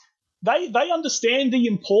they understand the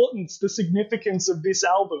importance, the significance of this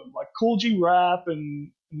album, like Cool G Rap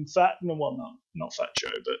and Fat, not Fat Joe,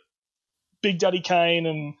 but Big Daddy Kane,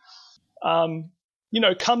 and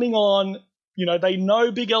coming on, they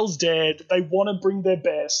know Big L's dead, they want to bring their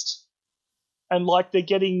best, and like they're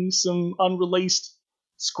getting some unreleased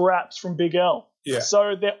scraps from Big L. Yeah.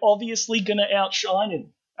 So they're obviously gonna outshine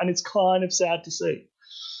him, and it's kind of sad to see.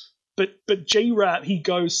 But G Rap, he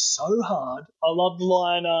goes so hard. I love the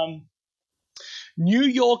line, New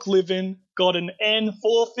York living, got an N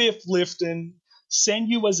 4/5 lifting, send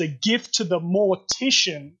you as a gift to the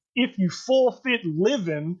mortician. If you forfeit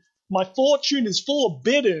living, my fortune is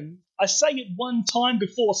forbidden. I say it one time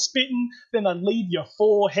before spitting, then I leave your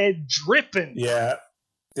forehead dripping. Yeah.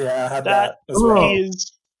 Yeah, I had That that as well.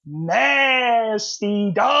 is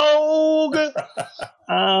nasty, dog.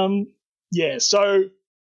 Yeah, so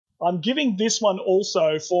I'm giving this one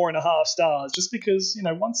also 4.5 stars, just because,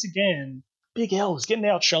 once again, Big L is getting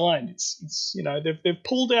outshined. It's they've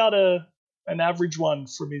pulled out an average one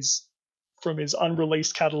from his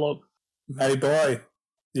unreleased catalog. Hey boy,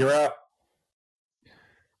 you're up.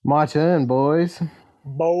 My turn, boys.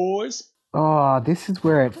 Boys. Oh, this is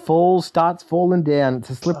where it starts falling down. It's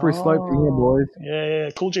a slippery slope from here, boys. Yeah.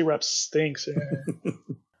 Cool G Rap stinks.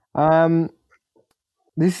 Yeah.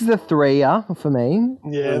 This is a 3-er for me.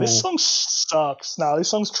 Yeah, this song sucks. No, this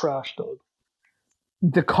song's trash, dog.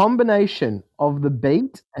 The combination of the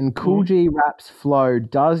beat and Cool G Rap's flow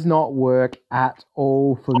does not work at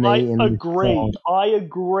all for me. I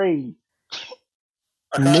agree.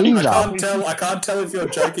 I can't tell if you're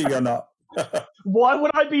joking or not. Why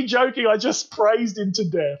would I be joking? I just praised him to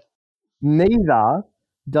death. Neither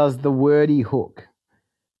does the wordy hook.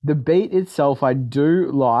 The beat itself I do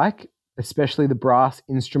like, especially the brass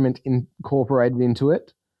instrument incorporated into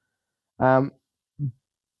it.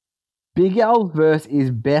 Big L's verse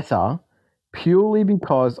is better purely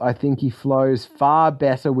because I think he flows far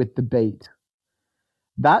better with the beat.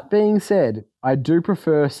 That being said, I do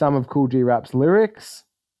prefer some of Cool G Rap's lyrics,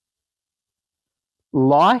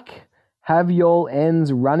 like have y'all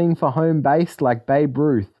ends running for home base like Babe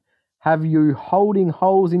Ruth, have you holding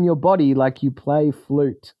holes in your body like you play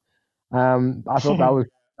flute. I thought that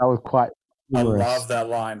was quite humorous. I love that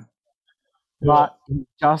line. But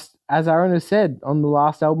just as Aaron has said on the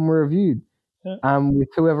last album we reviewed, with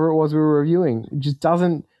whoever it was we were reviewing, it just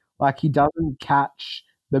doesn't he doesn't catch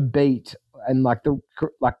the beat and the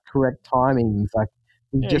correct timings.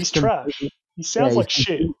 He's trash. He sounds like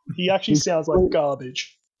shit. He actually sounds like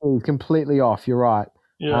garbage. He's completely off. You're right.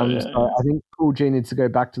 So I think Cool G needs to go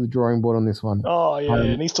back to the drawing board on this one. Oh yeah,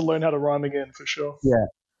 he needs to learn how to rhyme again for sure. Yeah.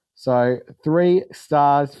 So 3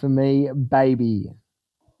 stars for me, baby.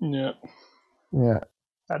 Yeah. Yeah.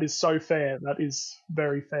 That is so fair. That is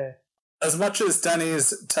very fair. As much as Danny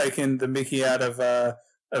has taken the mickey out of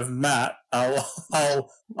Matt,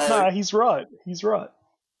 No, he's right. He's right.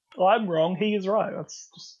 I'm wrong. He is right. That's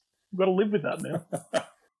just we've got to live with that now.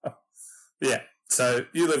 Yeah. So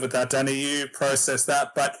you live with that, Danny. You process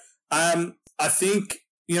that, but I think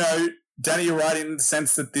Danny, you're right in the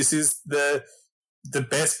sense that this is the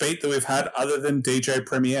best beat that we've had other than DJ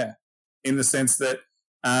Premier, in the sense that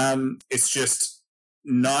it's just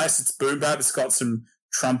nice. It's boom bap. It's got some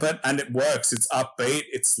trumpet, and it works. It's upbeat.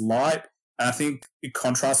 It's light, and I think it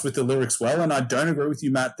contrasts with the lyrics well. And I don't agree with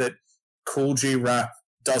you, Matt, that Cool G Rap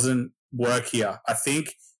doesn't work here. I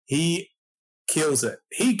think he kills it.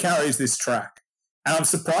 He carries this track, and I'm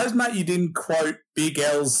surprised, Matt, you didn't quote Big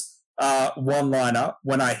L's one-liner.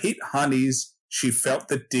 When I hit Honey's, she felt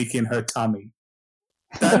the dick in her tummy.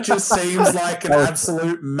 That just seems like an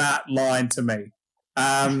absolute Matt line to me.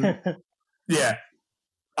 Yeah.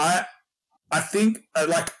 I think,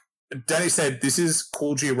 like Danny said, this is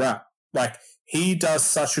Cool G Rap. He does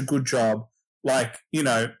such a good job Like,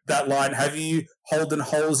 that line, have you holding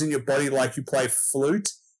holes in your body like you play flute?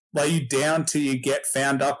 Lay you down till you get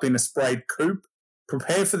found up in a sprayed coupe?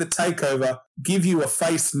 Prepare for the takeover, give you a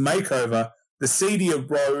face makeover, the seedier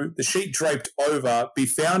row, the sheet draped over, be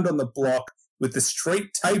found on the block with the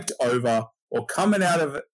street taped over, or coming out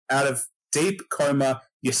of deep coma,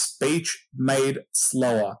 your speech made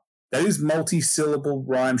slower. That is multi-syllable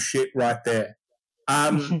rhyme shit right there.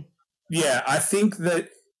 Yeah, I think that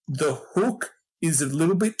the hook is a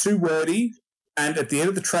little bit too wordy, and at the end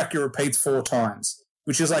of the track, it repeats 4 times,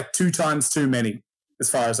 which is like 2 times too many, as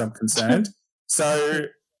far as I'm concerned. So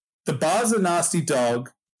the bars are nasty dog.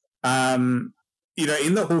 In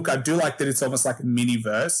the hook, I do like that it's almost like a mini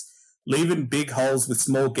verse, leaving big holes with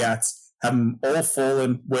small gats, have them all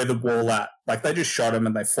fallen where the wall at. Like they just shot them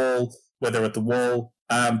and they fall where they're at the wall.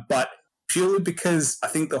 But purely because I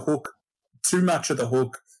think the hook, too much of the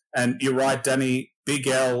hook, and you're right, Danny, Big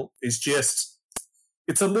L is just,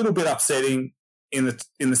 it's a little bit upsetting in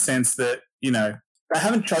the sense that, they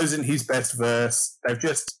haven't chosen his best verse.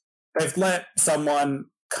 They've let someone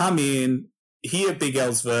come in, hear Big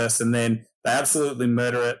L's verse, and then they absolutely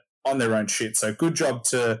murder it on their own shit. So good job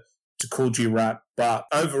to Cool G Rap. But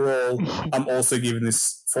overall, I'm also giving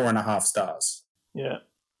this 4.5 stars. Yeah.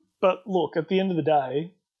 But look, at the end of the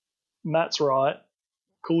day, Matt's right.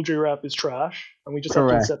 Cool G Rap is trash, and we just have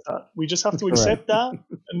to accept that. We just have to accept that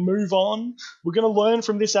and move on. We're going to learn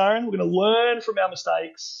from this, Aaron. We're going to learn from our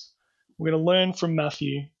mistakes. We're going to learn from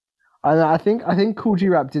Matthew. I think Cool G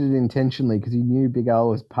Rap did it intentionally because he knew Big L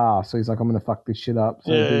was past, so he's like, I'm going to fuck this shit up.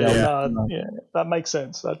 So that makes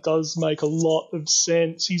sense. That does make a lot of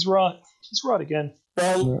sense. He's right. He's right again.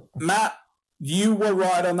 Well, Matt, you were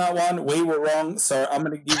right on that one. We were wrong, so I'm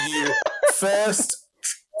going to give you first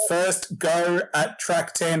go at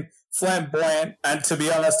track 10, flamboyant. And to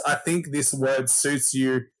be honest, I think this word suits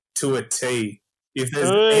you to a T. If there's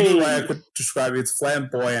any way I could describe it, it's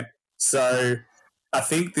flamboyant. So I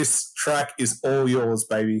think this track is all yours,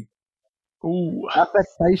 baby. Ooh.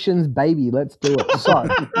 Affectations, baby. Let's do it. So, all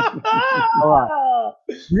right.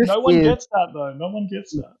 No one gets that, though. No one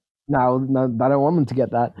gets that. No, I don't want them to get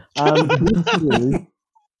that.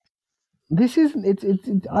 This is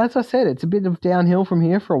as I said, it's a bit of downhill from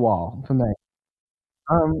here for a while for me.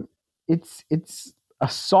 It's a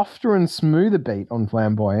softer and smoother beat on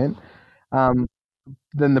Flamboyant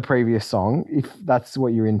than the previous song, if that's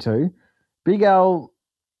what you're into. Big L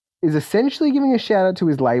is essentially giving a shout out to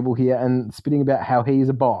his label here and spitting about how he's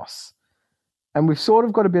a boss. And we've sort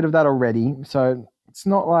of got a bit of that already, so it's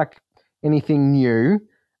not like anything new.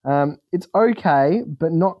 It's okay,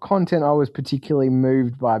 but not content I was particularly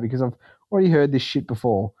moved by because I've already heard this shit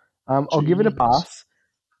before. I'll give it a pass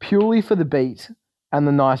purely for the beat and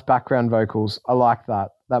the nice background vocals. I like that.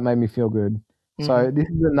 That made me feel good. Mm-hmm. So this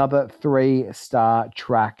is another 3-star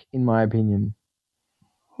track in my opinion.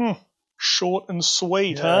 Short and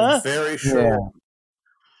sweet, huh? Very short. Yeah.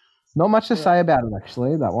 Not much to say about it,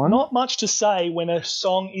 actually, that one. Not much to say when a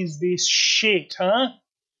song is this shit, huh?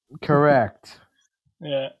 Correct.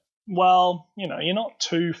 Yeah. Well, you're not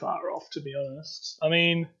too far off, to be honest. I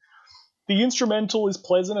mean, the instrumental is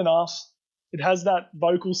pleasant enough. It has that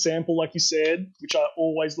vocal sample, like you said, which I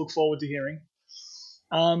always look forward to hearing.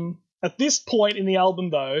 At this point in the album,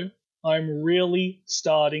 though, I'm really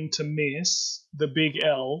starting to miss the Big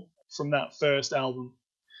L from that first album.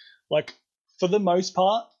 Like, for the most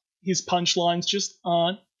part, his punchlines just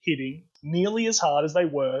aren't hitting nearly as hard as they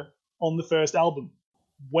were on the first album.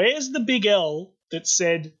 Where's the Big L that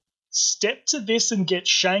said, step to this and get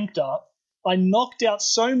shanked up? I knocked out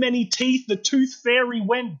so many teeth, the tooth fairy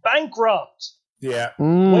went bankrupt. Yeah.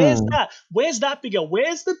 Where's that? Where's that Big L?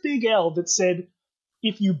 Where's the Big L that said,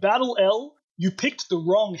 if you battle L, you picked the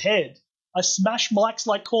wrong head. I smash mics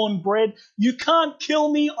like cornbread. You can't kill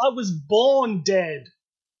me. I was born dead.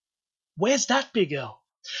 Where's that Big L?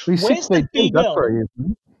 Where's the Big L?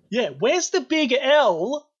 Yeah, where's the Big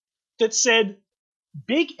L that said,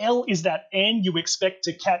 Big L is that N you expect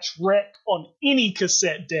to catch wreck on any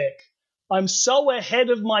cassette deck. I'm so ahead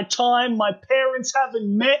of my time, my parents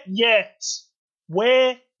haven't met yet.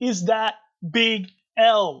 Where is that Big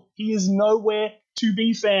L? He is nowhere to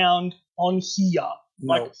be found on here.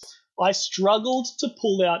 No. Like, I struggled to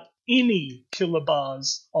pull out any killer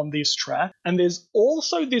bars on this track. And there's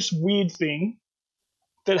also this weird thing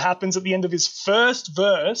that happens at the end of his first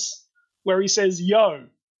verse where he says, yo,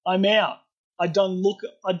 I'm out. I done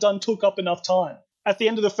took up enough time. At the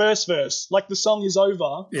end of the first verse, like the song is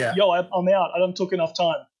over. Yeah. Yo, I'm out. I done took enough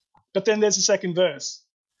time. But then there's a second verse.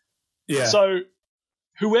 Yeah. So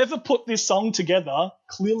whoever put this song together,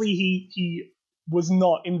 clearly he was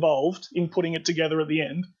not involved in putting it together at the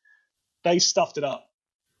end. they stuffed it up.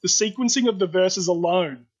 The sequencing of the verses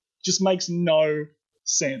alone just makes no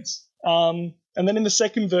sense. And then in the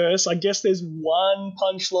second verse, I guess there's one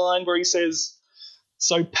punchline where he says,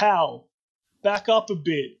 "So pal, back up a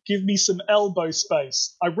bit, give me some elbow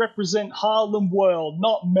space. I represent Harlem World,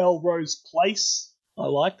 not Melrose Place." I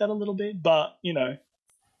like that a little bit, but,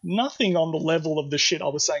 nothing on the level of the shit I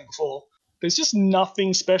was saying before. There's just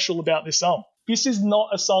nothing special about this song. This is not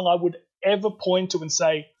a song I would ever point to and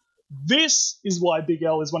say, this is why Big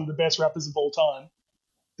L is one of the best rappers of all time.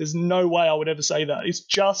 There's no way I would ever say that. It's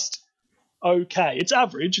just okay. It's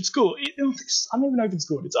average. It's good. I don't even know if it's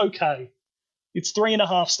good. It's okay. It's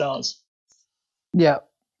 3.5 stars. Yeah,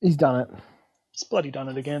 he's done it. He's bloody done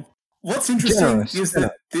it again. What's interesting is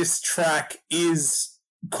that this track is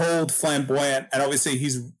called Flamboyant, and obviously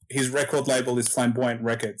his record label is Flamboyant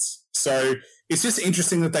Records. So it's just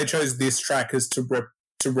interesting that they chose this track as to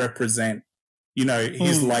represent,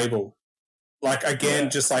 his label. Like, again,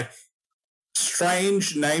 just like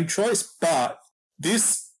strange name choice, but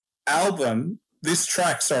this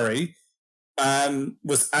track,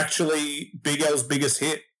 was actually Big L's biggest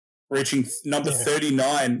hit, reaching number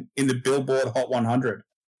 39 in the Billboard Hot 100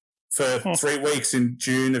 for 3 weeks in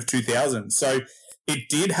June of 2000. So it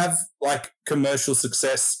did have like commercial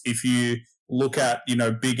success if you look at,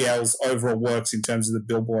 Big L's overall works in terms of the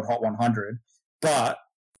Billboard Hot 100. But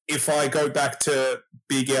if I go back to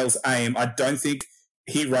Big L's aim, I don't think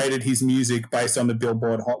he rated his music based on the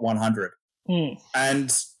Billboard Hot 100. And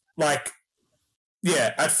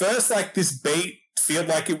at first, like, this beat felt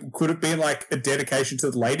like it could have been like a dedication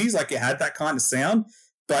to the ladies, like it had that kind of sound,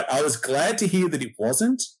 but I was glad to hear that it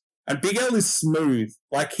wasn't. And Big L is smooth.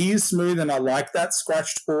 Like, he is smooth, and I like that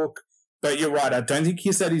scratched talk. But you're right, I don't think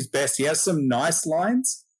he's at his best. He has some nice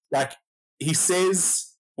lines. Like, he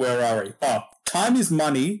says, where are we? Oh, time is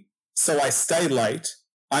money, so I stay late.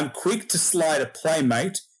 I'm quick to slide a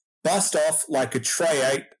playmate, bust off like a tray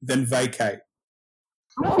 8, then vacate.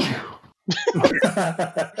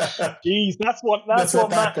 Jeez, that's what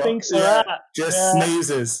Matt thinks they're at. Just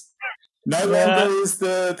sneezes. No longer is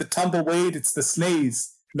the tumbleweed, it's the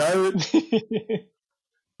sneeze. No.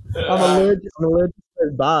 I'm allergic to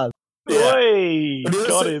those bars. Yeah. Oi,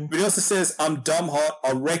 got him. But he also says, I'm dumb hot,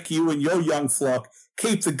 I'll wreck you and your young flock.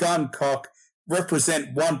 Keep the gun cock,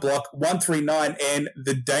 represent one block, 139N,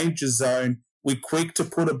 the danger zone. We quick to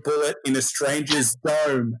put a bullet in a stranger's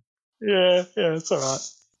dome. Yeah, it's all right.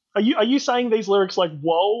 Are you saying these lyrics like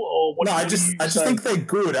whoa, or what? No, I just think they're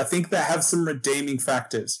good. I think they have some redeeming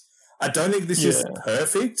factors. I don't think this is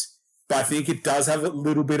perfect, but I think it does have a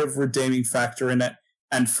little bit of redeeming factor in it.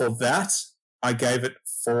 And for that, I gave it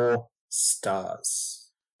 4 stars.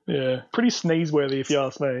 Yeah, pretty sneeze-worthy if you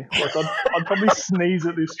ask me. Like, I'd probably sneeze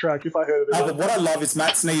at this track if I heard it. But what I love is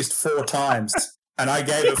Matt sneezed 4 times, and I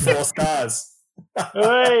gave it 4 stars.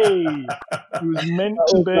 Hey, it was meant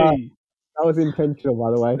to be. That was intentional, by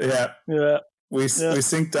the way. Yeah. We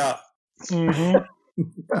synced up. Mm-hmm.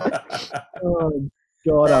 Oh,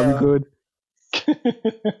 God, I'm good.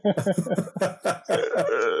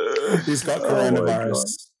 He's got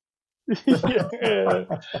coronavirus. Yeah.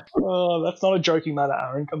 Oh, that's not a joking matter,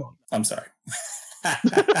 Aaron. Come on. I'm sorry.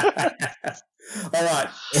 All right.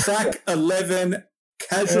 Track 11,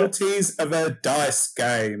 Casualties of a Dice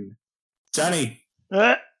Game. Johnny.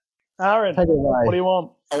 Aaron, take it away. What do you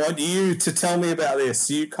want? I want you to tell me about this.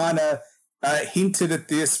 You kind of hinted at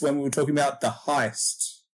this when we were talking about the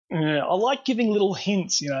heist. Yeah, I like giving little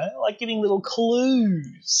hints, I like giving little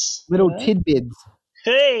clues. Little tidbits.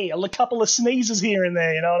 Hey, a couple of sneezes here and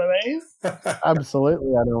there, you know what I mean?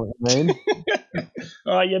 Absolutely, I know what you mean.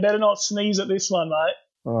 All right, you better not sneeze at this one, mate.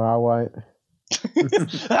 Oh, I won't.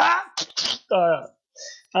 All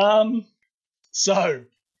right. So,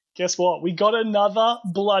 guess what? We got another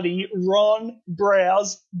bloody Ron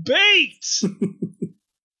Browse beat.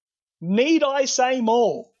 Need I say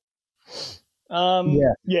more?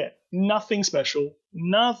 Yeah, nothing special.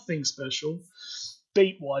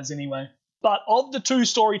 Beat-wise, anyway. But of the 2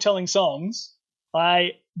 storytelling songs,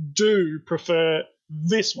 I do prefer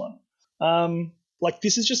this one.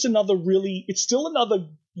 This is just another it's still another,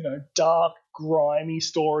 dark, grimy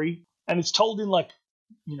story. And it's told in,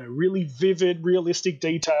 really vivid, realistic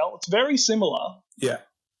detail. It's very similar. Yeah.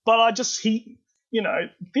 But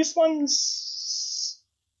this one's,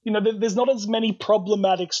 there's not as many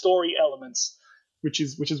problematic story elements, which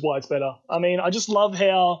is why it's better. I mean, I just love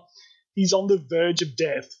how he's on the verge of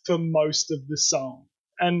death for most of the song.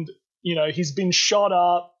 And, he's been shot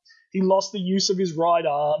up. He lost the use of his right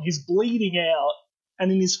arm. He's bleeding out.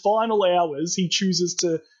 And in his final hours, he chooses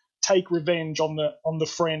to take revenge on the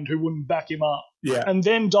friend who wouldn't back him up. Yeah. and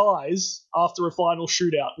then dies after a final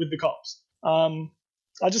shootout with the cops. I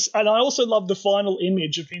also love the final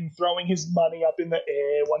image of him throwing his money up in the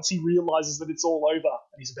air once he realizes that it's all over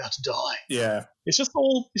and he's about to die. Yeah. It's just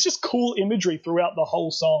cool imagery throughout the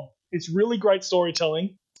whole song. It's really great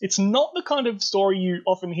storytelling. It's not the kind of story you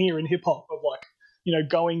often hear in hip hop of like,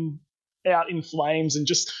 going out in flames, and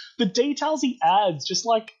just the details he adds, just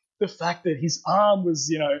like the fact that his arm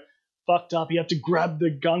was, fucked up. He had to grab the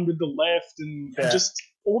gun with the left, and just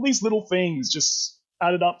all these little things just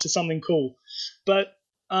added up to something cool. But,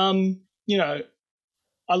 I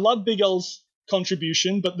love Big L's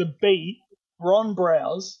contribution, but the beat, Ron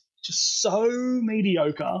Browse, just so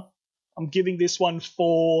mediocre. I'm giving this one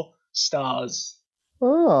 4 stars.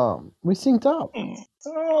 Oh, we synced up.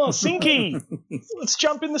 Oh, Sinky! Let's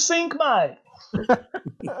jump in the sink, mate.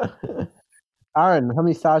 Aaron, how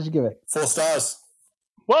many stars you give it? 4 stars.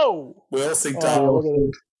 Whoa! We all synced Oh, up. look at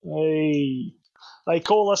it. Hey, they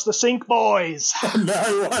call us the Sink Boys.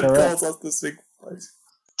 No one calls us the Sink Boys.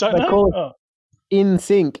 Don't They know. call it In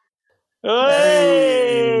Sync.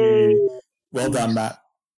 Hey! Well done, Matt.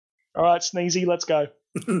 All right, Sneezy, let's go.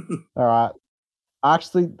 All right.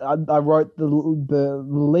 Actually, I wrote the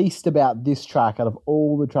least about this track out of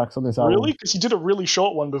all the tracks on this album. Really? Because you did a really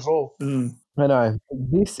short one before. Mm. I know.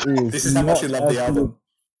 This is how much you love the album.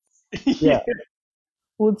 Yeah.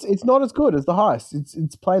 Well, it's not as good as The Heist.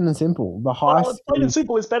 It's plain and simple. The Heist. Plain and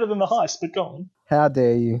simple is better than The Heist, but go on. How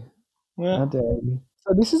dare you? Yeah. How dare you?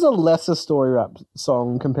 So this is a lesser story rap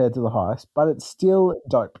song compared to The Heist, but it's still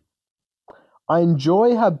dope. I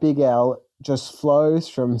enjoy how Big L just flows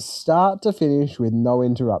from start to finish with no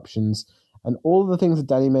interruptions, and all of the things that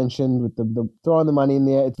Danny mentioned with the throwing the money in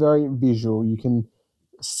the air. It's very visual. You can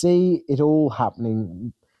see it all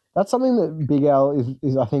happening. That's something that Big L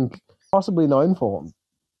is I think possibly known for.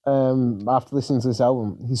 After listening to this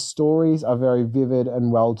album, his stories are very vivid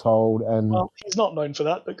and well told. And well, he's not known for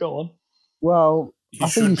that, but go on. Well, I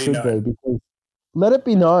think he should be, because let it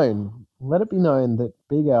be known that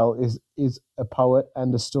Big L is a poet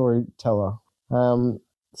and a storyteller.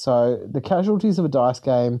 So The Casualties of a Dice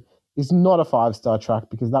Game is not a 5-star track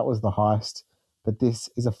because that was The Heist, but this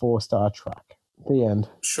is a 4-star track. The end.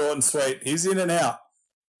 Short and sweet. He's in and out,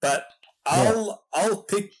 but I'll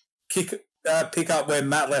pick up where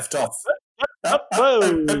Matt left off.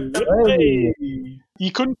 Hey.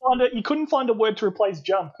 You couldn't find a word to replace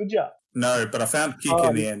jump, could you? No, but I found kick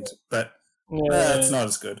in the end, but it's not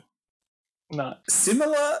as good. No.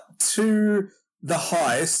 Similar to The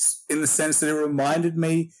Heist in the sense that it reminded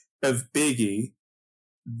me of Biggie,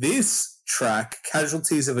 this track,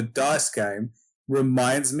 Casualties of a Dice Game,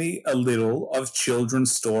 reminds me a little of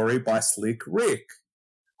Children's Story by Slick Rick.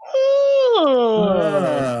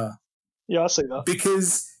 Yeah, I see that.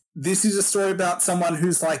 Because this is a story about someone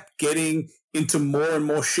who's like getting into more and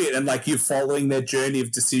more shit, and like you're following their journey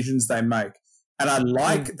of decisions they make. And I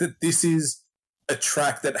like that this is a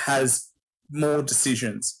track that has more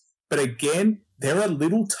decisions. But again, there are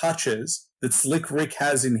little touches that Slick Rick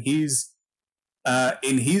has in his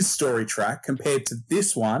story track compared to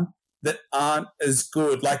this one that aren't as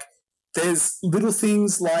good. Like there's little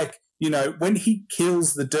things like, when he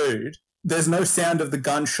kills the dude, there's no sound of the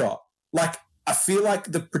gunshot. Like I feel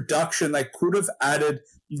like the production, they could have added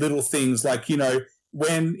little things like,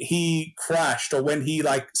 when he crashed or when he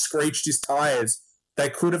like screeched his tires, they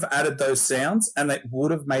could have added those sounds and they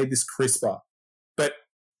would have made this crisper. But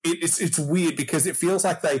it's weird because it feels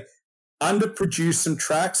like they underproduced some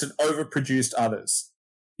tracks and overproduced others,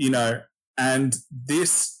 and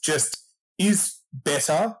this just is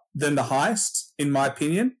better than The Heist, in my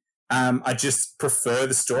opinion. I just prefer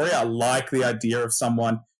the story. I like the idea of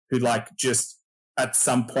someone who like just at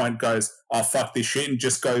some point goes, oh, fuck this shit, and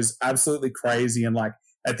just goes absolutely crazy. And like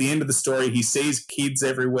at the end of the story, he sees kids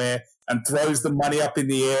everywhere and throws the money up in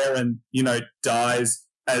the air and, dies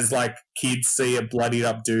as like kids see a bloodied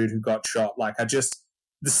up dude who got shot. Like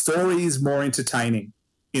the story is more entertaining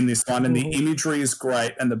in this one, and the imagery is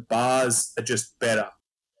great and the bars are just better.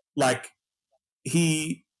 Like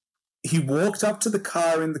he walked up to the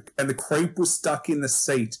car and the creep was stuck in the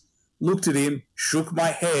seat, looked at him, shook my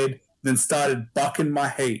head, then started bucking my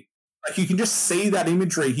heat. Like you can just see that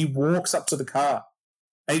imagery. He walks up to the car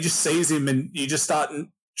and he just sees him and you just start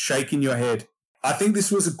shaking your head. I think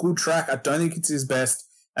this was a good track. I don't think it's his best,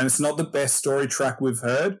 and it's not the best story track we've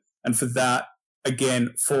heard. And for that,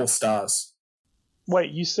 again, 4 stars.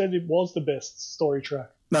 Wait, you said it was the best story track?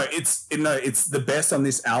 No, it's the best on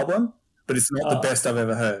this album, but it's not the best I've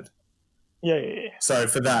ever heard. Yeah. So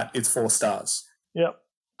for that, it's 4 stars. Yep,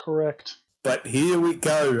 correct. But here we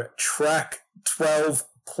go. Track 12,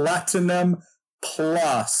 Platinum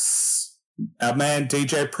Plus. Our man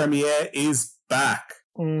DJ Premier is back.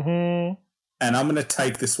 Mm-hmm. And I'm going to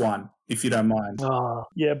take this one, if you don't mind. Oh,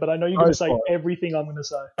 yeah, but I know you're going to say everything I'm going to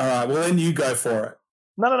say. All right, well, then you go for it.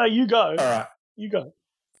 No, you go. All right. You go.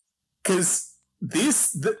 Because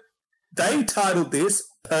they titled this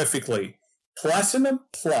perfectly. Platinum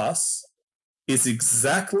Plus is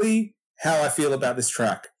exactly how I feel about this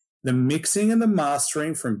track. The mixing and the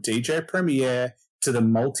mastering from DJ Premier to the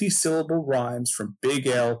multi-syllable rhymes from Big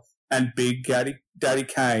L and Big Daddy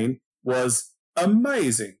Kane was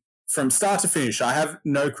amazing. From start to finish, I have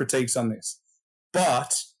no critiques on this.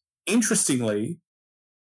 But, interestingly,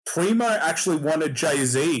 Primo actually wanted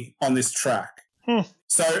Jay-Z on this track.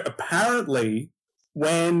 So, apparently,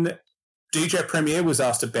 when DJ Premier was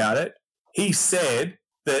asked about it, he said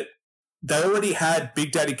that they already had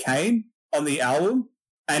Big Daddy Kane on the album,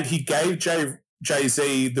 and he gave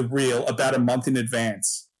Jay-Z the reel about a month in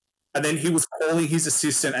advance. And then he was calling his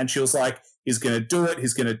assistant, and she was like, he's going to do it,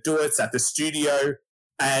 it's at the studio.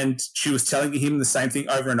 And she was telling him the same thing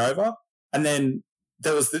over and over. And then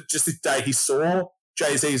there was just this day he saw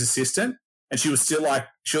Jay-Z's assistant, and she was like,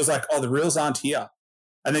 oh, the reels aren't here.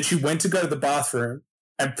 And then she went to go to the bathroom,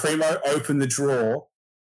 and Primo opened the drawer,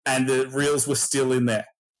 and the reels were still in there.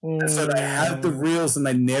 And so they had the reels, and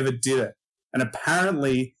they never did it. And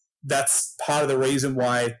apparently that's part of the reason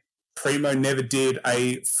why Primo never did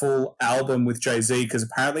a full album with Jay-Z, because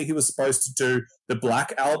apparently he was supposed to do the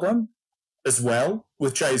Black album as well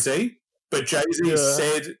with Jay-Z. But Jay-Z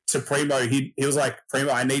said to Primo, he was like,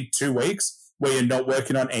 Primo, I need 2 weeks where you're not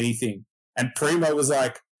working on anything. And Primo was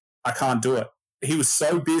like, I can't do it. He was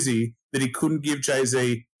so busy that he couldn't give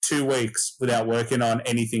Jay-Z 2 weeks without working on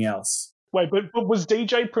anything else. Wait, but was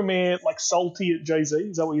DJ Premier like salty at Jay-Z?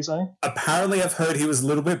 Is that what you're saying? Apparently I've heard he was a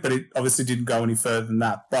little bit, but it obviously didn't go any further than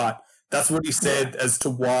that. But that's what he said as to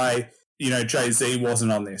why, Jay-Z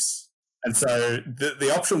wasn't on this. And so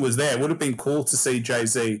the option was there. It would have been cool to see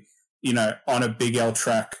Jay-Z, on a Big L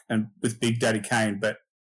track and with Big Daddy Kane. But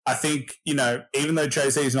I think, even though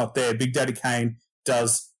Jay-Z is not there, Big Daddy Kane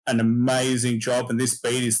does an amazing job. And this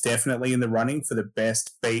beat is definitely in the running for the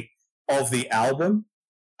best beat of the album.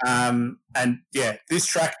 And yeah, this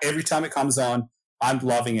track, every time it comes on, I'm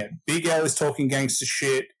loving it. Big L is talking gangster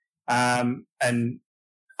shit. And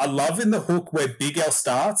I love in the hook where Big L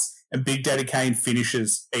starts and Big Daddy Kane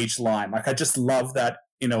finishes each line. Like, I just love that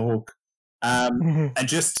in a hook. And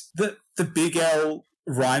just the Big L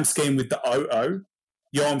rhyme scheme with the O-O.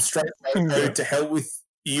 Yo, I'm straight Loco, to hell with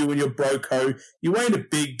you and your bro-co. You ain't a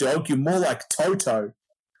big dog, you're more like Toto.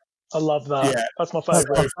 I love that. Yeah. That's my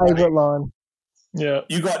favourite. That's my favourite line. Yeah.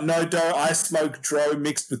 You got no dough, I smoke dro,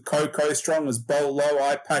 mixed with cocoa, strong as bolo,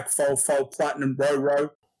 I pack fo platinum ro.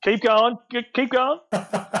 Keep going. Keep going.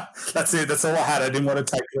 That's it. That's all I had. I didn't want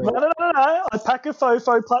to take it. No. I pack a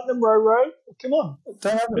fofo platinum ro. Come on.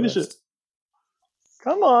 Finish it.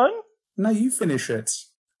 Come on. No, you finish it.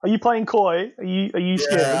 Are you playing coy? Are you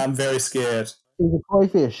scared? Yeah, I'm very scared. He's a koi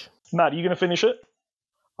fish. Matt, are you going to finish it?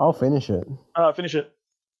 I'll finish it. Finish it.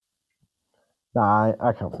 Nah,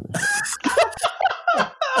 I can't finish it.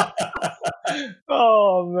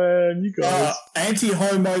 Oh, man, you guys.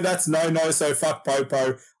 Anti-homo, that's no, so fuck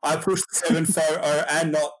Popo. I push the 740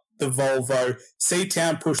 and not the Volvo.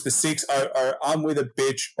 C-Town push the 600. I'm with a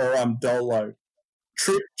bitch or I'm dolo.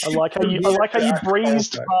 I like how you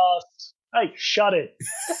breezed past. Hey, shut it.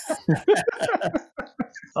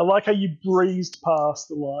 I like how you breezed past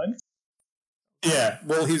the line. Yeah,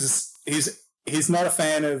 well, he's not a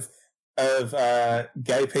fan of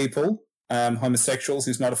gay people, homosexuals.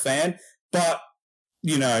 He's not a fan, but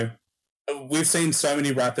we've seen so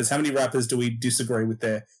many rappers. How many rappers do we disagree with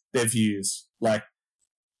their views? Like,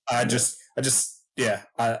 I don't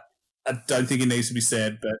think it needs to be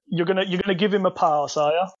said, but you're gonna give him a pass,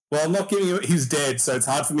 are you? Well, I'm not giving him. He's dead, so it's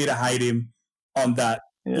hard for me to hate him on that.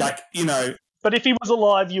 Yeah. But if he was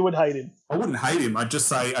alive, you would hate him. I wouldn't hate him. I'd just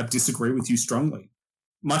say I disagree with you strongly.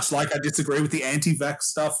 Much like I disagree with the anti-vax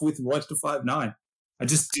stuff with Royce to 5'9". I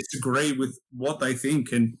just disagree with what they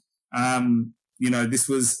think, and this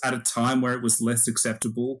was at a time where it was less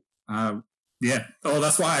acceptable. Yeah. Oh,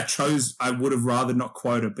 that's why I would have rather not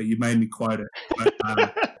quote it, but you made me quote it. But,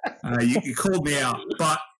 you called me out.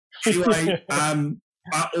 But anyway,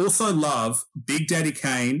 I also love Big Daddy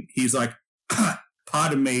Kane. He's like,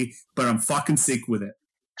 pardon me, but I'm fucking sick with it.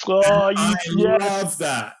 Oh, I love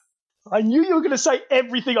that. I knew you were going to say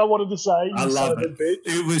everything I wanted to say. I love it.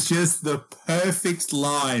 It was just the perfect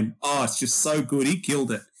line. Oh, it's just so good. He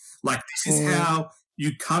killed it. Like, this is how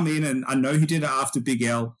you come in, and I know he did it after Big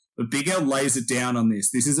L, but Big L lays it down on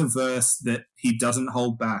this. This is a verse that he doesn't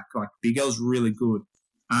hold back. Like, Big L's really good.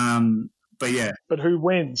 But yeah. But who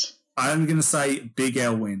wins? I'm going to say Big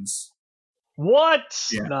L wins. What?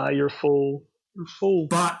 Yeah. Nah, you're a fool. You're a fool.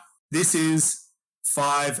 But this is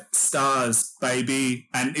 5 stars, baby.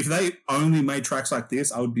 And if they only made tracks like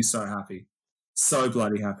this, I would be so happy. So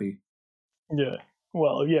bloody happy. Yeah.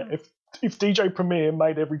 Well, yeah. If DJ Premier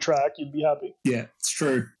made every track, you'd be happy. Yeah, it's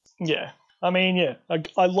true. Yeah. I mean, yeah.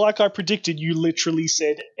 I predicted, you literally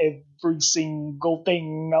said every single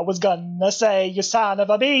thing I was gonna say, you son of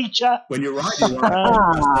a bitch. When you're right, you're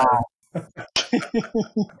right.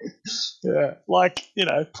 Yeah. Like,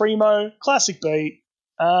 Primo, classic beat.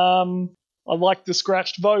 I like the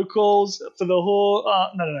scratched vocals for the hook.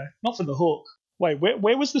 No, not for the hook. Wait,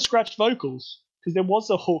 where was the scratched vocals? Because there was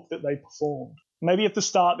a hook that they performed. Maybe at the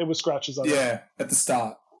start there were scratches. Yeah, at the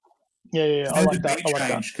start. Yeah. I like that. I like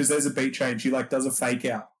that. Because there's a beat change. He does a fake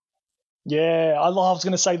out. Yeah, I was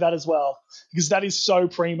going to say that as well, because that is so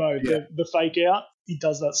Primo. Yeah. The fake out, he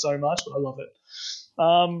does that so much, but I love it.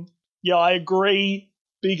 Yeah, I agree.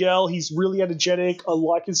 Big L, he's really energetic. I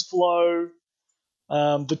like his flow.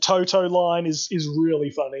 The Toto line is really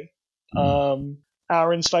funny.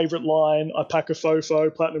 Aaron's favourite line, I pack a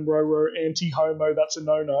fofo, platinum row, anti-homo, that's a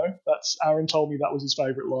no-no. That's Aaron told me that was his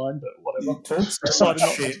favourite line, but whatever. He talks so much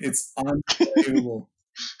shit. It's unbelievable.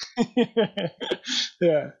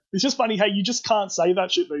 Yeah. It's just funny how you just can't say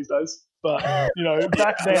that shit these days. But,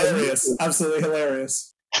 back then... Hilarious. Absolutely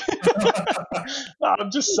hilarious. No, I'm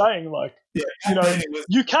just saying,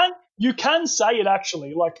 you can say it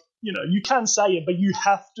actually, you can say it, but you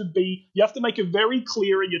have to make it very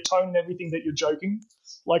clear in your tone and everything that you're joking.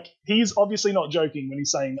 Like, he's obviously not joking when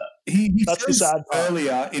he's saying that. He That's the sad part.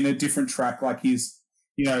 Earlier in a different track, like he's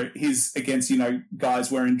against,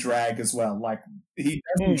 guys wearing drag as well. Like, he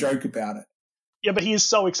doesn't joke about it. Yeah, but he is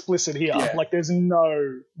so explicit here. Yeah. Like, there's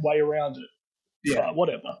no way around it. Yeah. But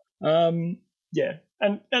whatever. Yeah.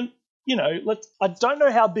 And I don't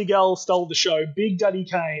know how Big L stole the show. Big Daddy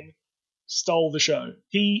Kane stole the show.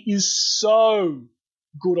 He is so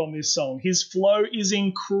good on this song. His flow is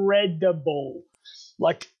incredible.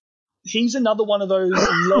 Like, he's another one of those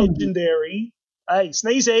legendary... Hey,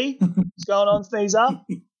 Sneezy. What's going on, Sneezer?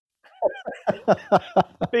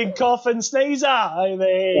 Big coffin Sneezer over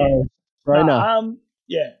there.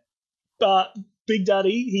 Yeah. But Big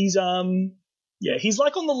Daddy, he's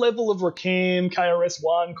like on the level of Rakim,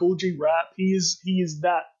 KRS-One, Cool G Rap. He is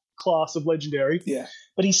that class of legendary. Yeah.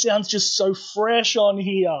 But he sounds just so fresh on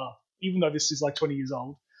here, even though this is like 20 years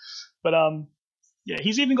old. But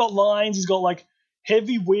he's even got lines. He's got like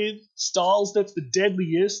heavy with Styles, that's the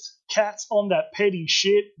deadliest. Cats on that petty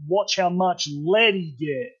shit. Watch how much lead he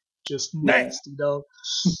get. Just nasty, dog.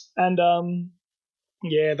 And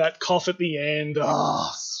that cough at the end.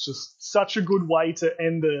 It's just such a good way to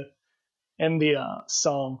end the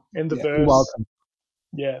song, end the verse. You're welcome.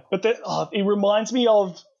 Yeah, but it reminds me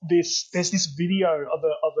of this. There's this video of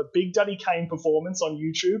a Big Daddy Kane performance on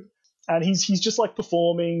YouTube, and he's just like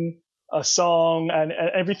performing a song, and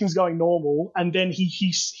everything's going normal, and then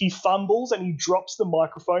he fumbles and he drops the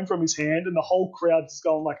microphone from his hand, and the whole crowd is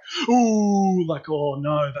going like, ooh, like, oh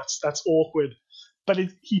no, that's awkward. But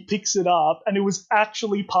he picks it up, and it was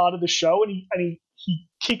actually part of the show, and he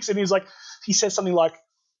kicks it. And he says something like,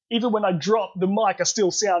 even when I drop the mic, I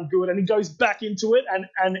still sound good. And he goes back into it,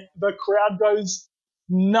 and the crowd goes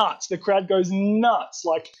nuts. The crowd goes nuts.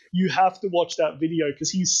 Like, you have to watch that video because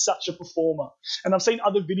he's such a performer. And I've seen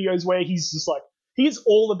other videos where he's just like, he's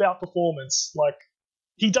all about performance. Like,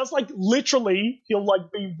 he does like literally, he'll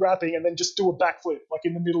like be rapping and then just do a backflip like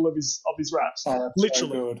in the middle of his raps. Oh, that's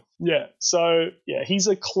literally. so good. Yeah. So yeah, he's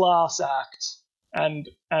a class act, and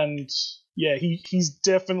yeah, he's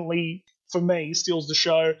definitely, for me, steals the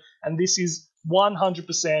show, and this is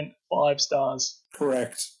 100% 5 stars.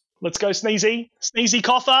 Correct. Let's go, Sneezy. Sneezy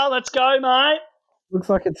cougher. Let's go, mate. Looks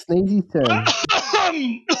like it's Sneezy's turn.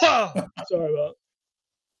 Sorry about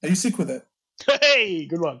Are you sick with it? Hey,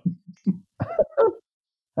 good one.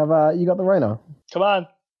 Have you got the Rona? Come on.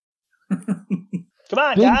 Come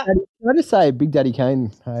on, Big guy. Daddy, can I just say Big Daddy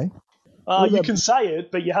Kane, hey? You can say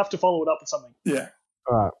it, but you have to follow it up with something. Yeah.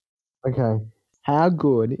 All right. Okay. How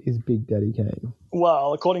good is Big Daddy Kane?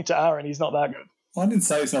 Well, according to Aaron, he's not that good. Well, I didn't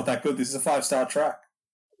say it's not that good. This is a 5-star track.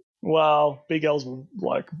 Well, Big L's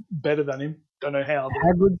like better than him. Don't know how.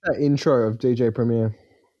 How good's that intro of DJ Premier?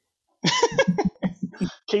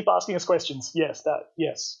 Keep asking us questions. Yes, that.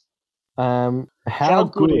 Yes. How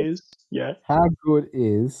good is? Yeah. How good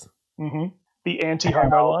is the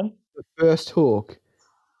anti-homo line? The first hook,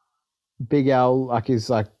 Big L is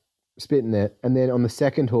like spitting it, and then on the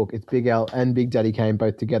second hook, it's Big L and Big Daddy Kane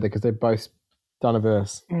both together because they've both done a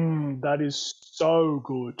verse. That is so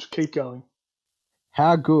good. Keep going.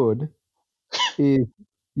 How good is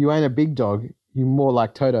You ain't a big dog. You more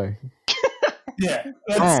like Toto. Yeah.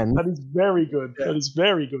 And That is very good. Yeah. That is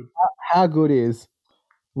very good. how good is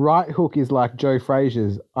right hook is like Joe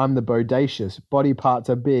Frazier's. I'm the bodacious. Body parts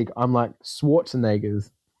are big. I'm like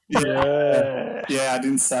Schwarzenegger's. Yeah. Yeah, I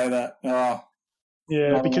didn't say that. Oh.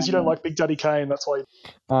 Yeah, because you don't like Big Daddy Kane, that's why.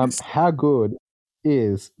 How good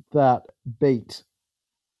is that beat?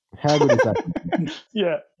 How good is that?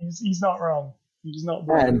 Yeah, he's not wrong. He's not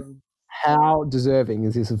very And wrong. how deserving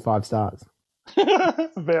is this of 5 stars?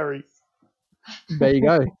 Very. There you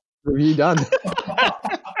go. Review done.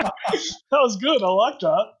 That was good. I like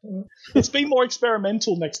that. Let's be more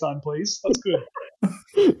experimental next time, please. That's good.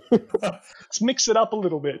 Let's mix it up a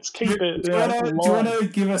little bit. Let's keep it. Do you want to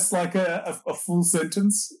give us like a full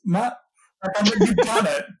sentence, Matt? Like, I mean, you've done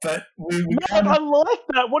it, but we Man, I like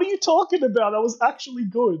that. What are you talking about? That was actually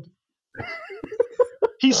good.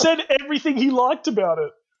 He said everything he liked about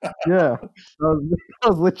it. Yeah. That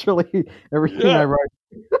was literally everything I wrote.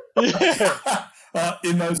 Yeah.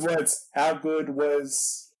 In those words, how good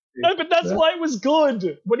was... No, but that's why it was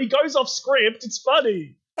good. When he goes off script, it's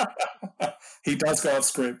funny. He does go off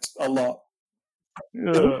script a lot.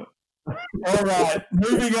 Yeah. All right,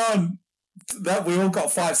 moving on. That we all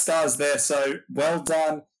got 5 stars there, so well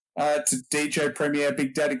done to DJ Premier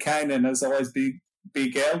Big Daddy Kane, and as always,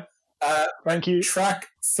 Big L. Thank you. Track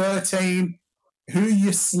 13, Who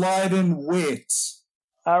You Sliding With?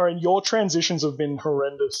 Aaron, your transitions have been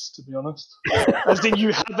horrendous, to be honest. As in,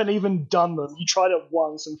 you haven't even done them. You tried it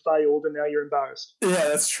once and failed, and now you're embarrassed. Yeah,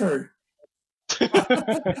 that's true.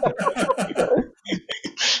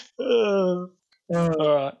 All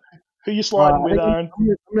right. Who you sliding with, Aaron?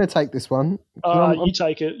 I'm going to take this one. You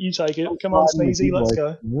take it. You take it. Come on, Sneezy. Let's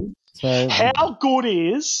go. So, how good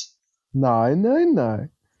is... No.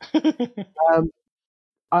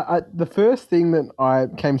 The first thing that I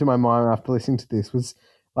came to my mind after listening to this was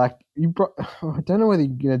like I don't know whether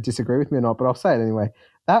you're going to disagree with me or not, but I'll say it anyway.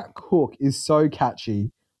 That hook is so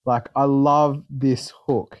catchy. Like, I love this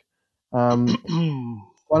hook. One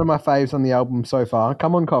of my faves on the album so far.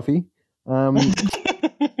 Come on, Coffee. And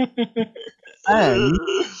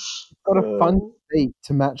it's got a fun beat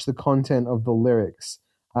to match the content of the lyrics.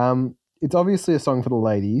 It's obviously a song for the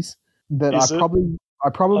ladies that I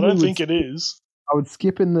don't think it is. I would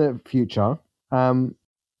skip in the future.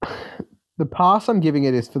 The pass I'm giving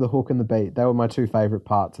it is for the hook and the beat. They were my 2 favorite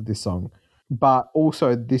parts of this song, but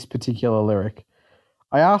also this particular lyric.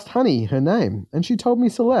 I asked Honey her name, and she told me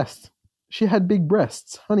Celeste. She had big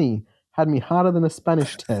breasts. Honey had me harder than a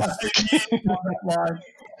Spanish test. That line.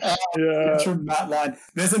 Yeah. Matt line.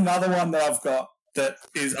 There's another one that I've got that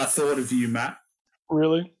is I thought of you, Matt.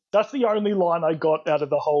 Really? That's the only line I got out of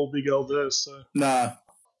the whole Big L verse. So. No.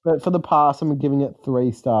 But for the pass, I'm giving it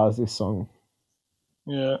 3 stars, this song.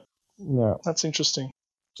 Yeah. Yeah. That's interesting.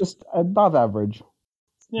 Just above average.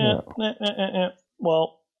 Yeah.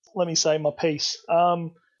 Well, let me say my piece.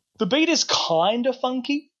 The beat is kind of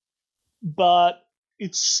funky, but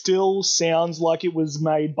it still sounds like it was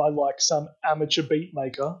made by like some amateur beat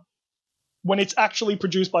maker when it's actually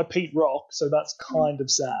produced by Pete Rock, so that's kind of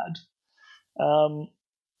sad.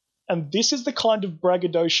 And this is the kind of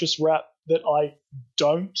braggadocious rap that I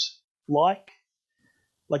don't like.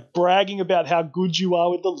 Like bragging about how good you are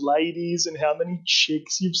with the ladies and how many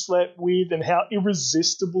chicks you've slept with and how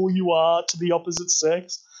irresistible you are to the opposite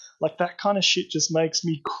sex. Like that kind of shit just makes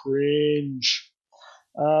me cringe.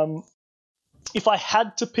 If I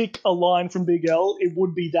had to pick a line from Big L, it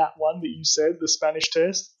would be that one that you said, the Spanish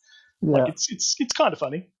test. Yeah. Like it's kind of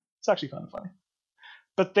funny. It's actually kind of funny.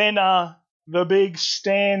 But then the big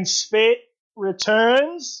Stan Spit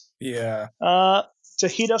returns. Yeah. To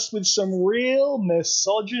hit us with some real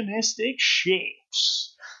misogynistic shit.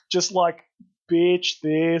 Just like, bitch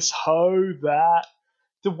this, hoe that.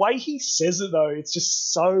 The way he says it, though, it's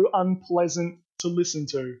just so unpleasant to listen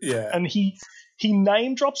to. Yeah. And he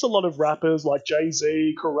name drops a lot of rappers like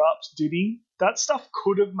Jay-Z, Corrupt, Diddy. That stuff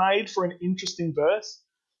could have made for an interesting verse,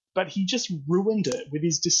 but he just ruined it with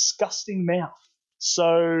his disgusting mouth.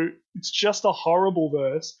 So it's just a horrible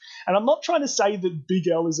verse. And I'm not trying to say that Big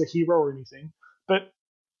L is a hero or anything, but,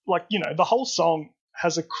 like, you know, the whole song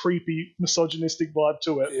has a creepy, misogynistic vibe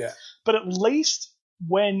to it. Yeah. But at least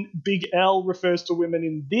when Big L refers to women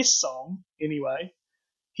in this song, anyway,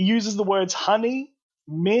 he uses the words honey,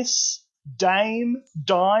 miss, dame,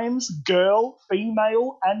 dimes, girl,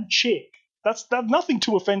 female, and chick. That's nothing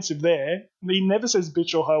too offensive there. He never says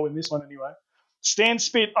bitch or hoe in this one anyway. Stan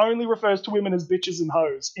Spit only refers to women as bitches and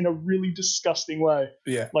hoes in a really disgusting way.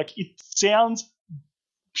 Yeah. Like, it sounds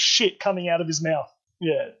shit coming out of his mouth.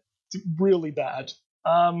 Yeah, it's really bad.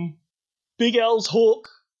 Big L's hook,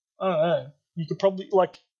 I don't know. you could probably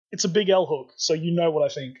it's a Big L hook, so you know what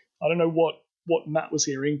I think. I don't know what Matt was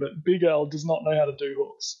hearing, but Big L does not know how to do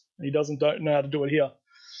hooks. He don't know how to do it here.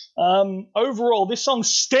 Overall, this song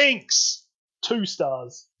stinks. 2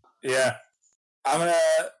 stars. Yeah, I'm gonna.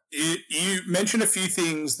 You mentioned a few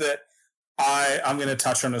things that I'm going to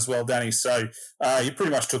touch on as well, Danny. So you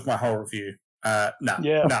pretty much took my whole review. No.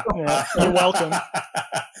 Yeah. You're welcome.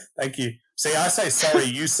 Thank you. See, I say sorry.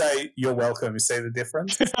 You say you're welcome. You see the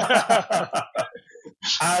difference? But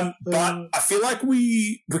I feel like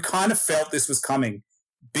we kind of felt this was coming.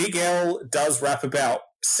 Big L does rap about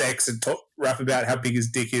sex and rap about how big his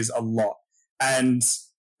dick is a lot. And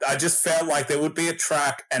I just felt like there would be a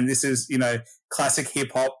track, and this is, classic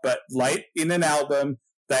hip-hop, but late in an album,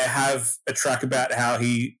 they have a track about how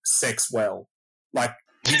he sex well.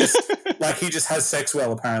 He just has sex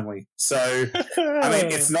well, apparently. So,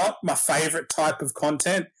 it's not my favorite type of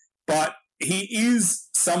content, but he is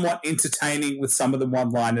somewhat entertaining with some of the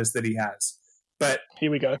one-liners that he has. But here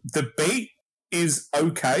we go. The beat is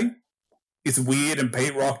okay. It's weird, and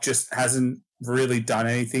Pete Rock just hasn't really done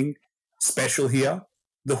anything special here.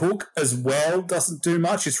 The hook as well doesn't do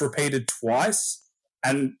much. It's repeated twice.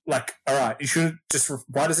 And, all right, you should just...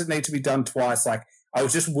 Why does it need to be done twice? I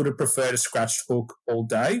just would have preferred a scratched hook all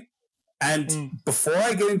day. And before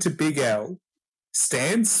I get into Big L,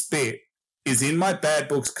 Stan Spit is in my bad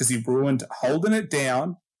books because he ruined Holding It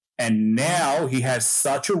Down, and now he has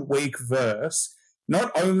such a weak verse.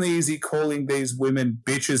 Not only is he calling these women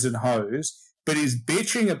bitches and hoes, but he's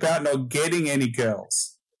bitching about not getting any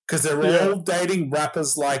girls because they're all dating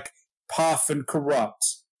rappers like Puff and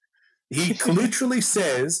Corrupt. He literally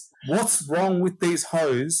says, "What's wrong with these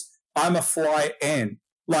hoes? I'm a fly N."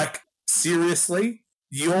 Seriously?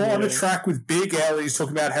 You're on a track with Big L. He's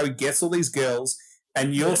talking about how he gets all these girls,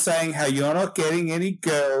 and you're saying how you're not getting any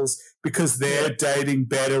girls because they're dating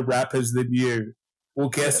better rappers than you. Well,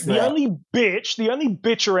 guess what? The only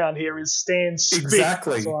bitch around here is Stan Spit.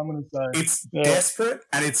 Exactly. That's all I'm going to say. It's desperate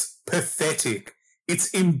and it's pathetic. It's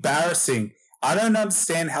embarrassing. I don't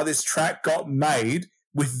understand how this track got made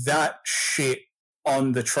with that shit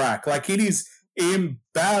on the track. It is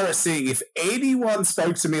embarrassing. If anyone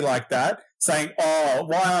spoke to me like that, saying, "Oh,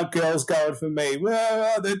 why aren't girls going for me?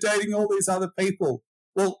 Well, they're dating all these other people."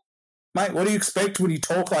 Well, mate, what do you expect when you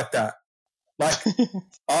talk like that?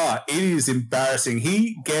 It is embarrassing.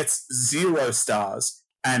 He gets 0 stars,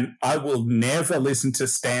 and I will never listen to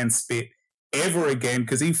Stan Spit ever again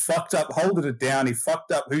because he fucked up Holding It Down. He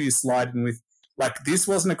fucked up Who You Sliding With. This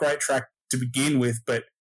wasn't a great track to begin with, but,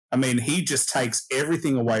 he just takes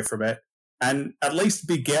everything away from it. And at least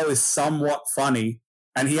Big L is somewhat funny,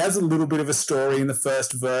 and he has a little bit of a story in the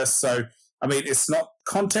first verse. So, it's not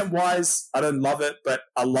content-wise, I don't love it, but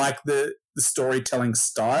I like the storytelling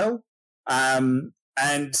style. And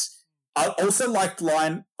I also liked the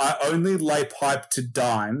line, "I only lay pipe to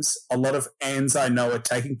dimes. A lot of ends I know are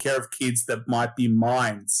taking care of kids that might be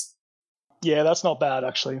mines." Yeah, that's not bad,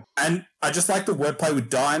 actually. And I just like the wordplay with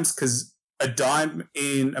dimes because a dime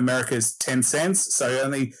in America is 10 cents, so he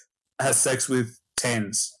only has sex with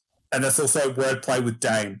tens. And that's also wordplay with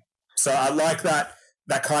dame. So I like that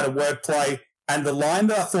kind of wordplay. And the line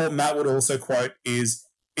that I thought Matt would also quote is,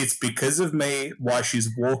 "It's because of me why she's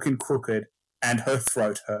walking crooked and her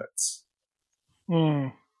throat hurts."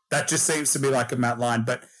 That just seems to be like a Matt line.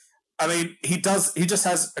 But, he just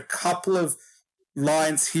has a couple of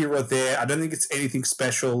lines here or there. I don't think it's anything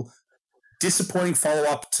special. Disappointing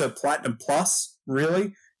follow-up to Platinum Plus,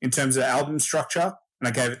 really, in terms of album structure. And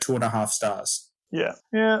I gave it 2.5 stars. Yeah.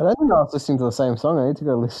 I don't think I was listening to the same song. I need to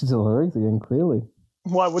go listen to the lyrics again, clearly.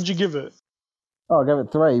 Why? What'd you give it? Oh, I gave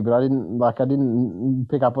it 3, but I didn't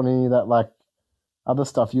pick up on any of that, other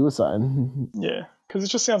stuff you were saying. Yeah, because it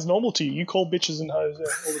just sounds normal to you. You call bitches and hoes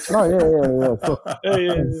all the time. Oh, yeah. Cool.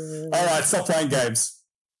 Yeah. All right, stop playing games.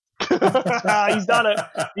 He's done it.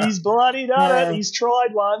 He's bloody done it. He's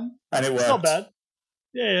tried one. And it worked. It's not bad.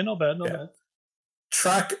 Yeah, not bad. Not bad.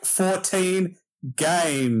 Track 14,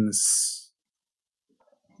 Games.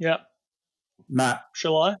 Yeah. Matt.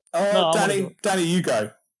 Shall I? Oh, no, Danny, you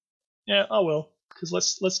go. Yeah, I will. Because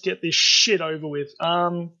let's get this shit over with.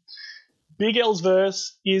 Big L's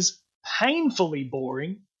verse is painfully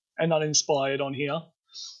boring and uninspired on here.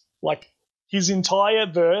 His entire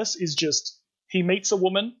verse is just he meets a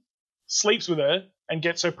woman, sleeps with her, and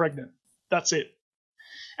gets her pregnant. That's it.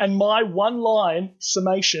 And my one-line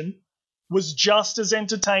summation was just as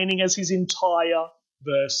entertaining as his entire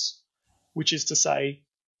verse, which is to say,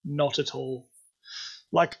 not at all.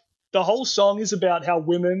 The whole song is about how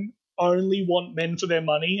women only want men for their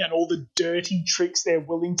money and all the dirty tricks they're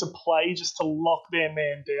willing to play just to lock their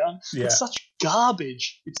man down. Yeah. It's such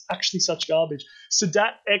garbage. It's actually such garbage.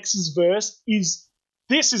 Sadat X's verse is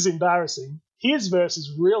embarrassing. His verse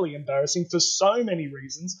is really embarrassing for so many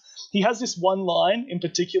reasons. He has this one line in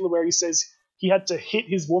particular where he says he had to hit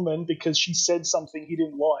his woman because she said something he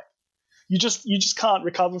didn't like. You just can't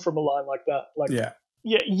recover from a line like that.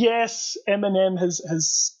 Yes, Eminem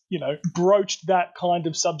has broached that kind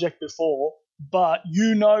of subject before, but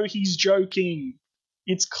he's joking.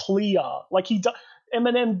 It's clear.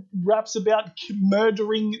 Eminem raps about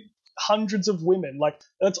murdering hundreds of women.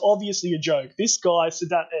 That's obviously a joke. This guy,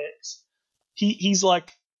 Sadat X, he's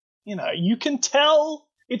like, you can tell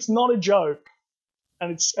it's not a joke,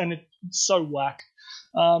 and it's so whack.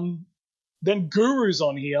 Then Guru's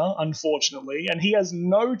on here, unfortunately, and he has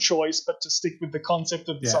no choice but to stick with the concept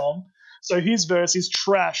of the song. So his verse is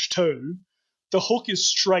trash too. The hook is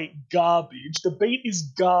straight garbage. The beat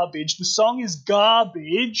is garbage. The song is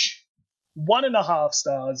garbage. 1.5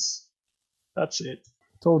 stars. That's it.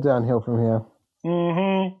 It's all downhill from here.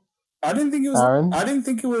 Mm-hmm. I didn't think it was. Aaron? I didn't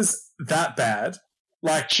think it was that bad.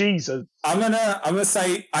 Jesus. I'm gonna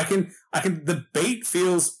say I can. The beat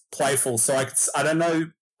feels playful, so I don't know.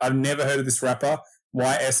 I've never heard of this rapper,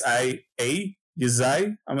 YSAE,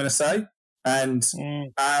 Yazay, I'm going to say. And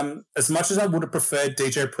as much as I would have preferred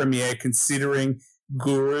DJ Premier considering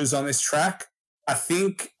Guru's on this track, I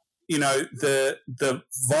think, the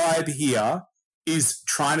vibe here is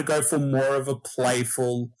trying to go for more of a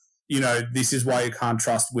playful, this is why you can't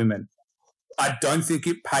trust women. I don't think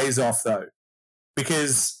it pays off, though,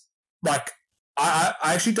 because, I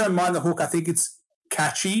actually don't mind the hook. I think it's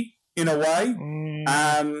catchy in a way.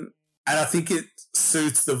 And I think it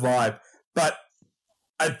suits the vibe. But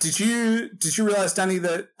did you realize, Danny,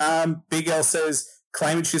 that Big L says,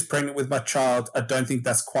 claiming she's pregnant with my child, I don't think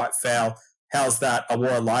that's quite foul. How's that? I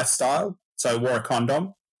wore a lifestyle, so I wore a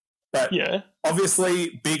condom. But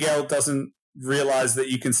obviously Big L doesn't realize that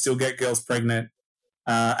you can still get girls pregnant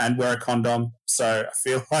and wear a condom. So I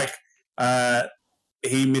feel like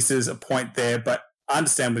he misses a point there. But I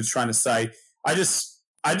understand what he's trying to say. I just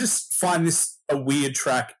find this a weird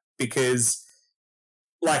track because,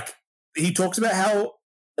 he talks about how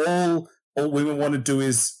all women want to do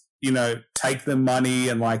is, take the money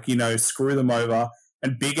and, screw them over.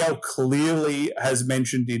 And Big L clearly has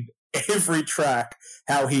mentioned in every track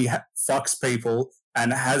how he fucks people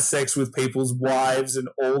and has sex with people's wives and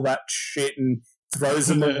all that shit and throws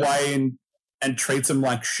them away and treats them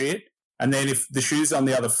like shit. And then if the shoe's on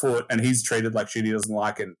the other foot and he's treated like shit, he doesn't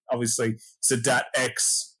like it. Obviously, Sadat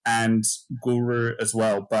X and Guru as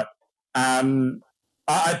well. But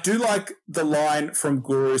I do like the line from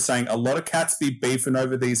Guru saying, a lot of cats be beefing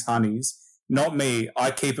over these honeys. Not me.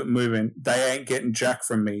 I keep it moving. They ain't getting jack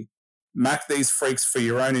from me. Mac these freaks for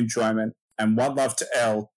your own enjoyment. And one love to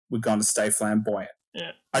L. We're going to stay flamboyant.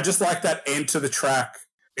 Yeah. I just like that end to the track.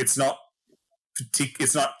 It's not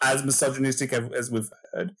as misogynistic as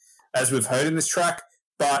we've heard in this track,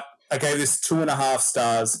 but I gave this 2.5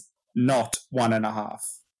 stars, not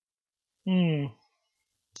 1.5.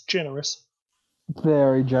 Generous.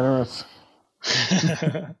 Very generous.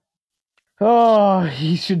 Oh,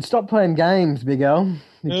 you should stop playing games, Big L,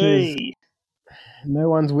 because no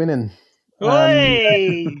one's winning.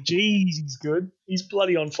 Hey, jeez, he's good. He's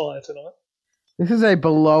bloody on fire tonight. This is a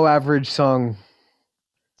below average song.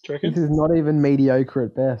 Do you reckon? This is not even mediocre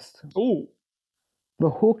at best. Ooh. The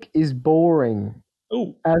hook is boring.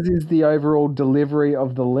 Ooh. As is the overall delivery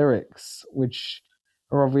of the lyrics, which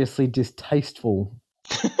are obviously distasteful.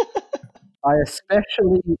 I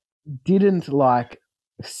especially didn't like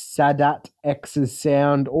Sadat X's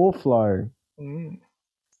sound or flow.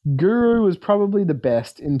 Guru was probably the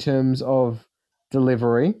best in terms of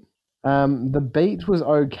delivery. The beat was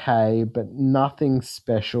okay, but nothing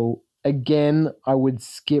special. Again, I would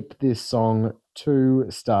skip this song 2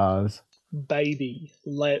 stars. Baby,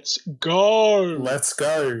 let's go. Let's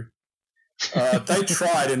go. They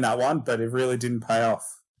tried in that one, but it really didn't pay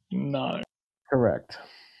off. No. Correct.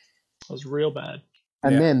 It was real bad.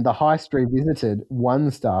 And then the Heist Revisited, 1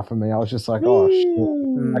 star for me. I was just like, oh, shit.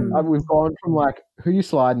 We've gone from Who You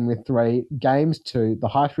Sliding With 3, Games 2, the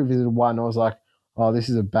Heist Revisited 1. I was like, oh, this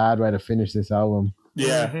is a bad way to finish this album.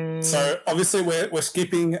 Yeah. Mm-hmm. So obviously we're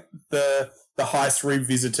skipping the Heist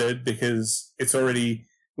Revisited because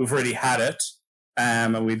we've already had it.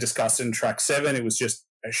 And we discussed it in track 7. It was just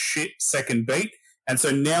a shit second beat. And so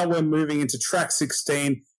now we're moving into track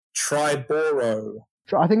 16, Triboro.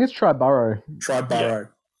 I think it's Triboro. Triboro.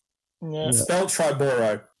 Yeah. Spelled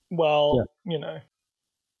Triboro. Well,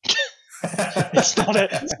 it's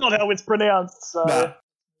not how it's pronounced. So. Nah.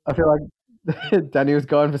 I feel like Danny was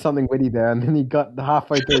going for something witty there, and then he got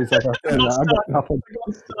halfway through. He's like, I got I got nothing.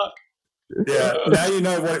 stuck. Yeah, now you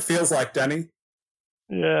know what it feels like, Danny.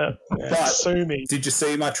 Yeah, But sue me. did you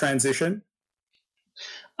see my transition?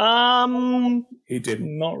 He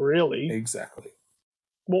didn't. Not really. Exactly.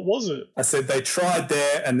 What was it? I said they tried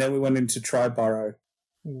there, and then we went into try borrow.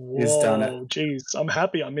 He's done it. Jeez, I'm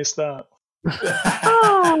happy I missed that.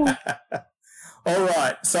 All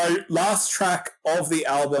right, so last track of the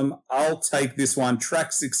album, I'll take this one,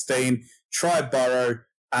 track 16, Try Borough,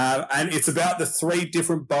 and it's about the 3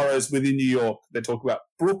 different boroughs within New York. They talk about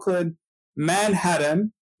Brooklyn,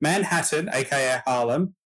 Manhattan, aka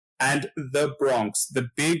Harlem, and the Bronx, the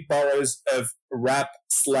big boroughs of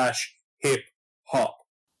rap/hip hop.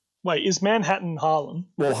 Wait, is Manhattan Harlem?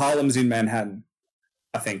 Well, Harlem's in Manhattan,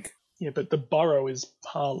 I think. Yeah, but the borough is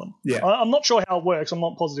Harlem. Yeah. I'm not sure how it works. I'm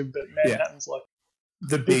not positive, but Manhattan's like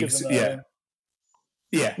the big, yeah.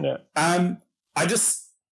 I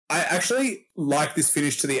actually like this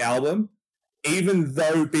finish to the album, even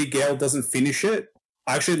though Big L doesn't finish it.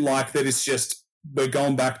 I actually like that it's just we're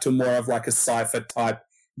going back to more of like a cipher type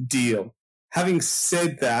deal. Having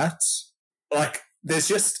said that, like there's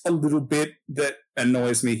just a little bit that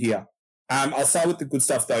annoys me here. I'll start with the good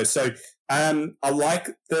stuff though. So I like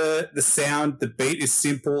the sound. The beat is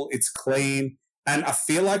simple. It's clean. And I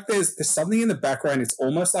feel like there's something in the background. It's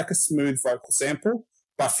almost like a smooth vocal sample,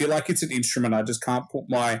 but I feel like it's an instrument. I just can't put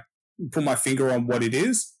my finger on what it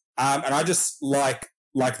is. And I just like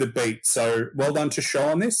the beat. So well done to Show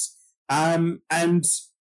on this. And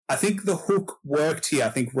I think the hook worked here. I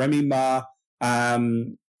think Remy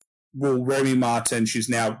Martin, she's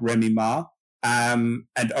now Remy Ma, and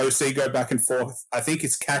OC go back and forth. I think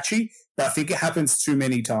it's catchy, but I think it happens too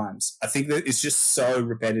many times. I think that it's just so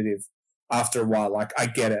repetitive after a while. Like, I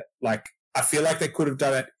get it. Like, I feel like they could have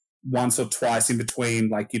done it once or twice in between,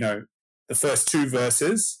 like, you know, the first 2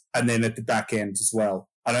 verses and then at the back end as well.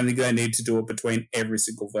 I don't think they need to do it between every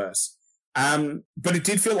single verse. But it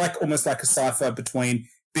did feel like almost like a cipher between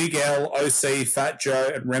Big L, OC, Fat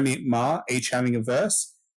Joe, and Remy Ma, each having a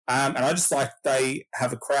verse. And I just like they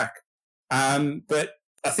have a crack. But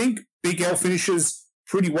I think Big L finishes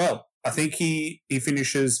pretty well. I think he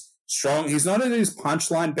finishes strong. He's not at his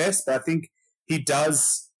punchline best, but I think he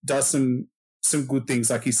does some good things.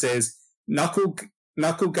 Like he says, knuckle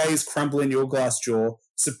gaze crumble in your glass jaw,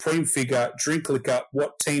 supreme figure, drink liquor,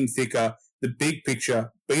 what team thicker, the big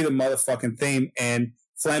picture, be the motherfucking theme, and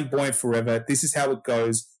flamboyant forever. This is how it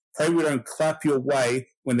goes. Pray we don't clap your way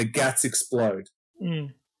when the gats explode.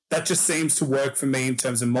 That just seems to work for me in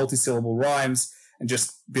terms of multi-syllable rhymes and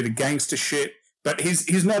just a bit of gangster shit. But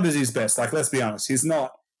he's not at his best. Like, let's be honest, he's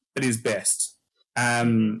not at his best.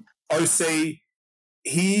 OC,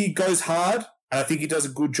 he goes hard, and I think he does a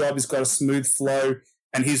good job. He's got a smooth flow,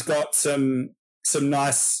 and he's got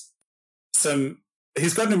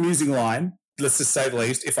he's got an amusing line, let's just say the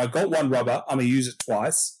least. If I got one rubber, I'm going to use it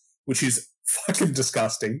twice, which is fucking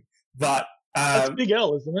disgusting. But that's Big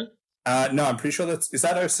L, isn't it? No, I'm pretty sure is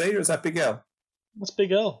that OC or is that Big L? That's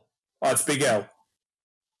Big L. Oh, it's Big L.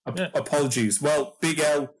 Apologies. Well, Big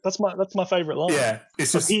L. That's my favorite line. Yeah,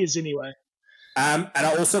 it's just his anyway. And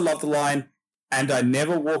I also love the line, and I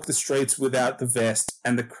never walk the streets without the vest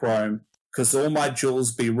and the chrome, because all my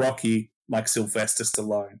jewels be rocky like Sylvester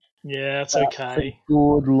Stallone. Yeah, it's okay.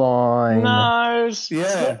 Good line. No, it's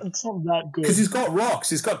not that good. Because he's got rocks,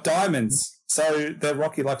 he's got diamonds, so they're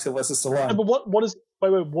rocky like Sylvester Stallone. No, but what is?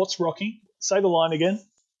 Wait, what's rocky? Say the line again.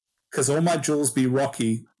 Because all my jewels be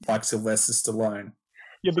rocky like Sylvester Stallone.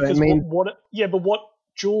 Yeah, because but what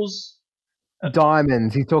jewels?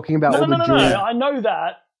 Diamonds. He's talking about all the jewels. No, I know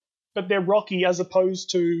that, but they're rocky as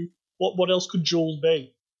opposed to what else could jewels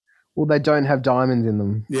be? Well, they don't have diamonds in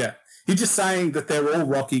them. Yeah. He's just saying that they're all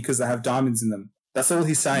rocky because they have diamonds in them. That's all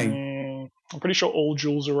he's saying. I'm pretty sure all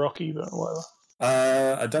jewels are rocky, but whatever.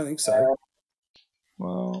 I don't think so.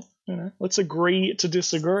 Well, let's agree to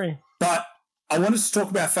disagree. But I wanted to talk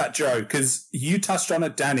about Fat Joe because you touched on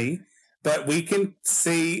it, Danny, but we can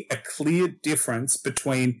see a clear difference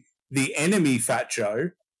between the enemy Fat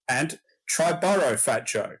Joe and Triborough Fat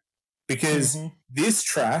Joe, because this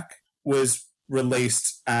track was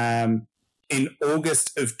released in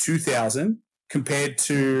August of 2000 compared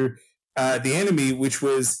to The Enemy, which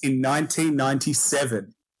was in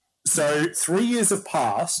 1997. So 3 years have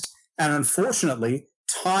passed, and unfortunately,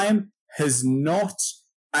 time has not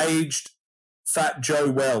aged Fat Joe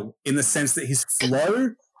well, in the sense that his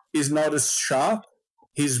flow is not as sharp,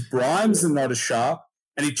 his rhymes are not as sharp,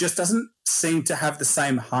 and he just doesn't seem to have the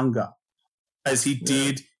same hunger as he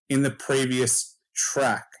did in the previous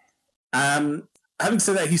track. Having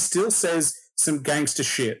said that, he still says some gangster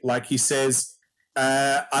shit. Like he says,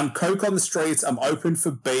 I'm coke on the streets. I'm open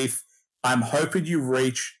for beef. I'm hoping you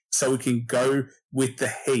reach so we can go with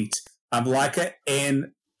the heat. I'm like an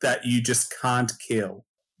N that you just can't kill.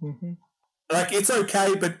 Mm-hmm. Like, it's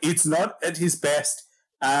okay, but it's not at his best.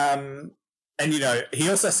 And, you know, he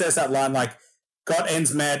also says that line like, got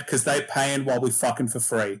N's mad because they paying while we fucking for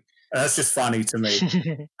free. And that's just funny to me.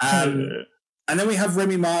 And then we have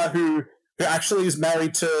Remy Ma, who actually is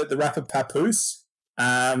married to the rapper Papoose.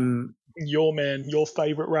 Your man, your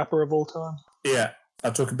favorite rapper of all time. Yeah, I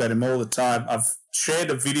talk about him all the time. I've shared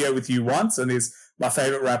a video with you once, and he's my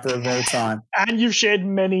favorite rapper of all time. And you've shared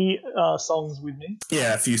many songs with me.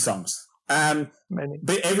 Yeah, a few songs. Many.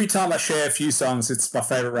 But every time I share a few songs, it's my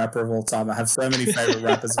favorite rapper of all time. I have so many favorite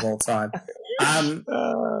rappers of all time.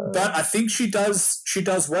 But I think she does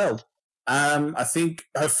well. I think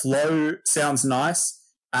her flow sounds nice.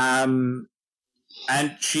 And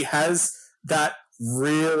she has that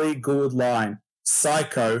really good line.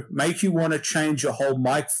 Psycho, make you want to change your whole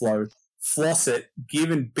mic flow. Floss it,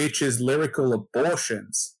 giving bitches lyrical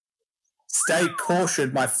abortions. Stay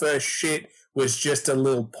cautioned, my first shit was just a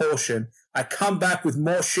little portion. I come back with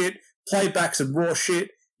more shit, play back some raw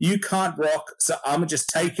shit. You can't rock, so I'ma just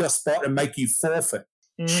take your spot and make you forfeit.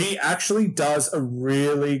 She actually does a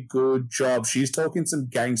really good job. She's talking some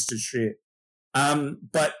gangster shit.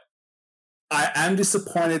 But I am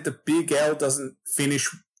disappointed that Big L doesn't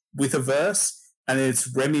finish with a verse, and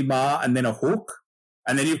it's Remy Ma and then a hook.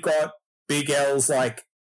 And then you've got Big L's like,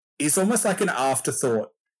 it's almost like an afterthought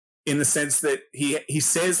in the sense that he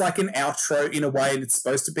says like an outro in a way, and it's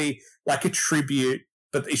supposed to be like a tribute,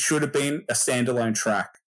 but it should have been a standalone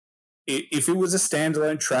track. If it was a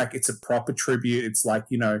standalone track, it's a proper tribute. It's like,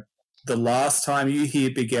 you know, the last time you hear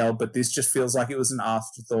Big L, but this just feels like it was an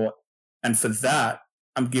afterthought. And for that,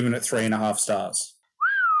 I'm giving it 3.5 stars.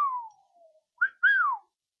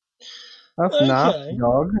 That's nasty,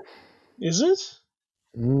 dog. Is it?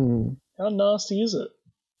 How nasty is it?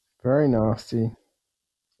 Very nasty.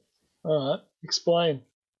 All right, explain.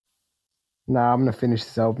 Nah, I'm going to finish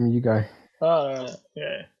this album. You go.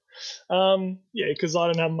 Yeah. Because I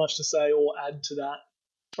don't have much to say or add to that.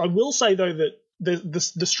 I will say, though, that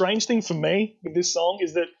the strange thing for me with this song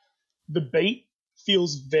is that the beat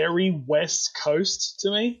feels very West Coast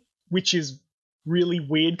to me, which is really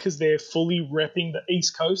weird because they're fully repping the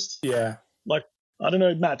East Coast. Yeah. Like, I don't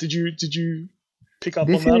know, Matt, did you pick up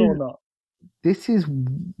on that or not? This is...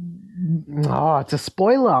 it's a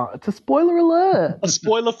spoiler. It's a spoiler alert. A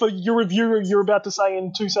spoiler for your review you're about to say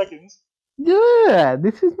in 2 seconds. Yeah,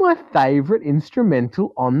 this is my favourite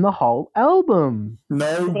instrumental on the whole album.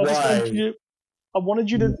 No way. I wanted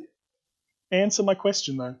you to answer my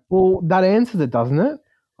question, though. Well, that answers it, doesn't it?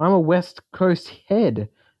 I'm a West Coast head,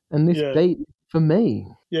 and this beat for me.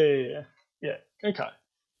 Yeah. Okay.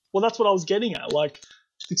 Well, that's what I was getting at. Like,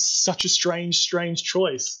 it's such a strange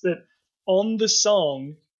choice that on the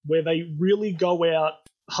song where they really go out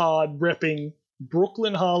hard repping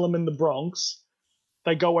Brooklyn, Harlem, and the Bronx,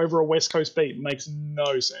 they go over a West Coast beat. Makes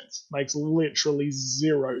no sense. Makes literally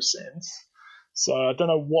zero sense. So I don't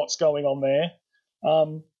know what's going on there.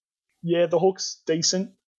 The hook's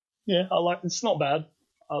decent. Yeah, I like. It's not bad.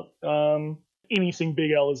 Anything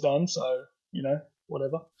Big L has done, so you know,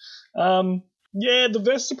 whatever. The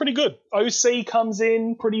verses are pretty good. OC comes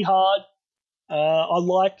in pretty hard. I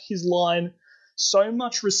like his line. So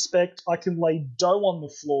much respect, I can lay dough on the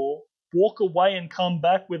floor, walk away and come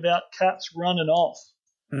back without cats running off.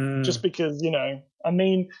 Just because,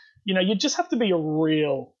 you just have to be a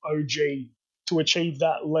real OG to achieve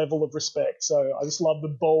that level of respect. So I just love the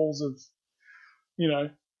balls of,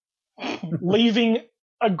 leaving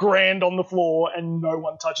 $1,000 on the floor and no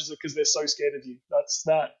one touches it because they're so scared of you.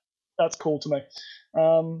 That's cool to me.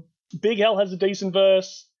 Big L has a decent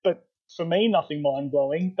verse, but for me, nothing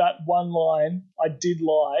mind-blowing. That one line I did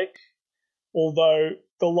like, although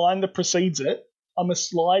the line that precedes it, I'ma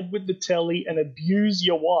slide with the telly and abuse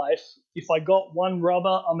your wife. If I got one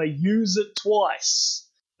rubber, I'ma use it twice.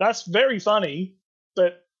 That's very funny,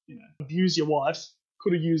 but, abuse your wife.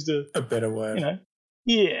 Could have used a better word.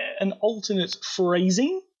 An alternate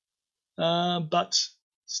phrasing, but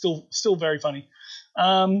still very funny.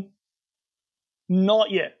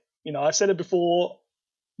 Not yet. I said it before,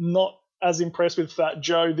 not as impressed with Fat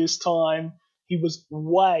Joe this time. He was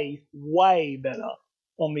way, way better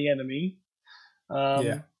on The Enemy.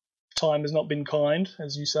 Time has not been kind,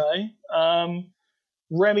 as you say.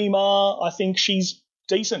 Remy Ma, I think she's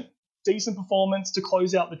decent. Decent performance to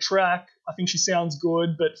close out the track. I think she sounds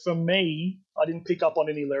good, but for me, I didn't pick up on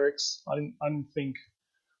any lyrics. I didn't think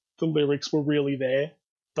the lyrics were really there.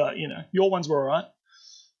 But, your ones were all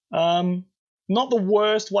right. not the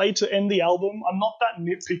worst way to end the album. I'm not that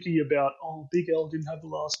nitpicky about, Big L didn't have the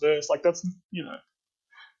last verse. Like, that's,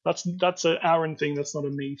 that's an Aaron thing. That's not a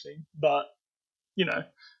me thing. But,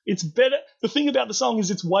 it's better. The thing about the song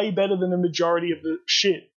is it's way better than the majority of the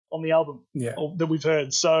shit on the album that we've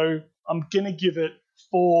heard. So I'm going to give it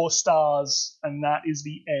 4 stars, and that is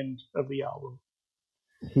the end of the album.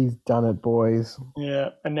 He's done it, boys. Yeah,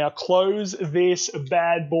 and now close this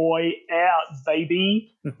bad boy out,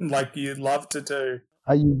 baby. Like you'd love to do.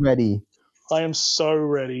 Are you ready? I am so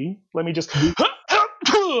ready. Let me just...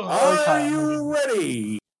 Are you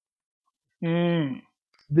ready?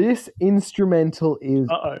 This instrumental is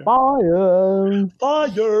fire.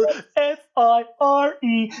 Fire. F-I-R-E-D-O-P-E.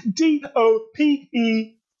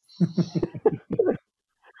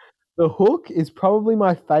 The hook is probably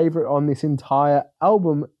my favorite on this entire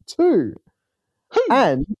album too.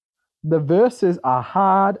 And the verses are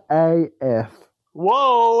hard AF.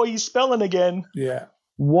 Whoa, he's spelling again. Yeah.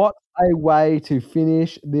 What a way to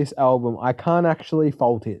finish this album. I can't actually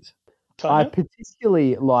fault it. I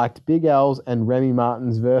particularly liked Big L's and Remy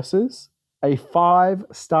Martin's verses. A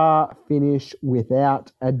 5-star finish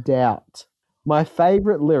without a doubt. My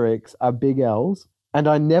favorite lyrics are Big L's. And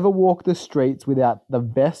I never walk the streets without the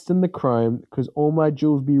vest and the chrome, because all my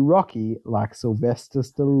jewels be rocky like Sylvester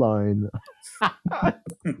Stallone.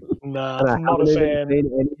 Nah, I'm not a fan. Seen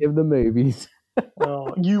any of the movies.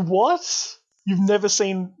 You what? You've never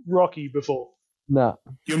seen Rocky before? No.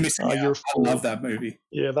 You're missing out. I love that movie.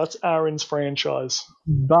 Yeah, that's Aaron's franchise.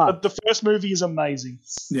 But the first movie is amazing.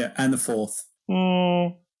 Yeah, and the fourth.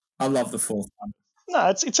 I love the fourth one. No,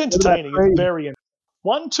 it's entertaining. It's very entertaining.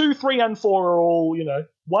 1, 2, 3, and 4 are all,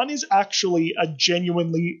 one is actually a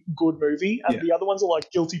genuinely good movie, and the other ones are like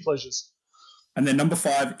guilty pleasures. And then number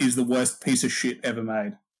 5 is the worst piece of shit ever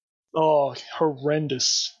made. Oh,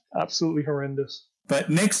 horrendous. Absolutely horrendous. But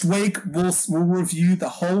next week, we'll review the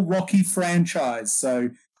whole Rocky franchise, so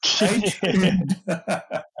stay tuned.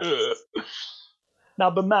 Now,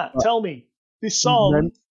 but Matt, tell me, this song,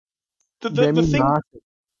 the thing...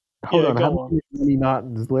 Hold on, I haven't finished Remy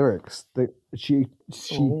Martin's lyrics. She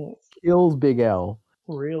kills Big L.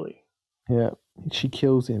 Really? Yeah, she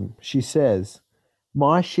kills him. She says,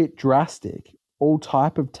 "My shit drastic, all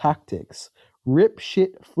type of tactics, rip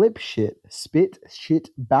shit, flip shit, spit shit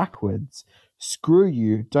backwards, screw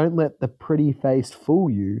you, don't let the pretty face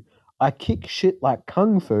fool you, I kick shit like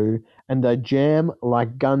kung fu, and I jam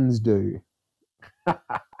like guns do." I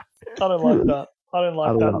don't like that. I don't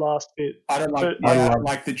like that last bit. I don't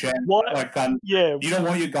like the jam. What? Like gun. Yeah. You don't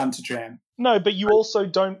want your gun to jam. No, but you also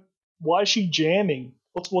don't. Why is she jamming?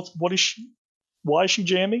 What is she? Why is she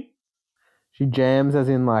jamming? She jams as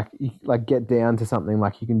in you get down to something,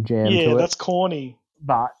 like you can jam to it. Yeah, that's corny.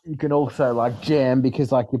 But you can also jam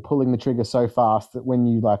because you're pulling the trigger so fast that when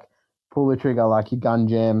you pull the trigger, your gun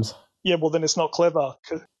jams. Yeah, well then it's not clever.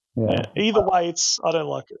 Yeah. Either way, I don't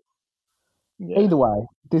like it. Yeah. Either way,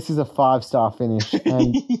 this is a 5-star finish,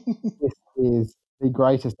 and this is the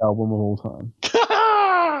greatest album of all time.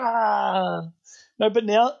 No, but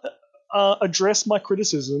now address my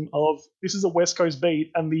criticism of this is a West Coast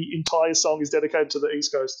beat, and the entire song is dedicated to the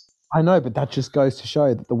East Coast. I know, but that just goes to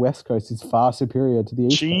show that the West Coast is far superior to the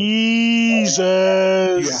East Coast.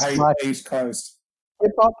 You hate the East Coast.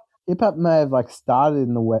 Hip-hop may have started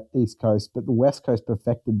in the East Coast, but the West Coast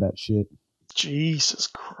perfected that shit. Jesus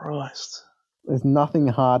Christ. There's nothing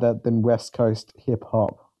harder than West Coast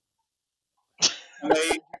hip-hop. I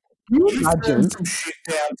mean, you've thrown some shit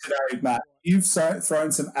down today, Matt. You've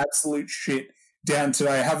thrown some absolute shit down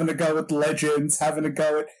today, having to go with legends, having to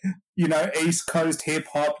go with, East Coast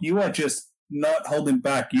hip-hop. You are just not holding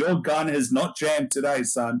back. Your gun has not jammed today,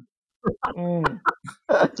 son.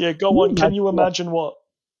 Yeah, go on. Can you imagine what?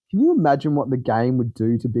 Can you imagine what the game would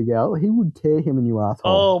do to Big L? He would tear him a new asshole.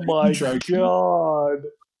 Oh, my God.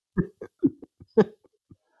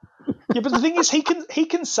 Yeah, but the thing is, he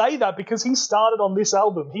can say that because he started on this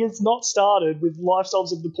album. He has not started with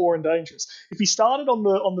Lifestylez of the Poor and Dangerous. If he started on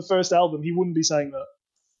the first album, he wouldn't be saying that.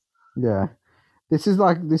 Yeah, this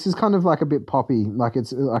is kind of a bit poppy. I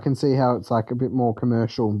can see how it's a bit more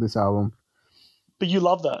commercial. This album. But you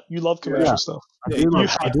love that. You love commercial stuff. You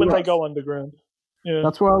hate when they go underground. Yeah,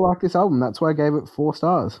 that's why I like this album. That's why I gave it 4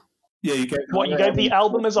 stars. Yeah, you gave. What, you gave the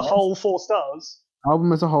album as a whole 4 stars?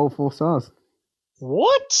 Album as a whole 4 stars.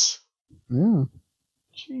 What? Yeah.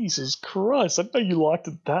 Jesus Christ! I didn't know you liked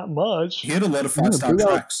it that much. He had a lot of 5-star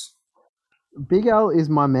tracks. Big L is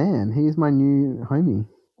my man. He is my new homie.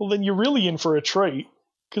 Well, then you're really in for a treat,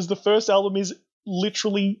 because the first album is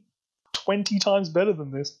literally 20 times better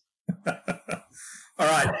than this. All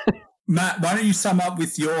right. Matt, why don't you sum up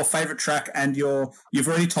with your favourite track and you've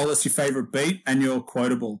already told us your favourite beat and your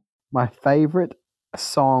quotable. My favourite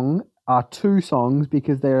song are two songs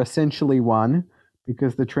because they're essentially one,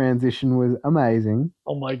 because the transition was amazing.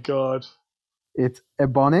 Oh my god. It's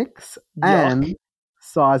Ebonics Yuck. and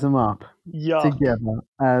Size 'em Up Yuck. together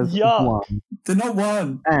as Yuck. one. They're not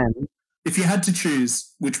one. And If you had to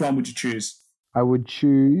choose, which one would you choose? I would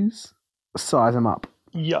choose Size 'em Up.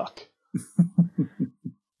 Yuck.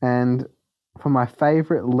 And for my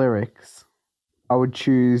favourite lyrics, I would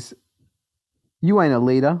choose You ain't a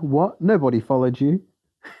leader. What? Nobody followed you.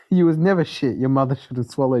 You was never shit. Your mother should have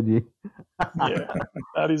swallowed you. Yeah.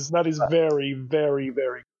 that is very, very,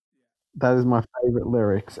 very. That is my favourite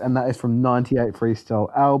lyrics. And that is from 98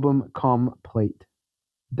 Freestyle album complete.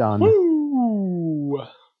 Done. Woo! All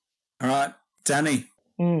right, Danny.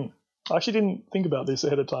 I actually didn't think about this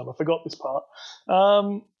ahead of time. I forgot this part.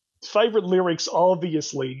 Favorite lyrics,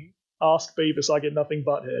 obviously, Ask Beavis, I Get Nothing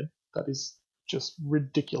But Head. That is just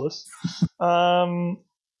ridiculous.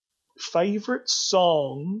 Favorite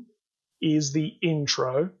song is the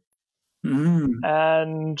intro.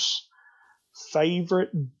 And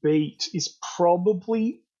favorite beat is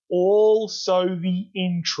probably also the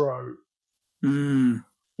intro.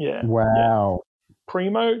 Yeah. Wow. Yeah.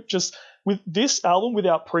 Primo, just with this album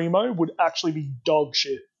without Primo would actually be dog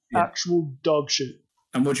shit. Yeah. Actual dog shit.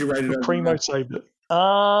 And would you rate it? Primo saved it.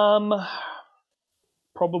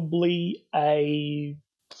 Probably a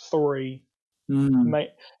 3.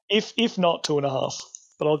 Mate, if not 2.5,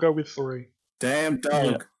 but I'll go with 3. Damn dog.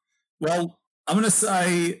 Yeah. Well, I'm going to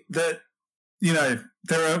say that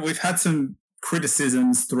we've had some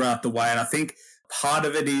criticisms throughout the way, and I think part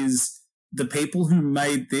of it is the people who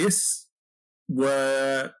made this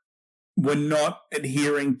were not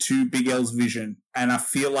adhering to Big L's vision, and I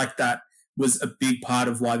feel like that was a big part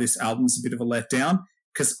of why this album's a bit of a letdown,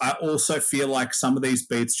 because I also feel like some of these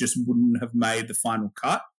beats just wouldn't have made the final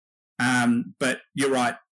cut. But you're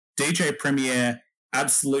right, DJ Premier,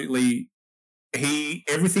 absolutely,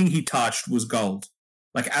 everything he touched was gold.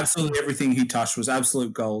 Like, absolutely everything he touched was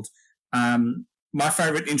absolute gold. My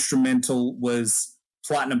favorite instrumental was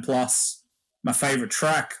Platinum Plus. My favorite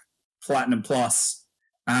track, Platinum Plus.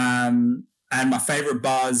 And my favorite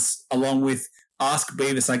bars, along with Ask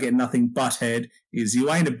Beavis, I Get Nothing But Head, is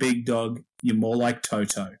You Ain't a Big Dog, You're More Like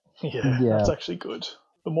Toto. Yeah, that's actually good.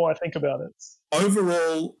 The more I think about it.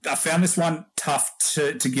 Overall, I found this one tough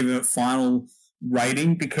to give a final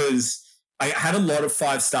rating because I had a lot of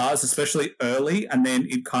 5 stars, especially early, and then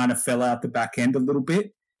it kind of fell out the back end a little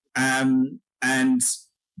bit. And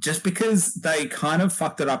just because they kind of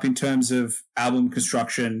fucked it up in terms of album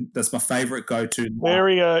construction, that's my favorite go-to. There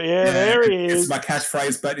we go. Yeah, there he is. It's my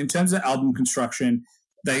catchphrase. But in terms of album construction,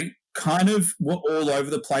 they kind of were all over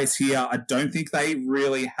the place here. I don't think they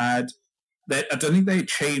really had that. I don't think they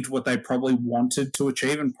achieved what they probably wanted to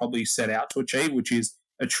achieve and probably set out to achieve, which is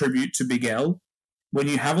a tribute to Big L. When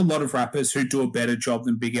you have a lot of rappers who do a better job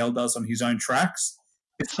than Big L does on his own tracks,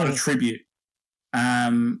 it's not a tribute.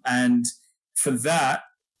 And for that,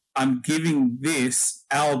 I'm giving this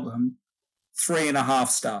album 3.5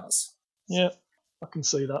 stars. Yeah, I can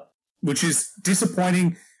see that. Which is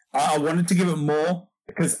disappointing. I wanted to give it more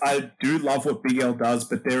because I do love what Big L does,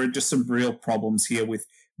 but there are just some real problems here with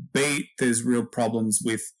beat. There's real problems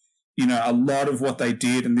with, a lot of what they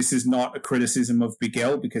did, and this is not a criticism of Big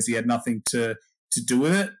L because he had nothing to do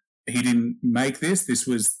with it. He didn't make this. This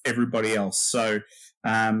was everybody else. So,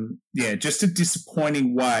 just a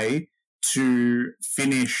disappointing way to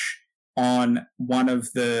finish on one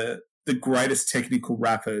of the greatest technical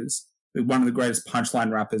rappers, one of the greatest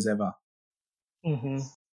punchline rappers ever. Mm-hmm.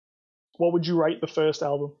 What would you rate the first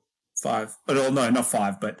album? 5. Oh, no, not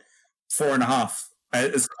 5, but 4.5.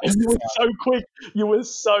 You were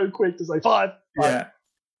so quick to say 5. Yeah.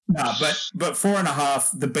 No, but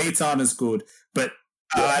 4.5. The beats aren't as good, but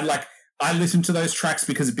I listen to those tracks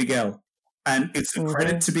because of Big L, and it's a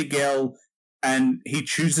credit to Big L, and he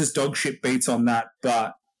chooses dog shit beats on that,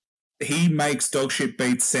 but he makes dog shit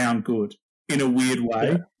beats sound good in a weird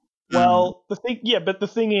way. Yeah. Well, the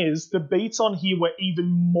thing is, the beats on here were even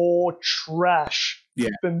more trash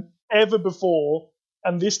than ever before,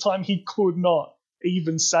 and this time he could not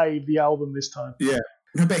even save the album this time. Yeah.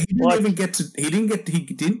 No, but he wasn't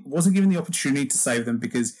given the opportunity to save them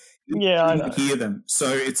because he didn't hear them. So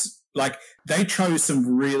it's like they chose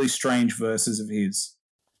some really strange verses of his.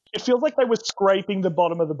 It feels like they were scraping the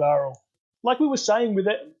bottom of the barrel. Like we were saying with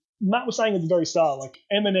it, Matt was saying at the very start, like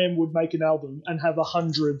Eminem would make an album and have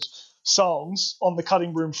 100 songs on the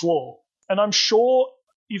cutting room floor. And I'm sure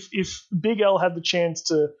if Big L had the chance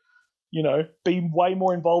to, be way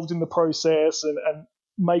more involved in the process and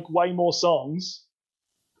make way more songs,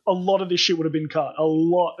 a lot of this shit would have been cut. A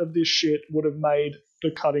lot of this shit would have made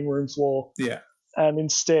the cutting room floor. Yeah. And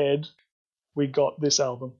instead, we got this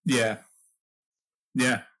album. Yeah.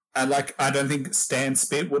 Yeah. And I don't think Stan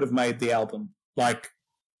Spit would have made the album. I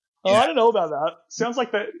don't know about that. Sounds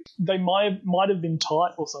like they might have been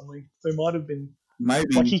tight or something. They might have been.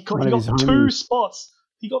 Maybe. He got 2 spots.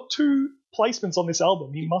 He got 2 placements on this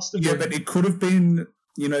album. He must have. Yeah, but it could have been,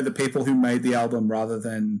 the people who made the album rather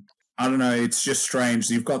than, I don't know, it's just strange.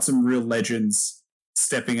 You've got some real legends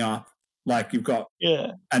stepping up. You've got.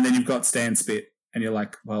 Yeah. And then you've got Stan Spit. And you're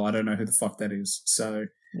like, well, I don't know who the fuck that is. So,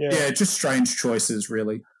 just strange choices,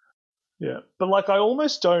 really. Yeah. But, I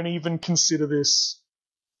almost don't even consider this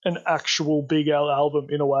an actual Big L album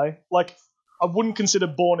in a way. I wouldn't consider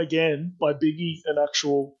Born Again by Biggie an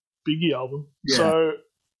actual Biggie album. Yeah. So,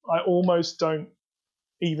 I almost don't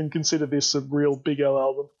even consider this a real Big L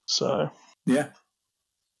album. So. Yeah.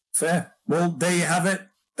 Fair. Well, there you have it.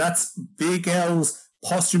 That's Big L's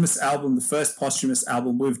posthumous album, the first posthumous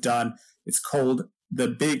album we've done. It's called The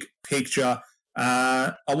Big Picture.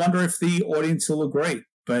 I wonder if the audience will agree.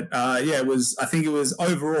 But, it was. I think it was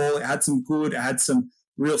overall, it had some good, it had some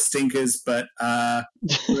real stinkers, but it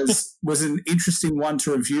was an interesting one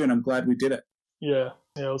to review, and I'm glad we did it. Yeah,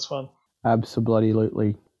 it was fun.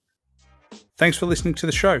 Absolutely. Thanks for listening to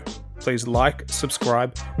the show. Please like,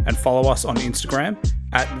 subscribe, and follow us on Instagram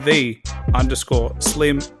at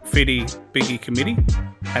 @the_Slim Fitty Biggie Committee,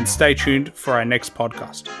 and stay tuned for our next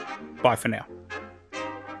podcast. Bye for now.